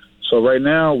going. So right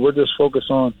now, we're just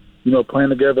focused on playing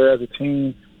together as a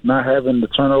team, not having the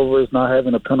turnovers, not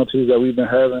having the penalties that we've been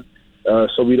having,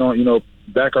 so we don't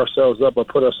back ourselves up or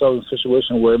put ourselves in a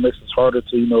situation where it makes it harder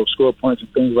to score points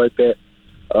and things like that.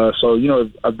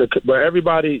 But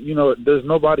everybody, there's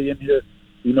nobody in here,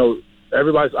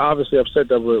 everybody's obviously upset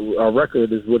that our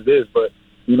record is what it is, but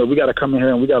we got to come in here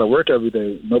and we got to work every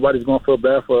day. Nobody's going to feel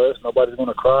bad for us. Nobody's going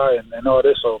to cry and all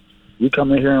this. So we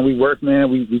come in here and we work, man.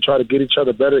 We try to get each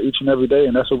other better each and every day,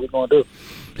 and that's what we're going to do.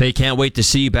 Hey, can't wait to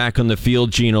see you back on the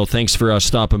field, Geno. Thanks for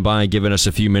stopping by and giving us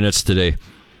a few minutes today.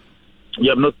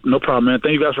 Yep, no problem, man.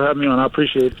 Thank you guys for having me on. I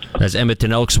appreciate it. As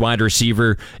Edmonton Elks wide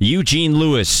receiver Eugene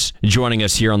Lewis joining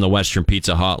us here on the Western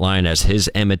Pizza Hotline as his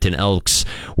Edmonton Elks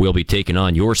will be taking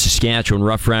on your Saskatchewan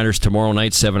Roughriders tomorrow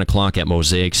night, 7 o'clock at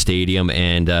Mosaic Stadium.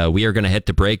 And we are going to hit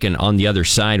the break, and on the other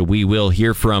side, we will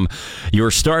hear from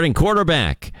your starting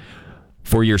quarterback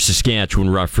for your Saskatchewan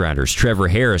Roughriders, Trevor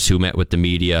Harris, who met with the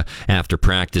media after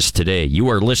practice today. You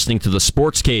are listening to the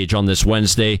Sports Cage on this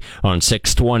Wednesday on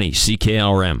 620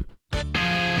 CKRM.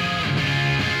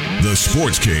 The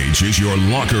Sports Cage is your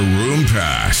locker room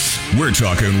pass. We're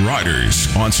talking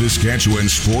Riders on Saskatchewan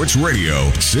Sports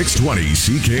Radio, 620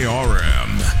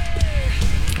 CKRM.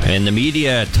 And the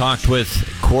media talked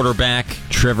with quarterback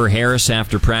Trevor Harris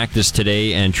after practice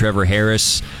today, and Trevor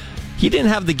Harris, he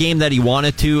didn't have the game that he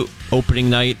wanted to opening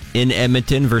night in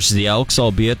Edmonton versus the Elks,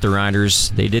 albeit the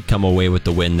Riders, they did come away with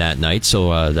the win that night,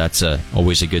 so that's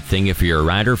always a good thing if you're a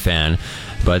Rider fan.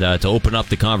 But to open up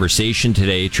the conversation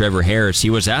today, Trevor Harris, he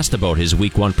was asked about his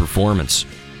Week 1 performance.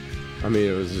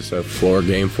 It was just a floor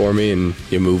game for me, and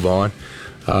you move on.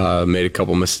 Made a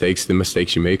couple mistakes. The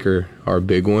mistakes you make are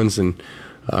big ones, and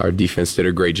our defense did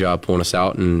a great job pulling us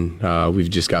out, and we've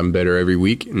just gotten better every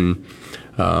week. And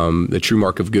the true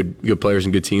mark of good players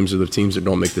and good teams are the teams that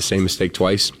don't make the same mistake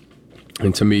twice.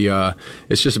 And to me,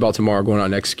 it's just about tomorrow going out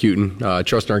and executing,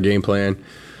 trusting our game plan,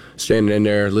 standing in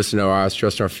there, listening to our eyes,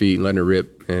 trusting our feet, and letting it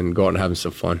rip, and go out and having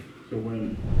some fun. So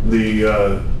when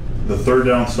the third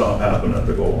down stop happened at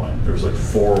the goal line, there was like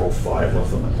 4:05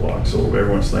 left on the clock. So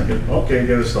everyone's thinking, okay,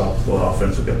 get a stop. The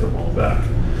offense will get the ball back.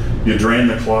 You drain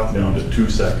the clock down to 2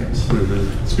 seconds.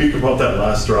 Speak about that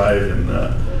last drive and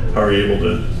how are you able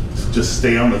to just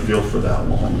stay on the field for that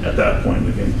long at that point in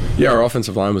the game? Yeah, our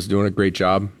offensive line was doing a great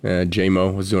job.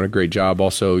 Geno was doing a great job.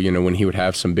 Also, when he would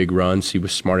have some big runs, he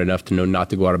was smart enough to know not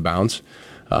to go out of bounds,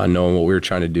 knowing what we were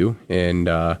trying to do. And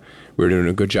we were doing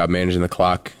a good job managing the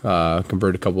clock,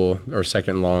 converted a couple or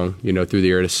second and long, through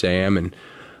the air to Sam, and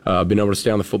been able to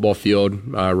stay on the football field,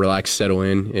 relax, settle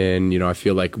in. And, I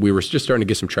feel like we were just starting to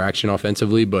get some traction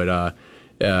offensively, but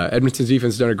Edmonton's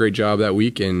defense has done a great job that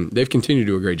week, and they've continued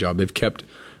to do a great job. They've kept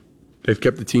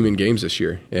the team in games this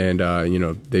year, and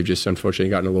they've just unfortunately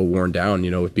gotten a little worn down,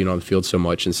 with being on the field so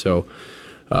much. And so,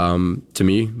 to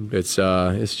me, it's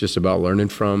just about learning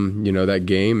from that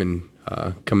game and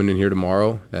coming in here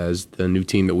tomorrow as the new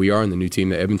team that we are and the new team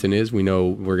that Edmonton is. We know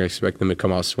we're going to expect them to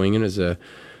come out swinging as a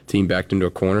team backed into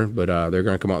a corner, but they're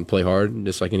going to come out and play hard,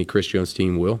 just like any Chris Jones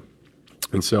team will.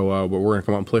 And so, but we're going to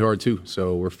come out and play hard too.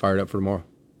 So we're fired up for tomorrow.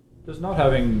 Does not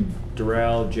having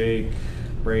Darrell, Jake,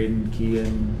 Braden,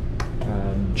 Keegan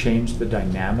change the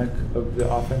dynamic of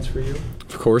the offense for you?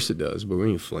 Of course it does, but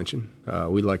we ain't flinching.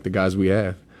 We like the guys we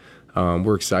have.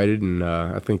 We're excited, and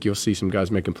I think you'll see some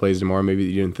guys making plays tomorrow maybe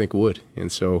that you didn't think would.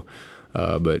 And so,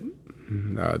 every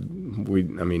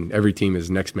team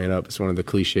is next man up. It's one of the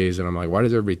cliches, and I'm like, why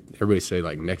does everybody say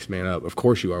like next man up? Of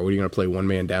course you are. What are you going to play one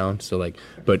man down? So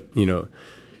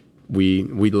we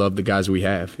love the guys we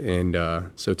have, and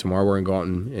so tomorrow we're going to go out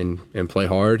and play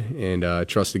hard and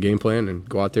trust the game plan and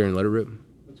go out there and let it rip.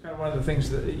 It's kind of one of the things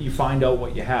that you find out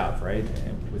what you have, right?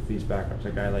 And with these backups,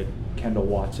 a guy like Kendall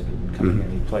Watson coming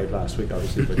in, he played last week,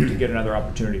 obviously, but to get another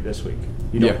opportunity this week,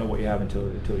 you don't know what you have until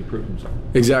he proves himself.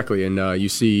 Exactly, and you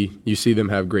see them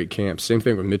have great camps. Same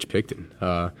thing with Mitch Picton.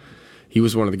 He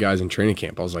was one of the guys in training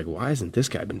camp. I was like, why hasn't this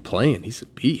guy been playing? He's a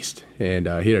beast. And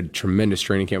he had a tremendous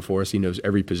training camp for us. He knows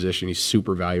every position. He's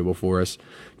super valuable for us.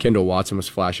 Kendall Watson was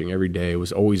flashing every day,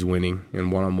 was always winning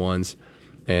in one-on-ones.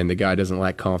 And the guy doesn't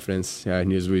lack confidence. He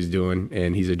knows what he's doing,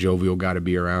 and he's a jovial guy to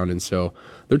be around. And so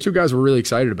they're two guys we're really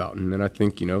excited about. And then I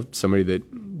think, somebody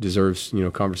that deserves,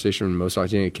 conversation from the most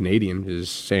authentic Canadian is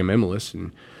Sam Emilus.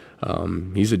 And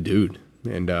he's a dude.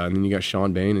 And then you got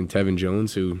Sean Bain and Tevin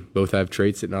Jones, who both have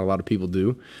traits that not a lot of people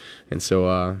do. And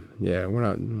so,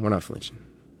 we're not flinching.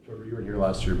 Trevor, you were here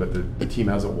last year, but the team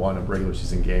hasn't won a regular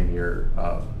season game here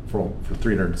for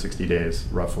 360 days,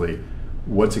 roughly.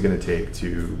 What's it going to take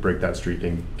to break that streak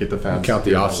and get the fans? Count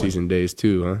the off-season days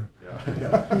too, huh?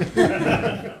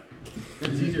 Yeah.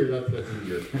 It's easier. That's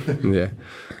easier.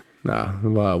 Yeah.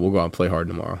 We'll go out and play hard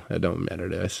tomorrow. That don't matter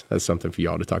to us. That's something for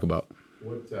y'all to talk about.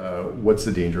 What's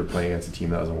the danger of playing against a team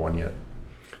that hasn't won yet?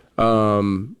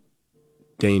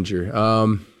 Danger.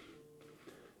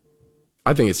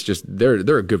 I think it's just they're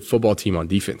a good football team on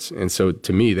defense, and so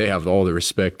to me they have all the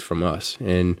respect from us.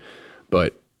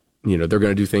 But they're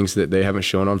going to do things that they haven't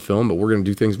shown on film, but we're going to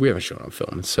do things we haven't shown on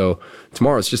film. And so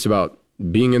tomorrow it's just about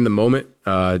being in the moment,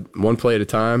 one play at a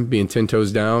time, being 10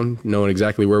 toes down, knowing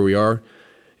exactly where we are,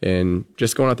 and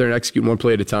just going out there and executing one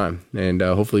play at a time, and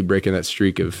hopefully breaking that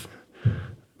streak of.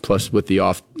 Plus, with the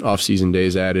off-season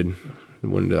days added,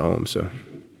 went at home. So,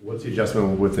 what's the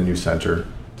adjustment with the new center?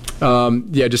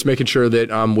 Just making sure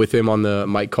that I'm with him on the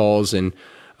mic calls and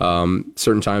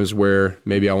certain times where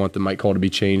maybe I want the mic call to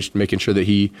be changed. Making sure that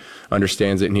he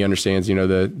understands it and he understands,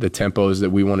 the tempos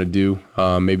that we want to do,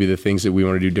 maybe the things that we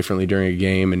want to do differently during a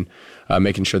game, and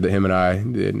making sure that him and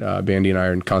I, Bandy and I,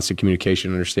 are in constant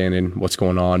communication, understanding what's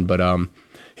going on. But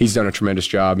he's done a tremendous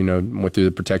job. Went through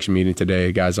the protection meeting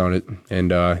today, guys on it,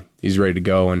 and he's ready to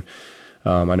go. And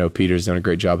I know Peter's done a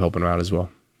great job helping him out as well.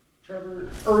 Trevor,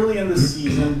 early in the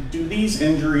season, do these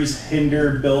injuries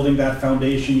hinder building that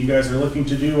foundation you guys are looking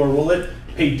to do, or will it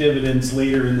pay dividends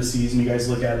later in the season? You guys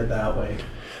look at it that way?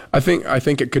 I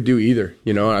think it could do either.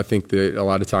 I think that a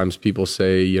lot of times people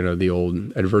say, the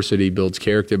old adversity builds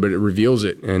character, but it reveals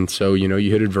it. And so,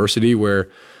 you hit adversity where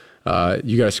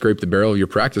you got to scrape the barrel of your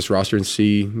practice roster and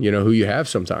see, who you have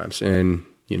sometimes. And,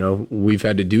 we've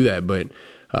had to do that, but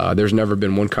there's never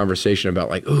been one conversation about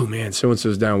like, oh man,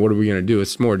 so-and-so's down. What are we going to do?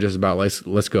 It's more just about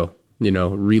let's go,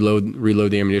 reload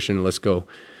the ammunition and let's go.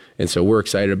 And so we're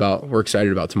excited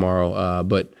about tomorrow.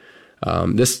 But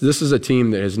this is a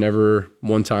team that has never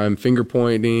one time finger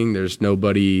pointing. There's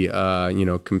nobody,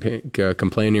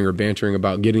 complaining or bantering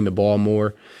about getting the ball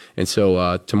more. And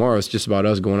so tomorrow it's just about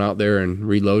us going out there and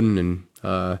reloading and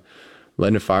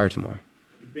letting it fire tomorrow.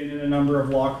 been in a number of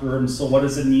locker rooms, so what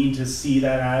does it mean to see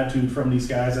that attitude from these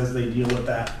guys as they deal with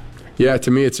that? Yeah,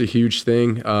 to me, it's a huge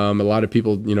thing. A lot of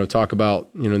people, talk about,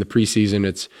 in the preseason,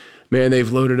 it's, man,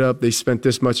 they've loaded up. They spent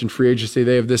this much in free agency.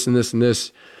 They have this and this and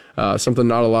this. Something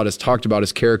not a lot is talked about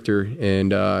is character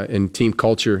and team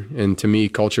culture. And to me,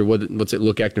 culture, what's it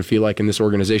look, act, and feel like in this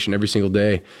organization every single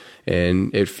day?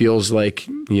 And it feels like,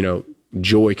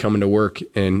 joy coming to work,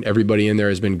 and everybody in there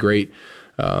has been great.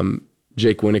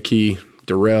 Jake Winicky,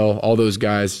 Darrell, all those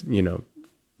guys,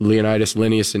 Leonidas,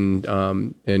 Linnaeus,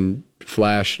 and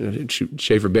Flash,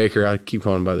 Schaefer Baker. I keep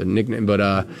calling him by the nickname,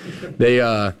 but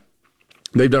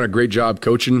they've done a great job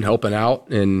coaching, helping out,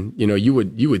 and you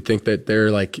would think that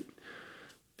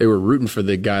they were rooting for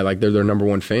the guy, like they're their number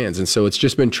one fans, and so it's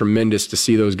just been tremendous to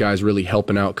see those guys really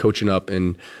helping out, coaching up,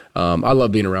 and I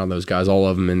love being around those guys, all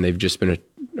of them, and they've just been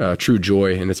a true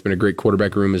joy, and it's been a great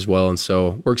quarterback room as well, and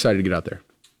so we're excited to get out there.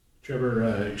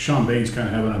 Trevor, Sean Bain's kind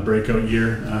of having a breakout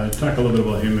year. Talk a little bit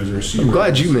about him as a receiver. I'm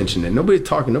glad you mentioned it.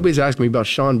 Nobody's asking me about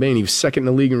Sean Bain. He was second in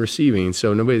the league in receiving.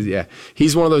 So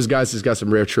he's one of those guys that's got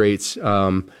some rare traits.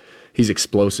 He's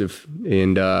explosive,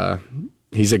 and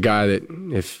he's a guy that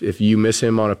if you miss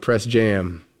him on a press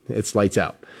jam, it's lights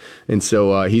out. And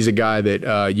so he's a guy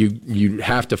that you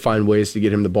have to find ways to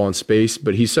get him the ball in space.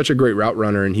 But he's such a great route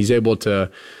runner, and he's able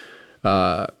to.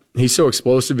 He's so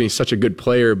explosive, and he's such a good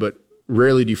player, but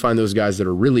rarely do you find those guys that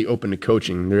are really open to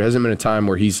coaching. There hasn't been a time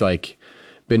where he's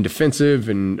been defensive,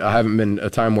 and I haven't been a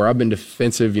time where I've been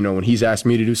defensive, when he's asked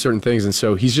me to do certain things. And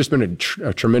so he's just been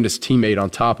a tremendous teammate on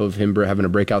top of him having a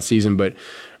breakout season. But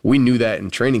we knew that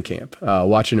in training camp,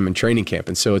 watching him in training camp.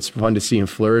 And so it's fun to see him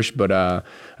flourish. But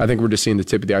I think we're just seeing the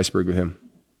tip of the iceberg with him.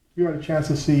 You had a chance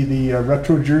to see the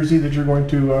retro jersey that you're going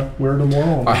to wear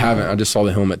tomorrow? I haven't. I just saw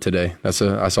the helmet today. I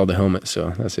saw the helmet,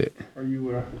 so that's it. Are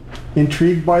you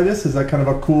intrigued by this? Is that kind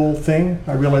of a cool thing?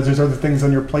 I realize there's other things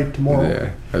on your plate tomorrow.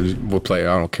 Yeah, we'll play.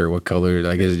 I don't care what color.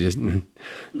 I guess just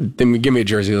then give me a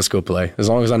jersey. Let's go play. As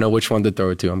long as I know which one to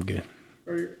throw it to, I'm good.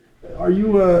 Are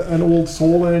you an old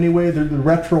soul in any way? The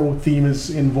retro theme is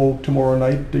in vogue tomorrow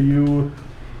night.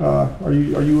 Are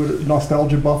you a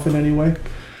nostalgia buff in any way?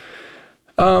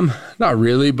 Not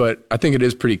really, but I think it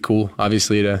is pretty cool,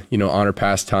 obviously, to, honor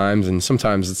past times. And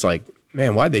sometimes it's like,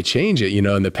 man, why'd they change it?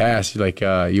 In the past,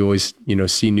 you always,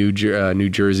 see new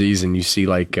jerseys, and you see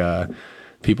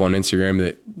people on Instagram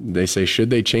that they say,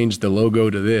 should they change the logo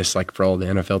to this, for all the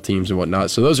NFL teams and whatnot.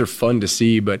 So those are fun to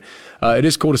see, but it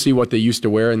is cool to see what they used to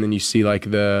wear. And then you see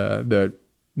the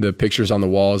pictures on the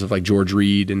walls of George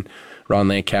Reed and Ron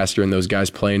Lancaster and those guys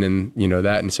playing in,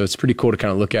 that. And so it's pretty cool to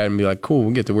kind of look at it and be like, cool,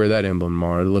 we'll get to wear that emblem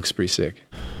tomorrow. It looks pretty sick.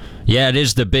 Yeah, it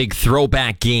is the big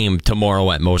throwback game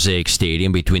tomorrow at Mosaic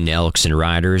Stadium between the Elks and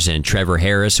Riders, and Trevor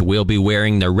Harris will be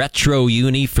wearing the retro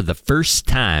uni for the first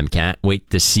time. Can't wait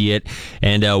to see it.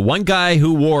 And one guy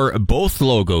who wore both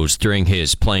logos during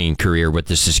his playing career with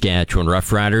the Saskatchewan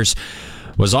Roughriders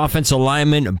was offensive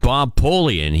lineman Bob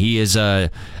Poley, and he is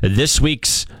this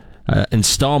week's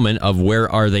installment of Where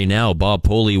Are They Now? Bob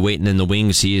Poley waiting in the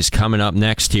wings. He is coming up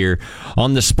next here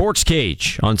on the Sports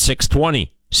Cage on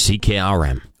 620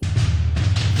 CKRM.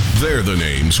 They're the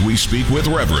names we speak with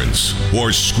reverence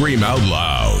or scream out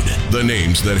loud. The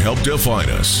names that help define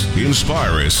us,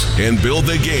 inspire us, and build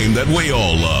the game that we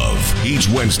all love. Each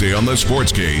Wednesday on the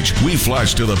Sports Cage, we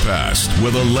flash to the past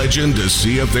with a legend to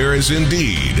see if there is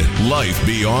indeed life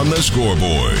beyond the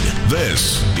scoreboard.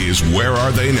 This is Where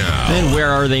Are They Now? And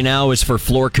Where Are They Now is for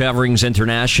Floor Coverings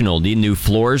International. Need new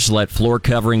floors? Let Floor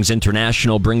Coverings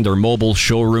International bring their mobile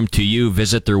showroom to you.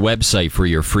 Visit their website for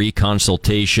your free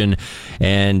consultation.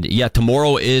 And yeah,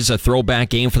 tomorrow is a throwback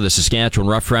game for the Saskatchewan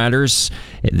Roughriders.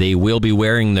 They will be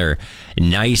wearing their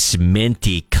nice,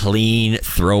 minty, clean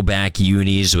throwback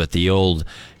unis with the old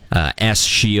S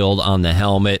shield on the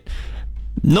helmet.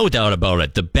 No doubt about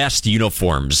it, the best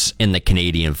uniforms in the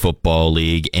Canadian Football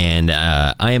League, and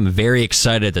I am very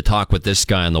excited to talk with this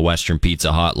guy on the Western Pizza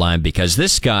Hotline, because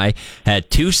this guy had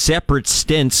two separate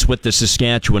stints with the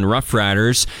Saskatchewan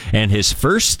Roughriders, and his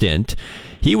first stint,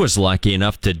 he was lucky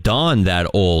enough to don that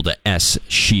old S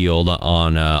shield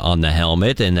on the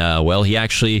helmet, and he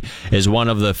actually is one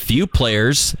of the few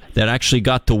players that actually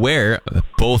got to wear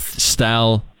both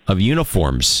style of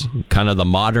uniforms, kind of the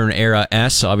modern era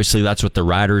S. Obviously, that's what the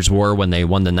Riders wore when they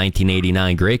won the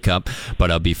 1989 Grey Cup.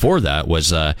 But before that was,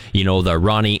 the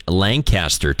Ronnie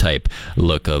Lancaster type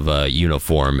look of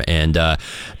uniform. And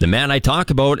the man I talk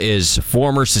about is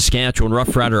former Saskatchewan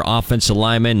Roughrider offensive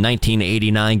lineman,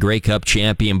 1989 Grey Cup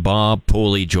champion Bob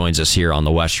Poley joins us here on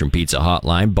the Western Pizza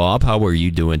Hotline. Bob, how are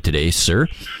you doing today, sir?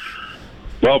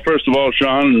 Well, first of all,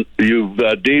 Sean, you've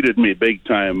dated me big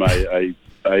time. I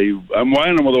I'm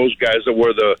one of those guys that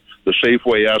wear the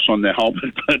Safeway S on the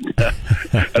helmet,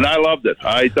 and I loved it.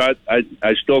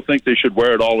 I still think they should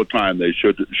wear it all the time. They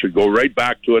should go right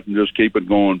back to it and just keep it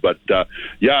going. But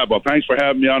thanks for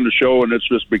having me on the show, and it's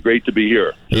just been great to be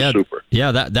here. It's super.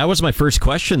 Yeah, that was my first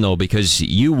question though, because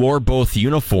you wore both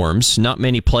uniforms. Not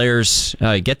many players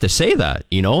get to say that,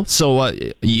 So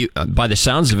you, by the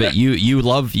sounds of it, you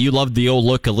love the old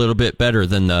look a little bit better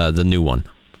than the new one.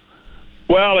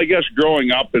 Well, I guess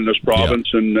growing up in this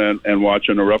province and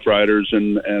watching the Rough Riders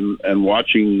and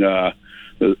watching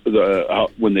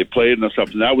when they played and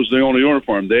stuff, and that was the only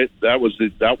uniform. That was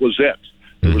it.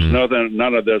 There was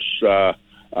none of this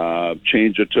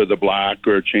change it to the black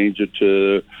or change it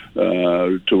to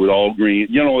it all green.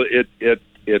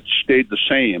 It stayed the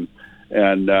same,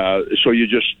 and so you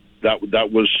just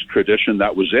that was tradition.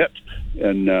 That was it.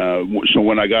 And so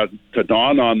when I got to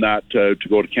dawn on that to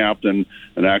go to camp and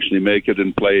actually make it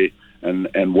and play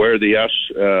and wear the S,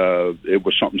 it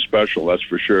was something special, that's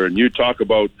for sure. And you talk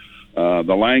about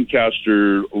the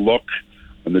Lancaster look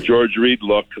and the George Reed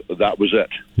look, that was it.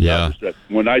 Yeah. That was it.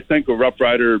 When I think of Rough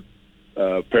Rider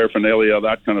paraphernalia,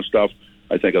 that kind of stuff,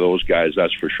 I think of those guys,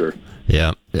 that's for sure.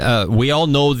 Yeah. We all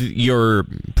know your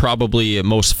probably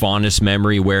most fondest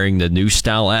memory wearing the new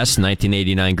style S,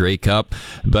 1989 Grey Cup.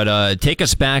 But take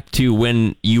us back to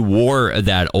when you wore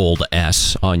that old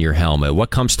S on your helmet. What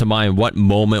comes to mind? What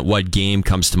moment, what game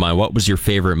comes to mind? What was your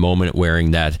favorite moment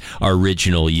wearing that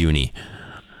original uni?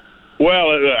 Well,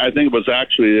 I think it was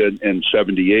actually in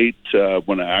 '78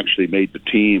 when I actually made the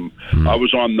team. I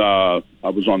was on the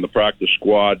practice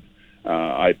squad.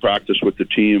 I practiced with the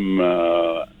team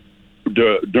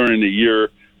during the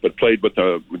year, but played with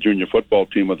the junior football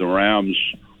team with the Rams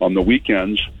on the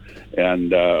weekends.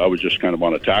 And I was just kind of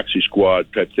on a taxi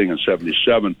squad type thing in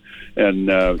 '77, and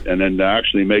then to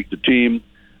actually make the team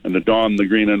and to don the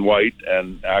green and white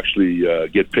and actually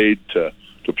get paid to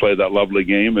play that lovely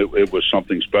game, it was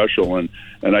something special. And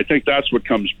I think that's what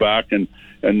comes back. And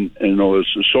was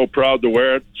so proud to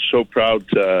wear it, so proud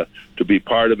to be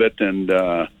part of it. And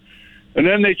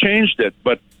then they changed it,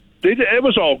 but it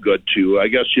was all good too. I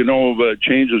guess,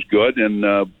 change is good. And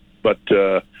like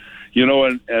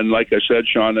I said,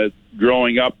 Sean,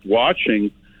 growing up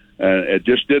watching, it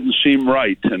just didn't seem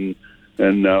right.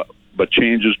 But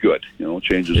change is good.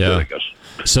 Change is good, I guess.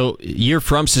 So you're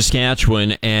from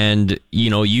Saskatchewan, and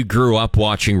you grew up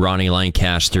watching Ronnie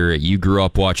Lancaster. You grew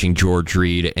up watching George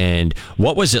Reed. And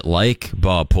what was it like,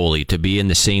 Bob Poley, to be in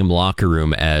the same locker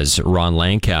room as Ron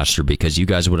Lancaster? Because you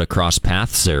guys would have crossed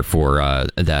paths there for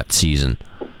that season.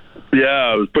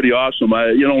 Yeah, it was pretty awesome.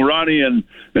 Ronnie and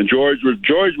George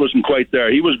wasn't quite there.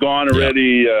 He was gone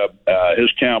already. His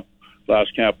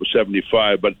last camp was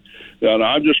 '75, but.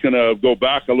 I'm just going to go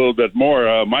back a little bit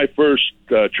more. My first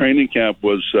training camp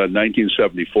was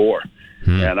 1974,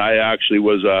 and I actually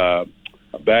was a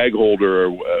bag holder,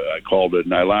 I called it,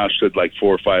 and I lasted like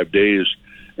 4 or 5 days.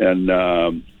 And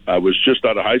I was just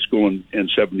out of high school in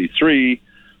 '73,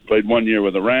 played 1 year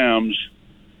with the Rams,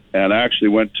 and I actually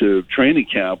went to training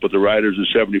camp with the Riders in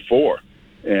 '74,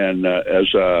 and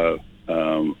as a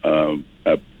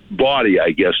body,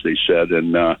 I guess they said,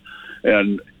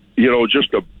 and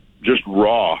just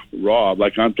raw,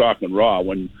 like I'm talking raw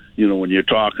when you're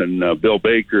talking Bill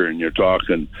Baker and you're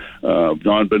talking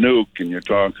Don Banuk and you're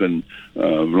talking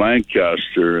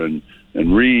Lancaster and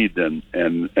Reed and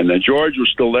then George was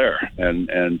still there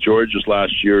and George's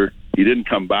last year he didn't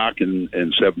come back in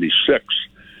 '76,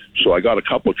 so I got a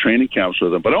couple of training camps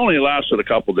with him, but only lasted a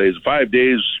couple of days. 5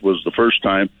 days was the first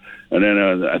time, and then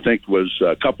I think it was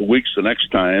a couple of weeks the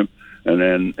next time. And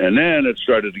then it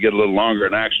started to get a little longer,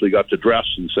 and I actually got to dress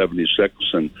in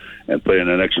 '76 and play in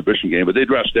an exhibition game. But they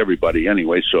dressed everybody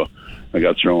anyway, so I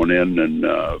got thrown in, and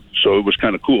so it was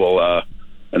kind of cool.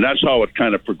 And that's how it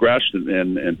kind of progressed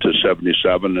into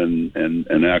 '77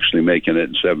 and actually making it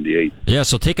in '78. Yeah,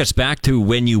 so take us back to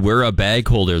when you were a bag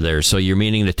holder there. So you're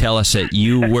meaning to tell us that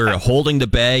you were holding the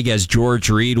bag as George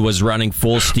Reed was running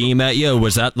full steam at you?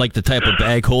 Was that like the type of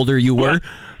bag holder you were?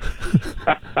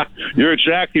 You're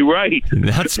exactly right.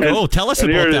 Let's go. Tell us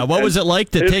about that. What was it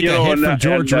like to take a hit from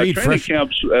George Reed? Training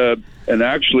camps, and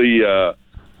actually,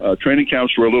 training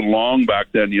camps were a little long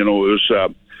back then. It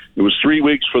was 3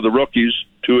 weeks for the rookies,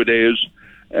 2-a-days,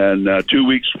 and 2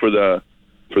 weeks for the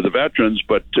veterans.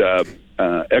 But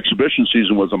exhibition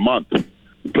season was a month.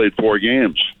 We played 4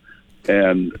 games,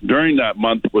 and during that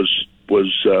month was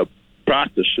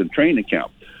practice and training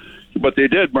camp. But they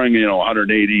did bring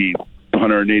 180,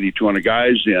 200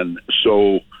 guys in,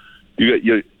 so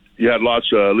you had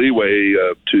lots of leeway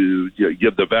to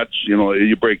give the vets,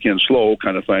 you break in slow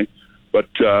kind of thing. But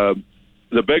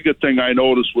the biggest thing I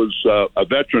noticed was a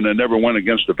veteran that never went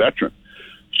against a veteran.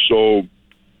 So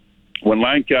when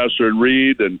Lancaster and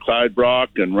Reed and Clyde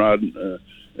Brock and Rod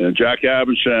and Jack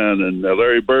Abishan and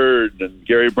Larry Bird and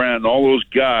Gary Brandt and all those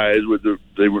guys,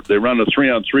 they run a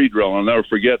 3-on-3 drill. I'll never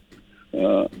forget.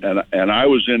 And I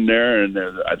was in there, and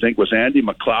I think it was Andy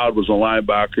McLeod was a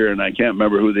linebacker, and I can't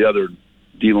remember who the other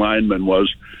D lineman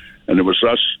was. And it was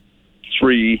us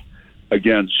 3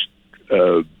 against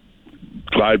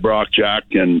Clyde Brock, Jack,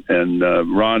 and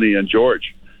Ronnie and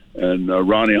George. And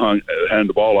Ronnie handed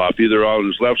the ball off either on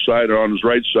his left side or on his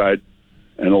right side.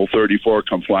 And old 34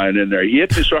 come flying in there. He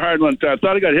hit me so hard one time. I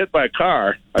thought I got hit by a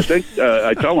car. I think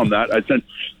I tell him that. I said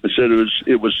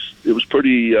it was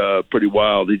pretty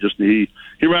wild.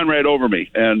 He ran right over me,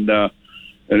 and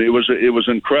it was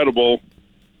incredible,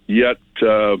 yet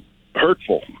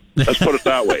hurtful. Let's put it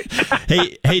that way.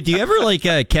 Hey, do you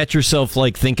ever catch yourself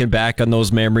thinking back on those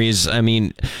memories? I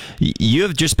mean, you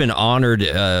have just been honored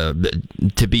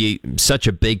to be such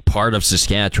a big part of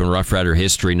Saskatchewan Rough Rider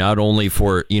history, not only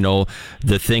for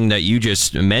the thing that you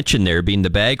just mentioned there, being the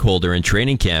bag holder in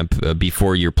training camp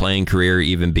before your playing career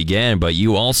even began, but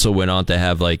you also went on to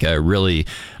have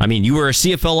you were a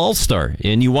CFL All-Star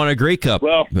and you won a Grey Cup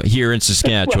here in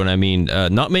Saskatchewan. I mean,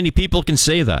 not many people can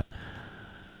say that.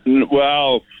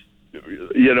 Well,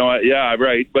 yeah,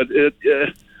 right. But it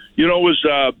was.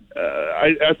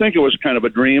 I think it was kind of a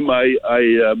dream.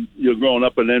 Growing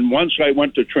up, and then once I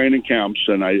went to training camps,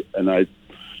 and I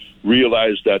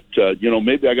realized that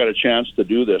maybe I got a chance to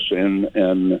do this,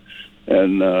 and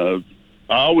I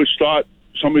always thought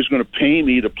somebody's going to pay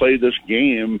me to play this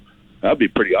game. That'd be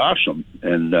pretty awesome,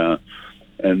 and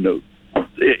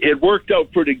it worked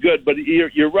out pretty good. But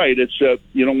you're right. It's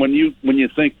when you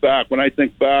think back, when I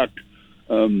think back.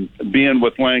 Being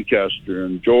with Lancaster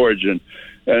and George and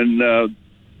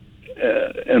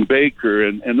Baker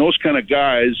and those kind of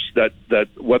guys that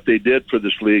what they did for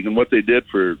this league and what they did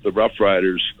for the Rough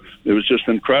Riders, it was just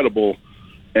incredible.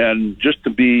 And just to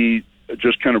be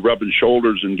just kind of rubbing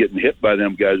shoulders and getting hit by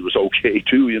them guys was okay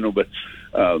too, But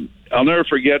I'll never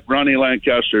forget Ronnie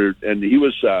Lancaster, and he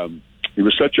was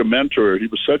such a mentor. He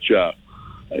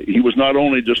was not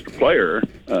only just a player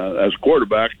as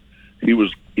quarterback.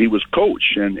 He was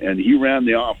coach and he ran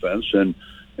the offense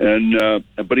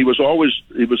but he was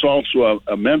also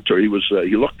a mentor. He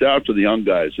looked out for the young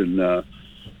guys, and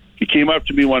he came up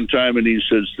to me one time and he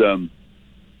says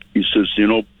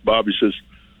Bob, he says,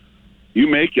 you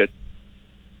make it,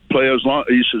 play as long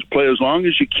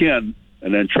as you can,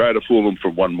 and then try to fool them for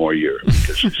one more year,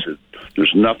 because he said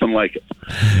there's nothing like it.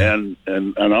 And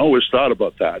I always thought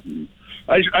about that, and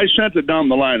I sent it down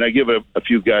the line. I give a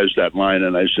few guys that line,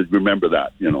 and I said, remember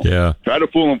that, Yeah. Try to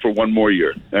fool them for one more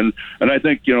year. And I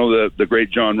think, the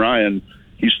great John Ryan,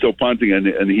 he's still punting,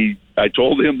 and I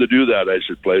told him to do that. I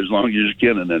said, play as long as you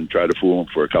can, and then try to fool him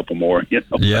for a couple more.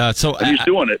 Yeah, so and he's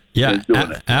doing it. Yeah, he's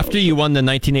doing it. After you won the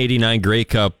 1989 Grey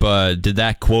Cup, did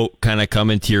that quote kind of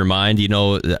come into your mind?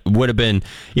 Would have been,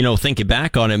 thinking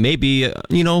back on it, maybe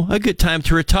a good time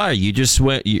to retire. You just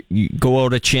went, you go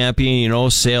out a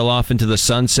champion, sail off into the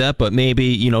sunset, but maybe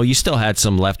you still had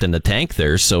some left in the tank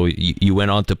there, so you went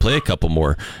on to play a couple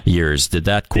more years. Did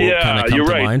that quote kind of come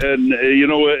to mind? Yeah, you're right. And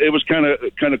it was kind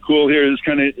of cool here. It's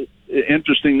kind of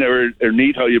interesting or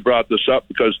neat how you brought this up,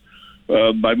 because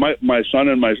my son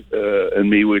and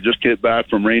me, we just get back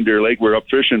from Reindeer Lake. We're up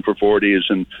fishing for 4 days,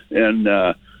 and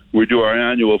we do our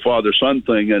annual father-son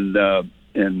thing,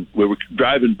 and we were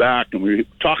driving back, and we were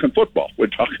talking football. We're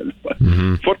talking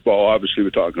football. Obviously,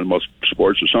 we're talking about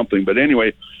sports or something. But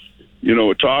anyway,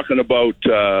 we're talking about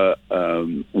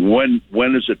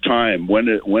when is it time? When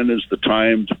is the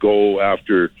time to go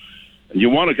after? You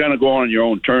want to kind of go on your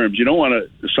own terms. You don't want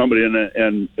somebody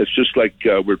and it's just like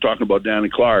we're talking about Danny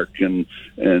Clark and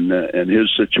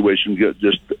his situation,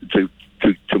 just to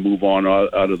move on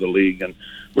out of the league. And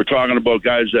we're talking about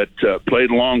guys that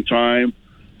played a long time.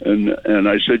 And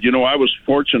I said, I was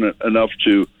fortunate enough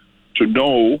to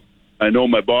know. I know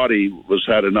my body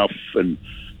had enough, and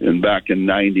back in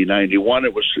 90, 91,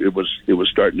 it was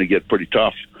starting to get pretty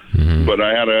tough. Mm-hmm. But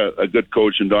I had a good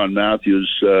coach in Don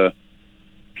Matthews.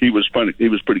 He was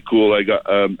pretty cool. I got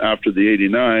after the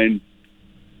 89.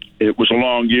 It was a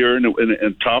long year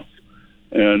and tough,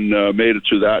 and made it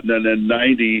through that. And then in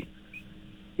 90,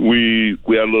 we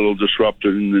had a little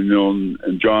disruption,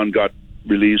 and John got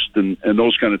released and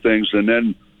those kind of things. And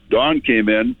then Don came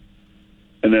in,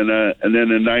 and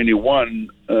then in 91,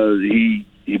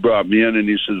 he brought me in and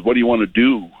he says, "What do you want to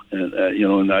do?" And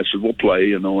and I said, "We'll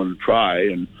play, and try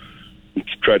and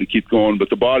try to keep going." But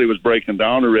the body was breaking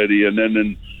down already, and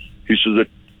then he says that,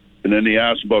 and then he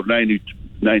asked about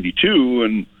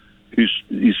 92,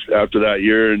 he's after that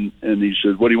year, and he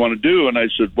said, "What do you want to do?" And I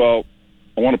said, "Well,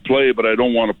 I want to play, but I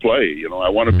don't want to play. I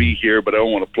want to be here, but I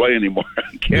don't want to play anymore.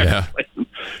 I can't play."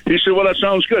 He said, "Well, that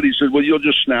sounds good." He said, "Well, you'll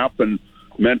just snap and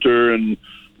mentor and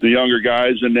the younger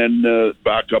guys, and then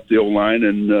back up the O line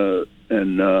and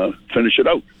finish it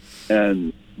out."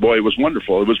 And boy, it was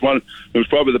wonderful. It was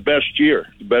probably the best year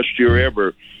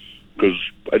ever, because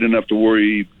I didn't have to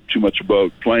worry too much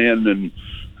about playing and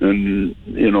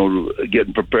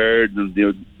getting prepared, and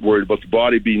worried about the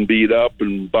body being beat up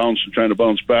and trying to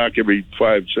bounce back every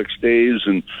 5-6 days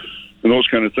and those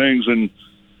kind of things. And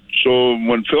so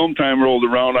when film time rolled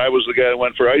around, I was the guy that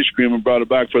went for ice cream and brought it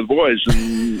back for the boys,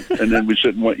 and then we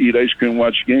sit and eat ice cream and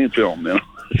watch game film.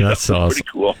 That's awesome. Pretty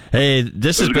cool. Hey,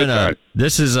 this has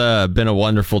been a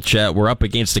wonderful chat. We're up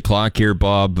against the clock here,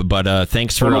 Bob, but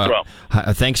thanks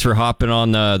for hopping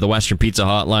on the Western Pizza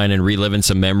Hotline and reliving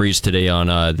some memories today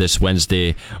on this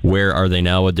Wednesday Where Are They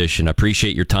Now edition. I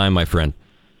appreciate your time, my friend.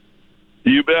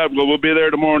 You bet. Well, we'll be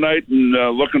there tomorrow night, and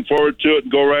looking forward to it.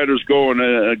 And go Riders, go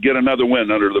and get another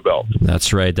win under the belt.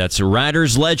 That's right. That's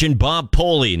Riders legend Bob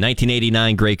Poley,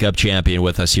 1989 Grey Cup champion,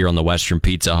 with us here on the Western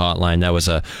Pizza Hotline. That was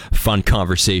a fun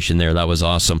conversation there. That was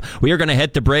awesome. We are going to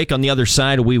hit the break. On the other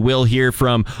side, we will hear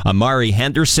from Amari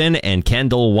Henderson and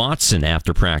Kendall Watson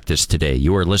after practice today.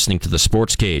 You are listening to the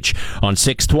Sports Cage on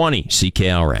 620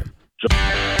 CKRM.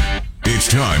 It's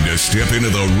time to step into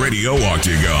the radio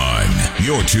octagon.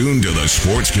 You're tuned to the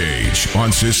Sports Cage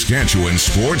on Saskatchewan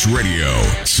Sports Radio,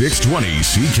 620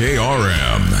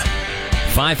 CKRM.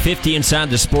 5:50 inside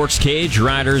the Sports Cage.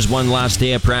 Riders one last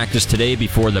day of practice today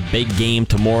before the big game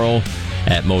tomorrow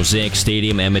at Mosaic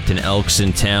Stadium. Edmonton Elks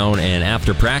in town. And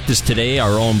after practice today,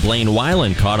 our own Blaine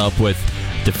Weiland caught up with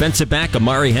defensive back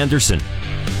Amari Henderson.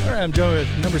 All right, I'm Joe with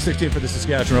number 16 for the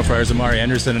Saskatchewan Roughriders, Amari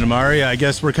Henderson. And Amari, I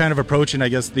guess we're kind of approaching,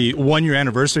 the 1-year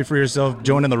anniversary for yourself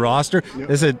joining the roster. Yep.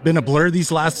 Has it been a blur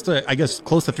these last,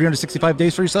 close to 365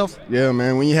 days for yourself? Yeah,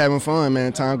 man. When you're having fun,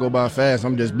 man, time go by fast.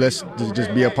 I'm just blessed to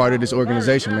just be a part of this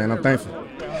organization, man. I'm thankful.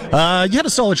 You had a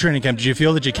solid training camp. Did you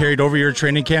feel that you carried over your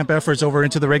training camp efforts over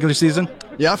into the regular season?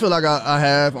 Yeah, I feel like I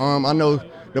have. I know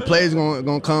the plays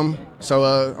gonna come, so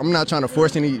I'm not trying to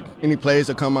force any plays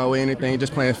to come my way, anything.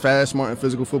 Just playing fast, smart, and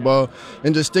physical football,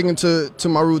 and just sticking to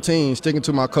my routine, sticking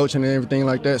to my coaching and everything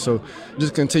like that. So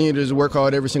just continue to just work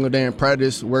hard every single day in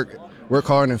practice, work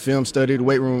hard in film study, the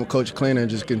weight room with Coach Kleisinger, and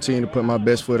just continue to put my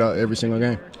best foot out every single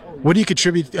game. What do you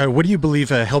contribute? What do you believe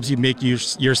helps you make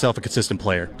yourself a consistent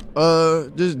player?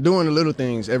 Just doing the little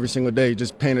things every single day,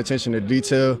 just paying attention to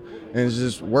detail, and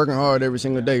just working hard every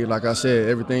single day. Like I said,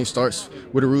 everything starts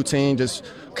with a routine. Just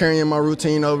carrying my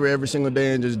routine over every single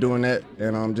day and just doing that,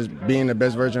 and just being the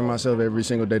best version of myself every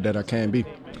single day that I can be.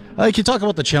 Can you talk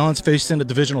about the challenge facing a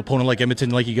divisional opponent like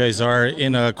Edmonton, like you guys are,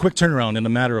 in a quick turnaround in a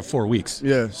matter of 4 weeks?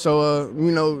 Yeah, so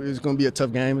it's going to be a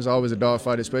tough game. It's always a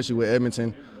dogfight, especially with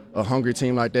Edmonton. A hungry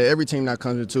team like that. Every team that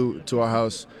comes into our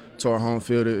house, to our home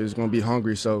field, is going to be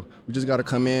hungry. So we just got to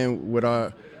come in with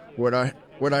our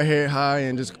head high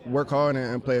and just work hard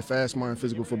and play a fast, smart, and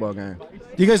physical football game.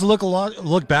 Do you guys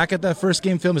look back at that first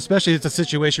game film, especially it's a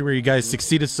situation where you guys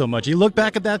succeeded so much? You look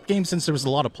back at that game since there was a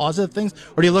lot of positive things,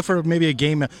 or do you look for maybe a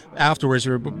game afterwards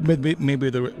where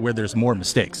where there's more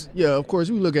mistakes? Yeah, of course.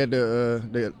 We look at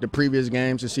the previous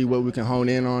games to see what we can hone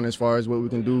in on as far as what we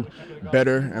can do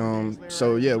better.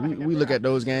 We look at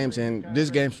those games, and this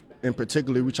game in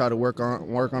particular, we try to work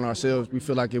on ourselves. We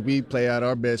feel like if we play at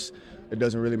our best, it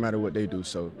doesn't really matter what they do,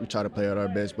 so we try to play at our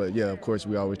best. But, yeah, of course,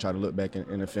 we always try to look back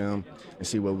in the film and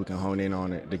see what we can hone in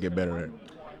on it to get better at.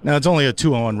 Now, it's only a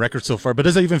 2-1 record so far, but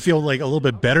does it even feel like a little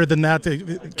bit better than that,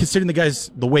 considering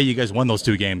the way you guys won those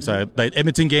two games? That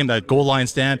Edmonton game, that goal line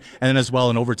stand, and then as well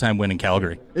an overtime win in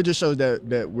Calgary. It just shows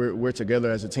that we're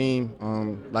together as a team.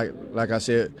 Like I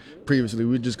said previously,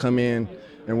 we just come in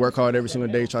and work hard every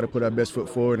single day, try to put our best foot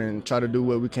forward and try to do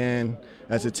what we can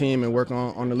as a team and work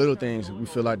on the little things. We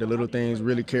feel like the little things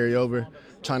really carry over.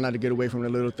 Try not to get away from the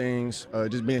little things,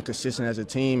 just being consistent as a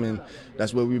team, and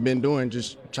that's what we've been doing,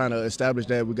 just trying to establish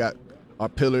that we got our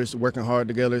pillars, working hard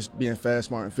together, being fast,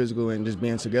 smart, and physical, and just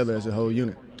being together as a whole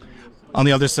unit. On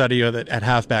the other side of you, at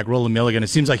halfback, Roland Milligan, it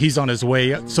seems like he's on his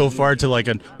way so far to like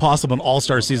a possible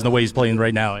all-star season the way he's playing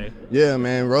right now. Yeah,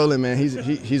 man, Roland, man,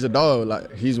 he's a dog.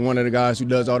 Like, he's one of the guys who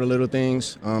does all the little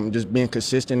things, just being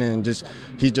consistent, and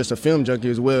he's just a film junkie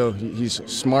as well. He's a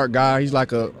smart guy. He's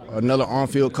like another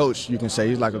on-field coach, you can say.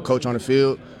 He's like a coach on the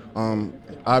field.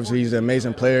 Obviously, he's an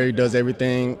amazing player. He does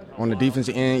everything on the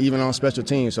defensive end, even on special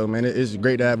teams. So, man, it's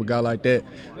great to have a guy like that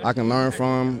I can learn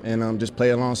from and just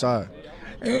play alongside.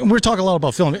 We're talking a lot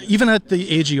about film. Even at the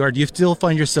age you are, do you still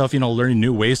find yourself, learning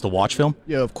new ways to watch film?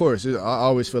 Yeah, of course. I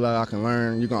always feel like I can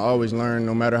learn. You can always learn,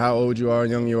 no matter how old you are,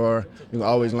 young you are. You can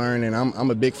always learn, and I'm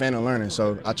a big fan of learning.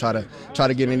 So I try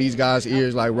to get in these guys'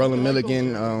 ears, like Roland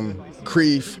Milligan,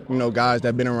 Creef, guys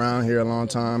that've been around here a long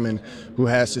time and who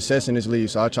had success in this league.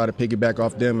 So I try to piggyback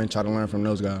off them and try to learn from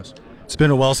those guys. It's been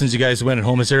a while since you guys went at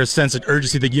home. Is there a sense of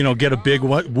urgency that, get a big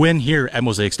win here at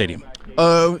Mosaic Stadium?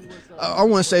 I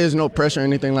wouldn't say there's no pressure or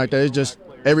anything like that. It's just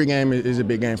every game is a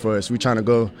big game for us. We're trying to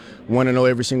go 1-0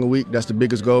 every single week. That's the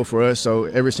biggest goal for us. So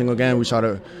every single game we try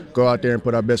to go out there and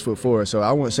put our best foot forward. So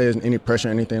I wouldn't say there's any pressure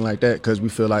or anything like that because we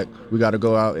feel like we got to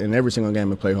go out in every single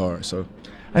game and play hard. So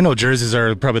I know jerseys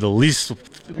are probably the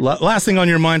last thing on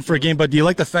your mind for a game, but do you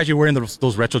like the fact you're wearing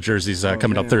those retro jerseys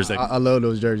coming up Thursday? I love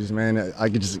those jerseys, man. I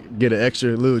could just get an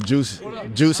extra little juice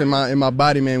in my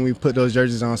body, man, when we put those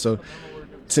jerseys on. So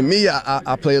to me,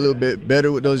 I play a little bit better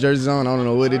with those jerseys on. I don't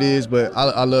know what it is, but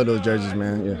I love those jerseys,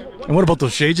 man. Yeah. And what about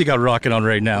those shades you got rocking on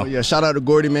right now? Oh, yeah, shout out to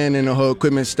Gordy, man, and the whole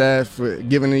equipment staff for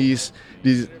giving these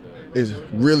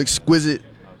real exquisite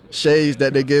shades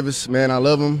that they give us. Man, I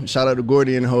love them. Shout out to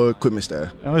Gordy and the whole equipment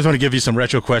staff. I always want to give you some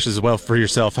retro questions as well for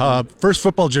yourself. First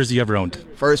football jersey you ever owned?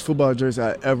 First football jersey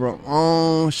I ever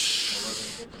owned?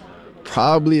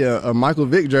 Probably a Michael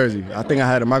Vick jersey. I think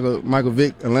I had a Michael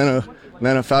Vick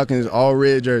Atlanta Falcons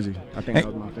all-red jersey. I think that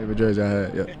was my favorite jersey I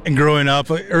had, yeah. And growing up,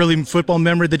 early football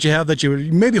memory that you have that you were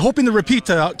maybe hoping to repeat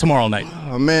tomorrow night?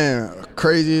 Oh, man,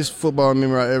 craziest football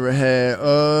memory I ever had.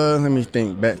 Let me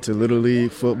think back to Little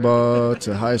League football,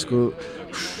 to high school.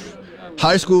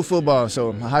 High school football,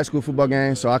 so my high school football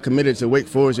game. So I committed to Wake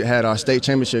Forest. We had our state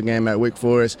championship game at Wake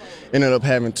Forest. Ended up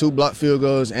having 2 blocked field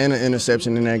goals and an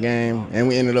interception in that game, and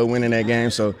we ended up winning that game.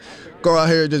 So go out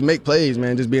here and just make plays,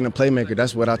 man, just being a playmaker.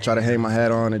 That's what I try to hang my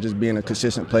hat on, and just being a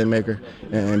consistent playmaker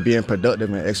and being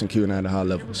productive and executing at a high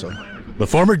level. So. The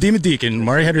former Demon Deacon,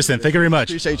 Amari Henderson, thank you very much.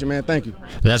 Appreciate you, man. Thank you.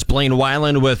 That's Blaine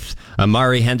Weiland with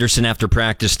Amari Henderson after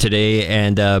practice today.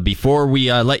 And before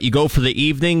we let you go for the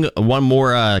evening, one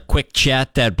more quick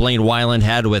chat that Blaine Weiland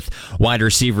had with wide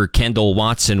receiver Kendall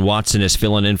Watson. Watson is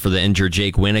filling in for the injured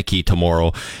Jake Winicky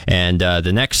tomorrow. And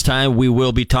the next time we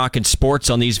will be talking sports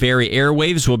on these very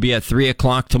airwaves will be at 3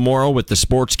 o'clock tomorrow with the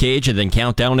Sports Cage, and then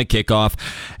countdown to kickoff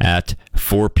at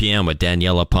 4 p.m. with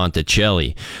Daniela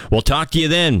Ponticelli. We'll talk to you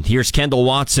then. Here's Kendall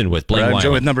Watson with Blaine Weiland. I'm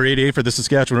joined with number 88 for the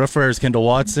Saskatchewan Roughriders, Kendall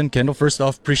Watson. Kendall, first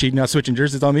off, appreciate you not switching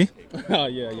jerseys on me. Oh,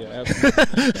 yeah, absolutely.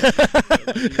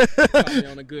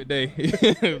 On a good day.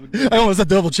 I almost had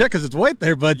to double check because it's white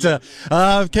there, but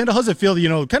Kendall, how's it feel,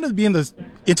 kind of being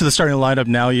into the starting lineup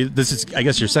now? This is, I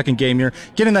guess, your second game here.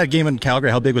 Getting that game in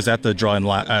Calgary, how big was that to draw in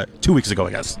 2 weeks ago,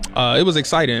 I guess? It was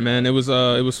exciting, man. It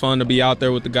was fun to be out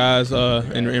there with the guys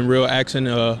in real action.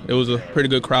 It was a pretty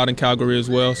good crowd in Calgary as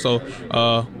well, so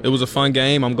it was a fun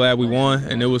game. I'm glad we won,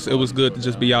 and it was good to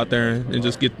just be out there and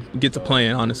just get to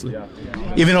playing, honestly.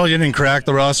 Even though you didn't crack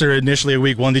the roster initially at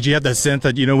week 1, did you have that sense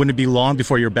that wouldn't it be long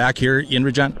before you're back here in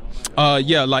Regina?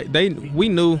 Yeah, we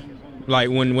knew. Like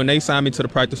when they signed me to the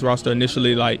practice roster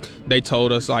initially, like they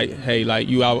told us, like, hey, like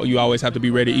you always have to be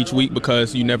ready each week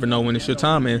because you never know when it's your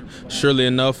time. And surely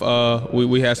enough,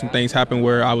 we had some things happen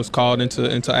where I was called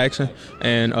into action,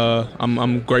 and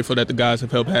I'm grateful that the guys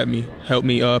have helped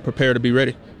me prepare to be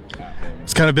ready.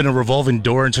 It's kind of been a revolving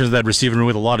door in terms of that receiving room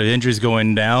with a lot of injuries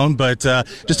going down. But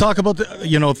just talk about,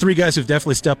 3 guys who've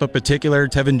definitely stepped up in particular,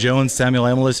 Tevin Jones, Samuel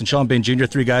Amelis, and Sean Bain Jr.,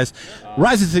 3 guys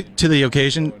rising to the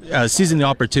occasion, seizing the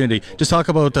opportunity. Just talk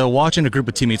about watching a group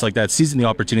of teammates like that, seizing the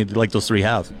opportunity like those 3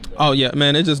 have. Oh, yeah,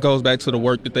 man, it just goes back to the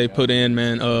work that they put in,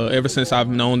 man. Ever since I've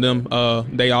known them,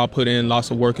 they all put in lots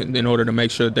of work in order to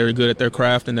make sure that they're good at their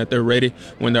craft and that they're ready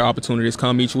when their opportunities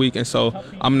come each week. And so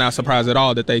I'm not surprised at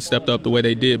all that they stepped up the way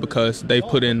they did because they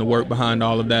put in the work behind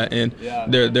all of that, and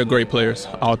they're great players,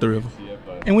 all 3 of them.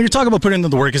 And when you're talking about putting in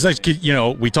the work, is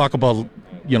that, we talk about,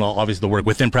 obviously the work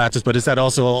within practice, but is that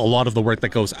also a lot of the work that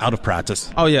goes out of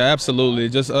practice? Oh, yeah, absolutely.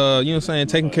 Just,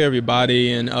 taking care of your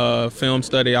body and film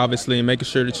study, obviously, and making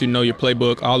sure that you know your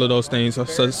playbook, all of those things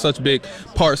are such big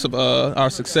parts of our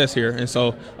success here. And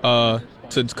so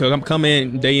to come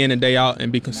in and day out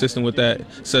and be consistent with that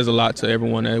says a lot to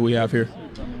everyone that we have here.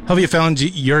 How have you found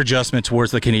your adjustment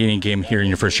towards the Canadian game here in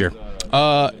your first year?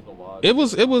 It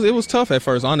was tough at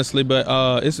first, honestly,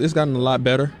 but it's gotten a lot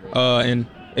better, and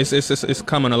it's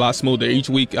coming a lot smoother. Each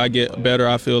week I get better,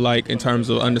 I feel like, in terms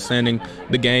of understanding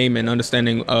the game and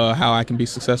understanding how I can be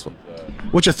successful.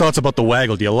 What's your thoughts about the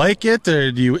waggle? Do you like it, or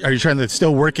are you trying to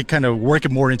still work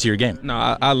it more into your game?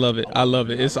 No, I love it. I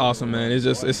love it. It's awesome, man.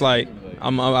 It's like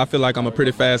I feel like I'm a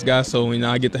pretty fast guy, so when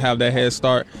I get to have that head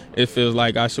start, it feels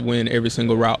like I should win every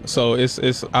single route. So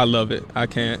I love it.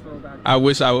 I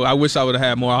wish I would have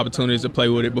had more opportunities to play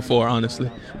with it before. Honestly,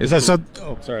 sorry,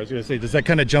 I was gonna say, does that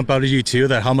kind of jump out at you too?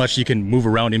 That how much you can move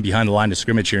around in behind the line of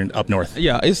scrimmage here up north?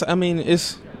 Yeah, it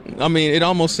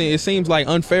seems like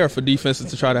unfair for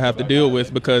defenses to try to have to deal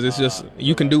with, because it's just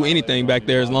you can do anything back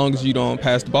there as long as you don't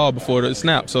pass the ball before the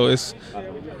snap. So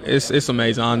it's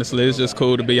amazing, honestly. It's just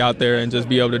cool to be out there and just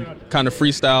be able to kind of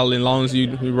freestyle. As long as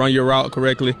you run your route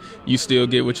correctly, you still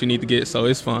get what you need to get. So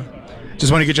it's fun.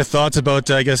 Just want to get your thoughts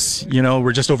about, I guess,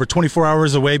 we're just over 24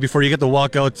 hours away before you get to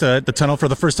walk out the tunnel for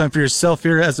the first time for yourself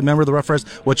here as a member of the Rough Riders.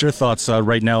 What's your thoughts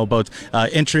right now about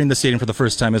entering the stadium for the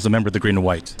first time as a member of the Green and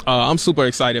White? I'm super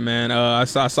excited, man. I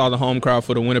saw the home crowd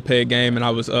for the Winnipeg game, and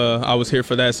I was here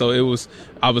for that. So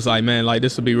I was like, man, like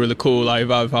this would be really cool. Like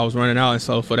if I was running out, and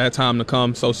so for that time to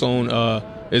come so soon,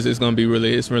 it's going to be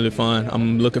really fun.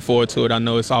 I'm looking forward to it. I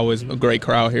know it's always a great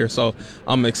crowd here, so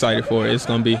I'm excited for it. It's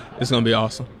going to be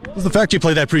awesome. Does the fact you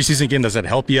play that preseason game, does that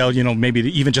help you out? Maybe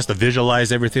even just to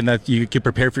visualize everything that you could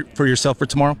prepare for yourself for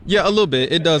tomorrow? Yeah, a little bit.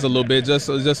 It does a little bit, just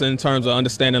in terms of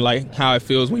understanding like how it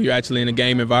feels when you're actually in a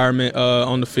game environment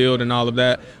on the field and all of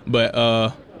that. But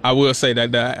I will say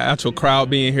that the actual crowd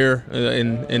being here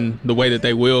in the way that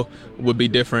they would be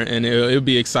different, and it'll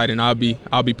be exciting. I'll be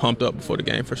pumped up before the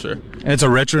game for sure. And it's a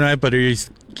retro night, but as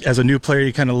a new player,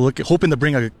 you kind of hoping to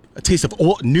bring a taste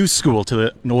of new school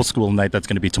to an old school night that's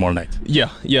going to be tomorrow night. Yeah.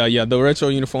 The retro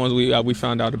uniforms we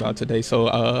found out about today, so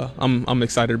I'm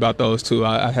excited about those too.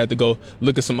 I had to go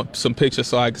look at some pictures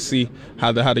so I could see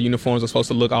how the uniforms are supposed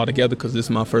to look all together, because this is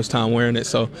my first time wearing it.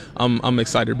 So I'm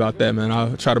excited about that, man.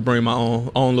 I'll try to bring my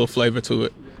own little flavor to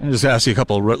it. I'll just ask you a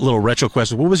couple of little retro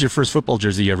questions. What was your first football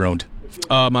jersey you ever owned?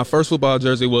 My first football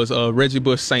jersey was a Reggie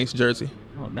Bush Saints jersey.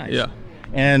 Oh, nice. Yeah.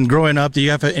 And growing up, do you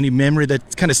have any memory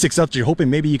that kind of sticks out that you're hoping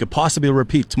maybe you could possibly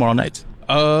repeat tomorrow night?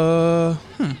 I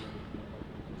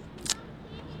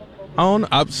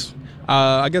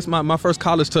guess my first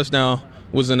college touchdown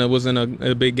was in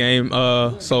a big game.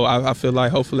 So I feel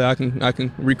like hopefully I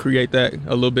can recreate that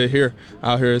a little bit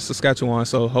out here in Saskatchewan.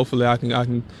 So hopefully I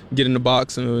can get in the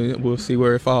box and we'll see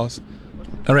where it falls.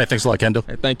 All right, thanks a lot, Kendall.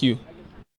 Hey, thank you.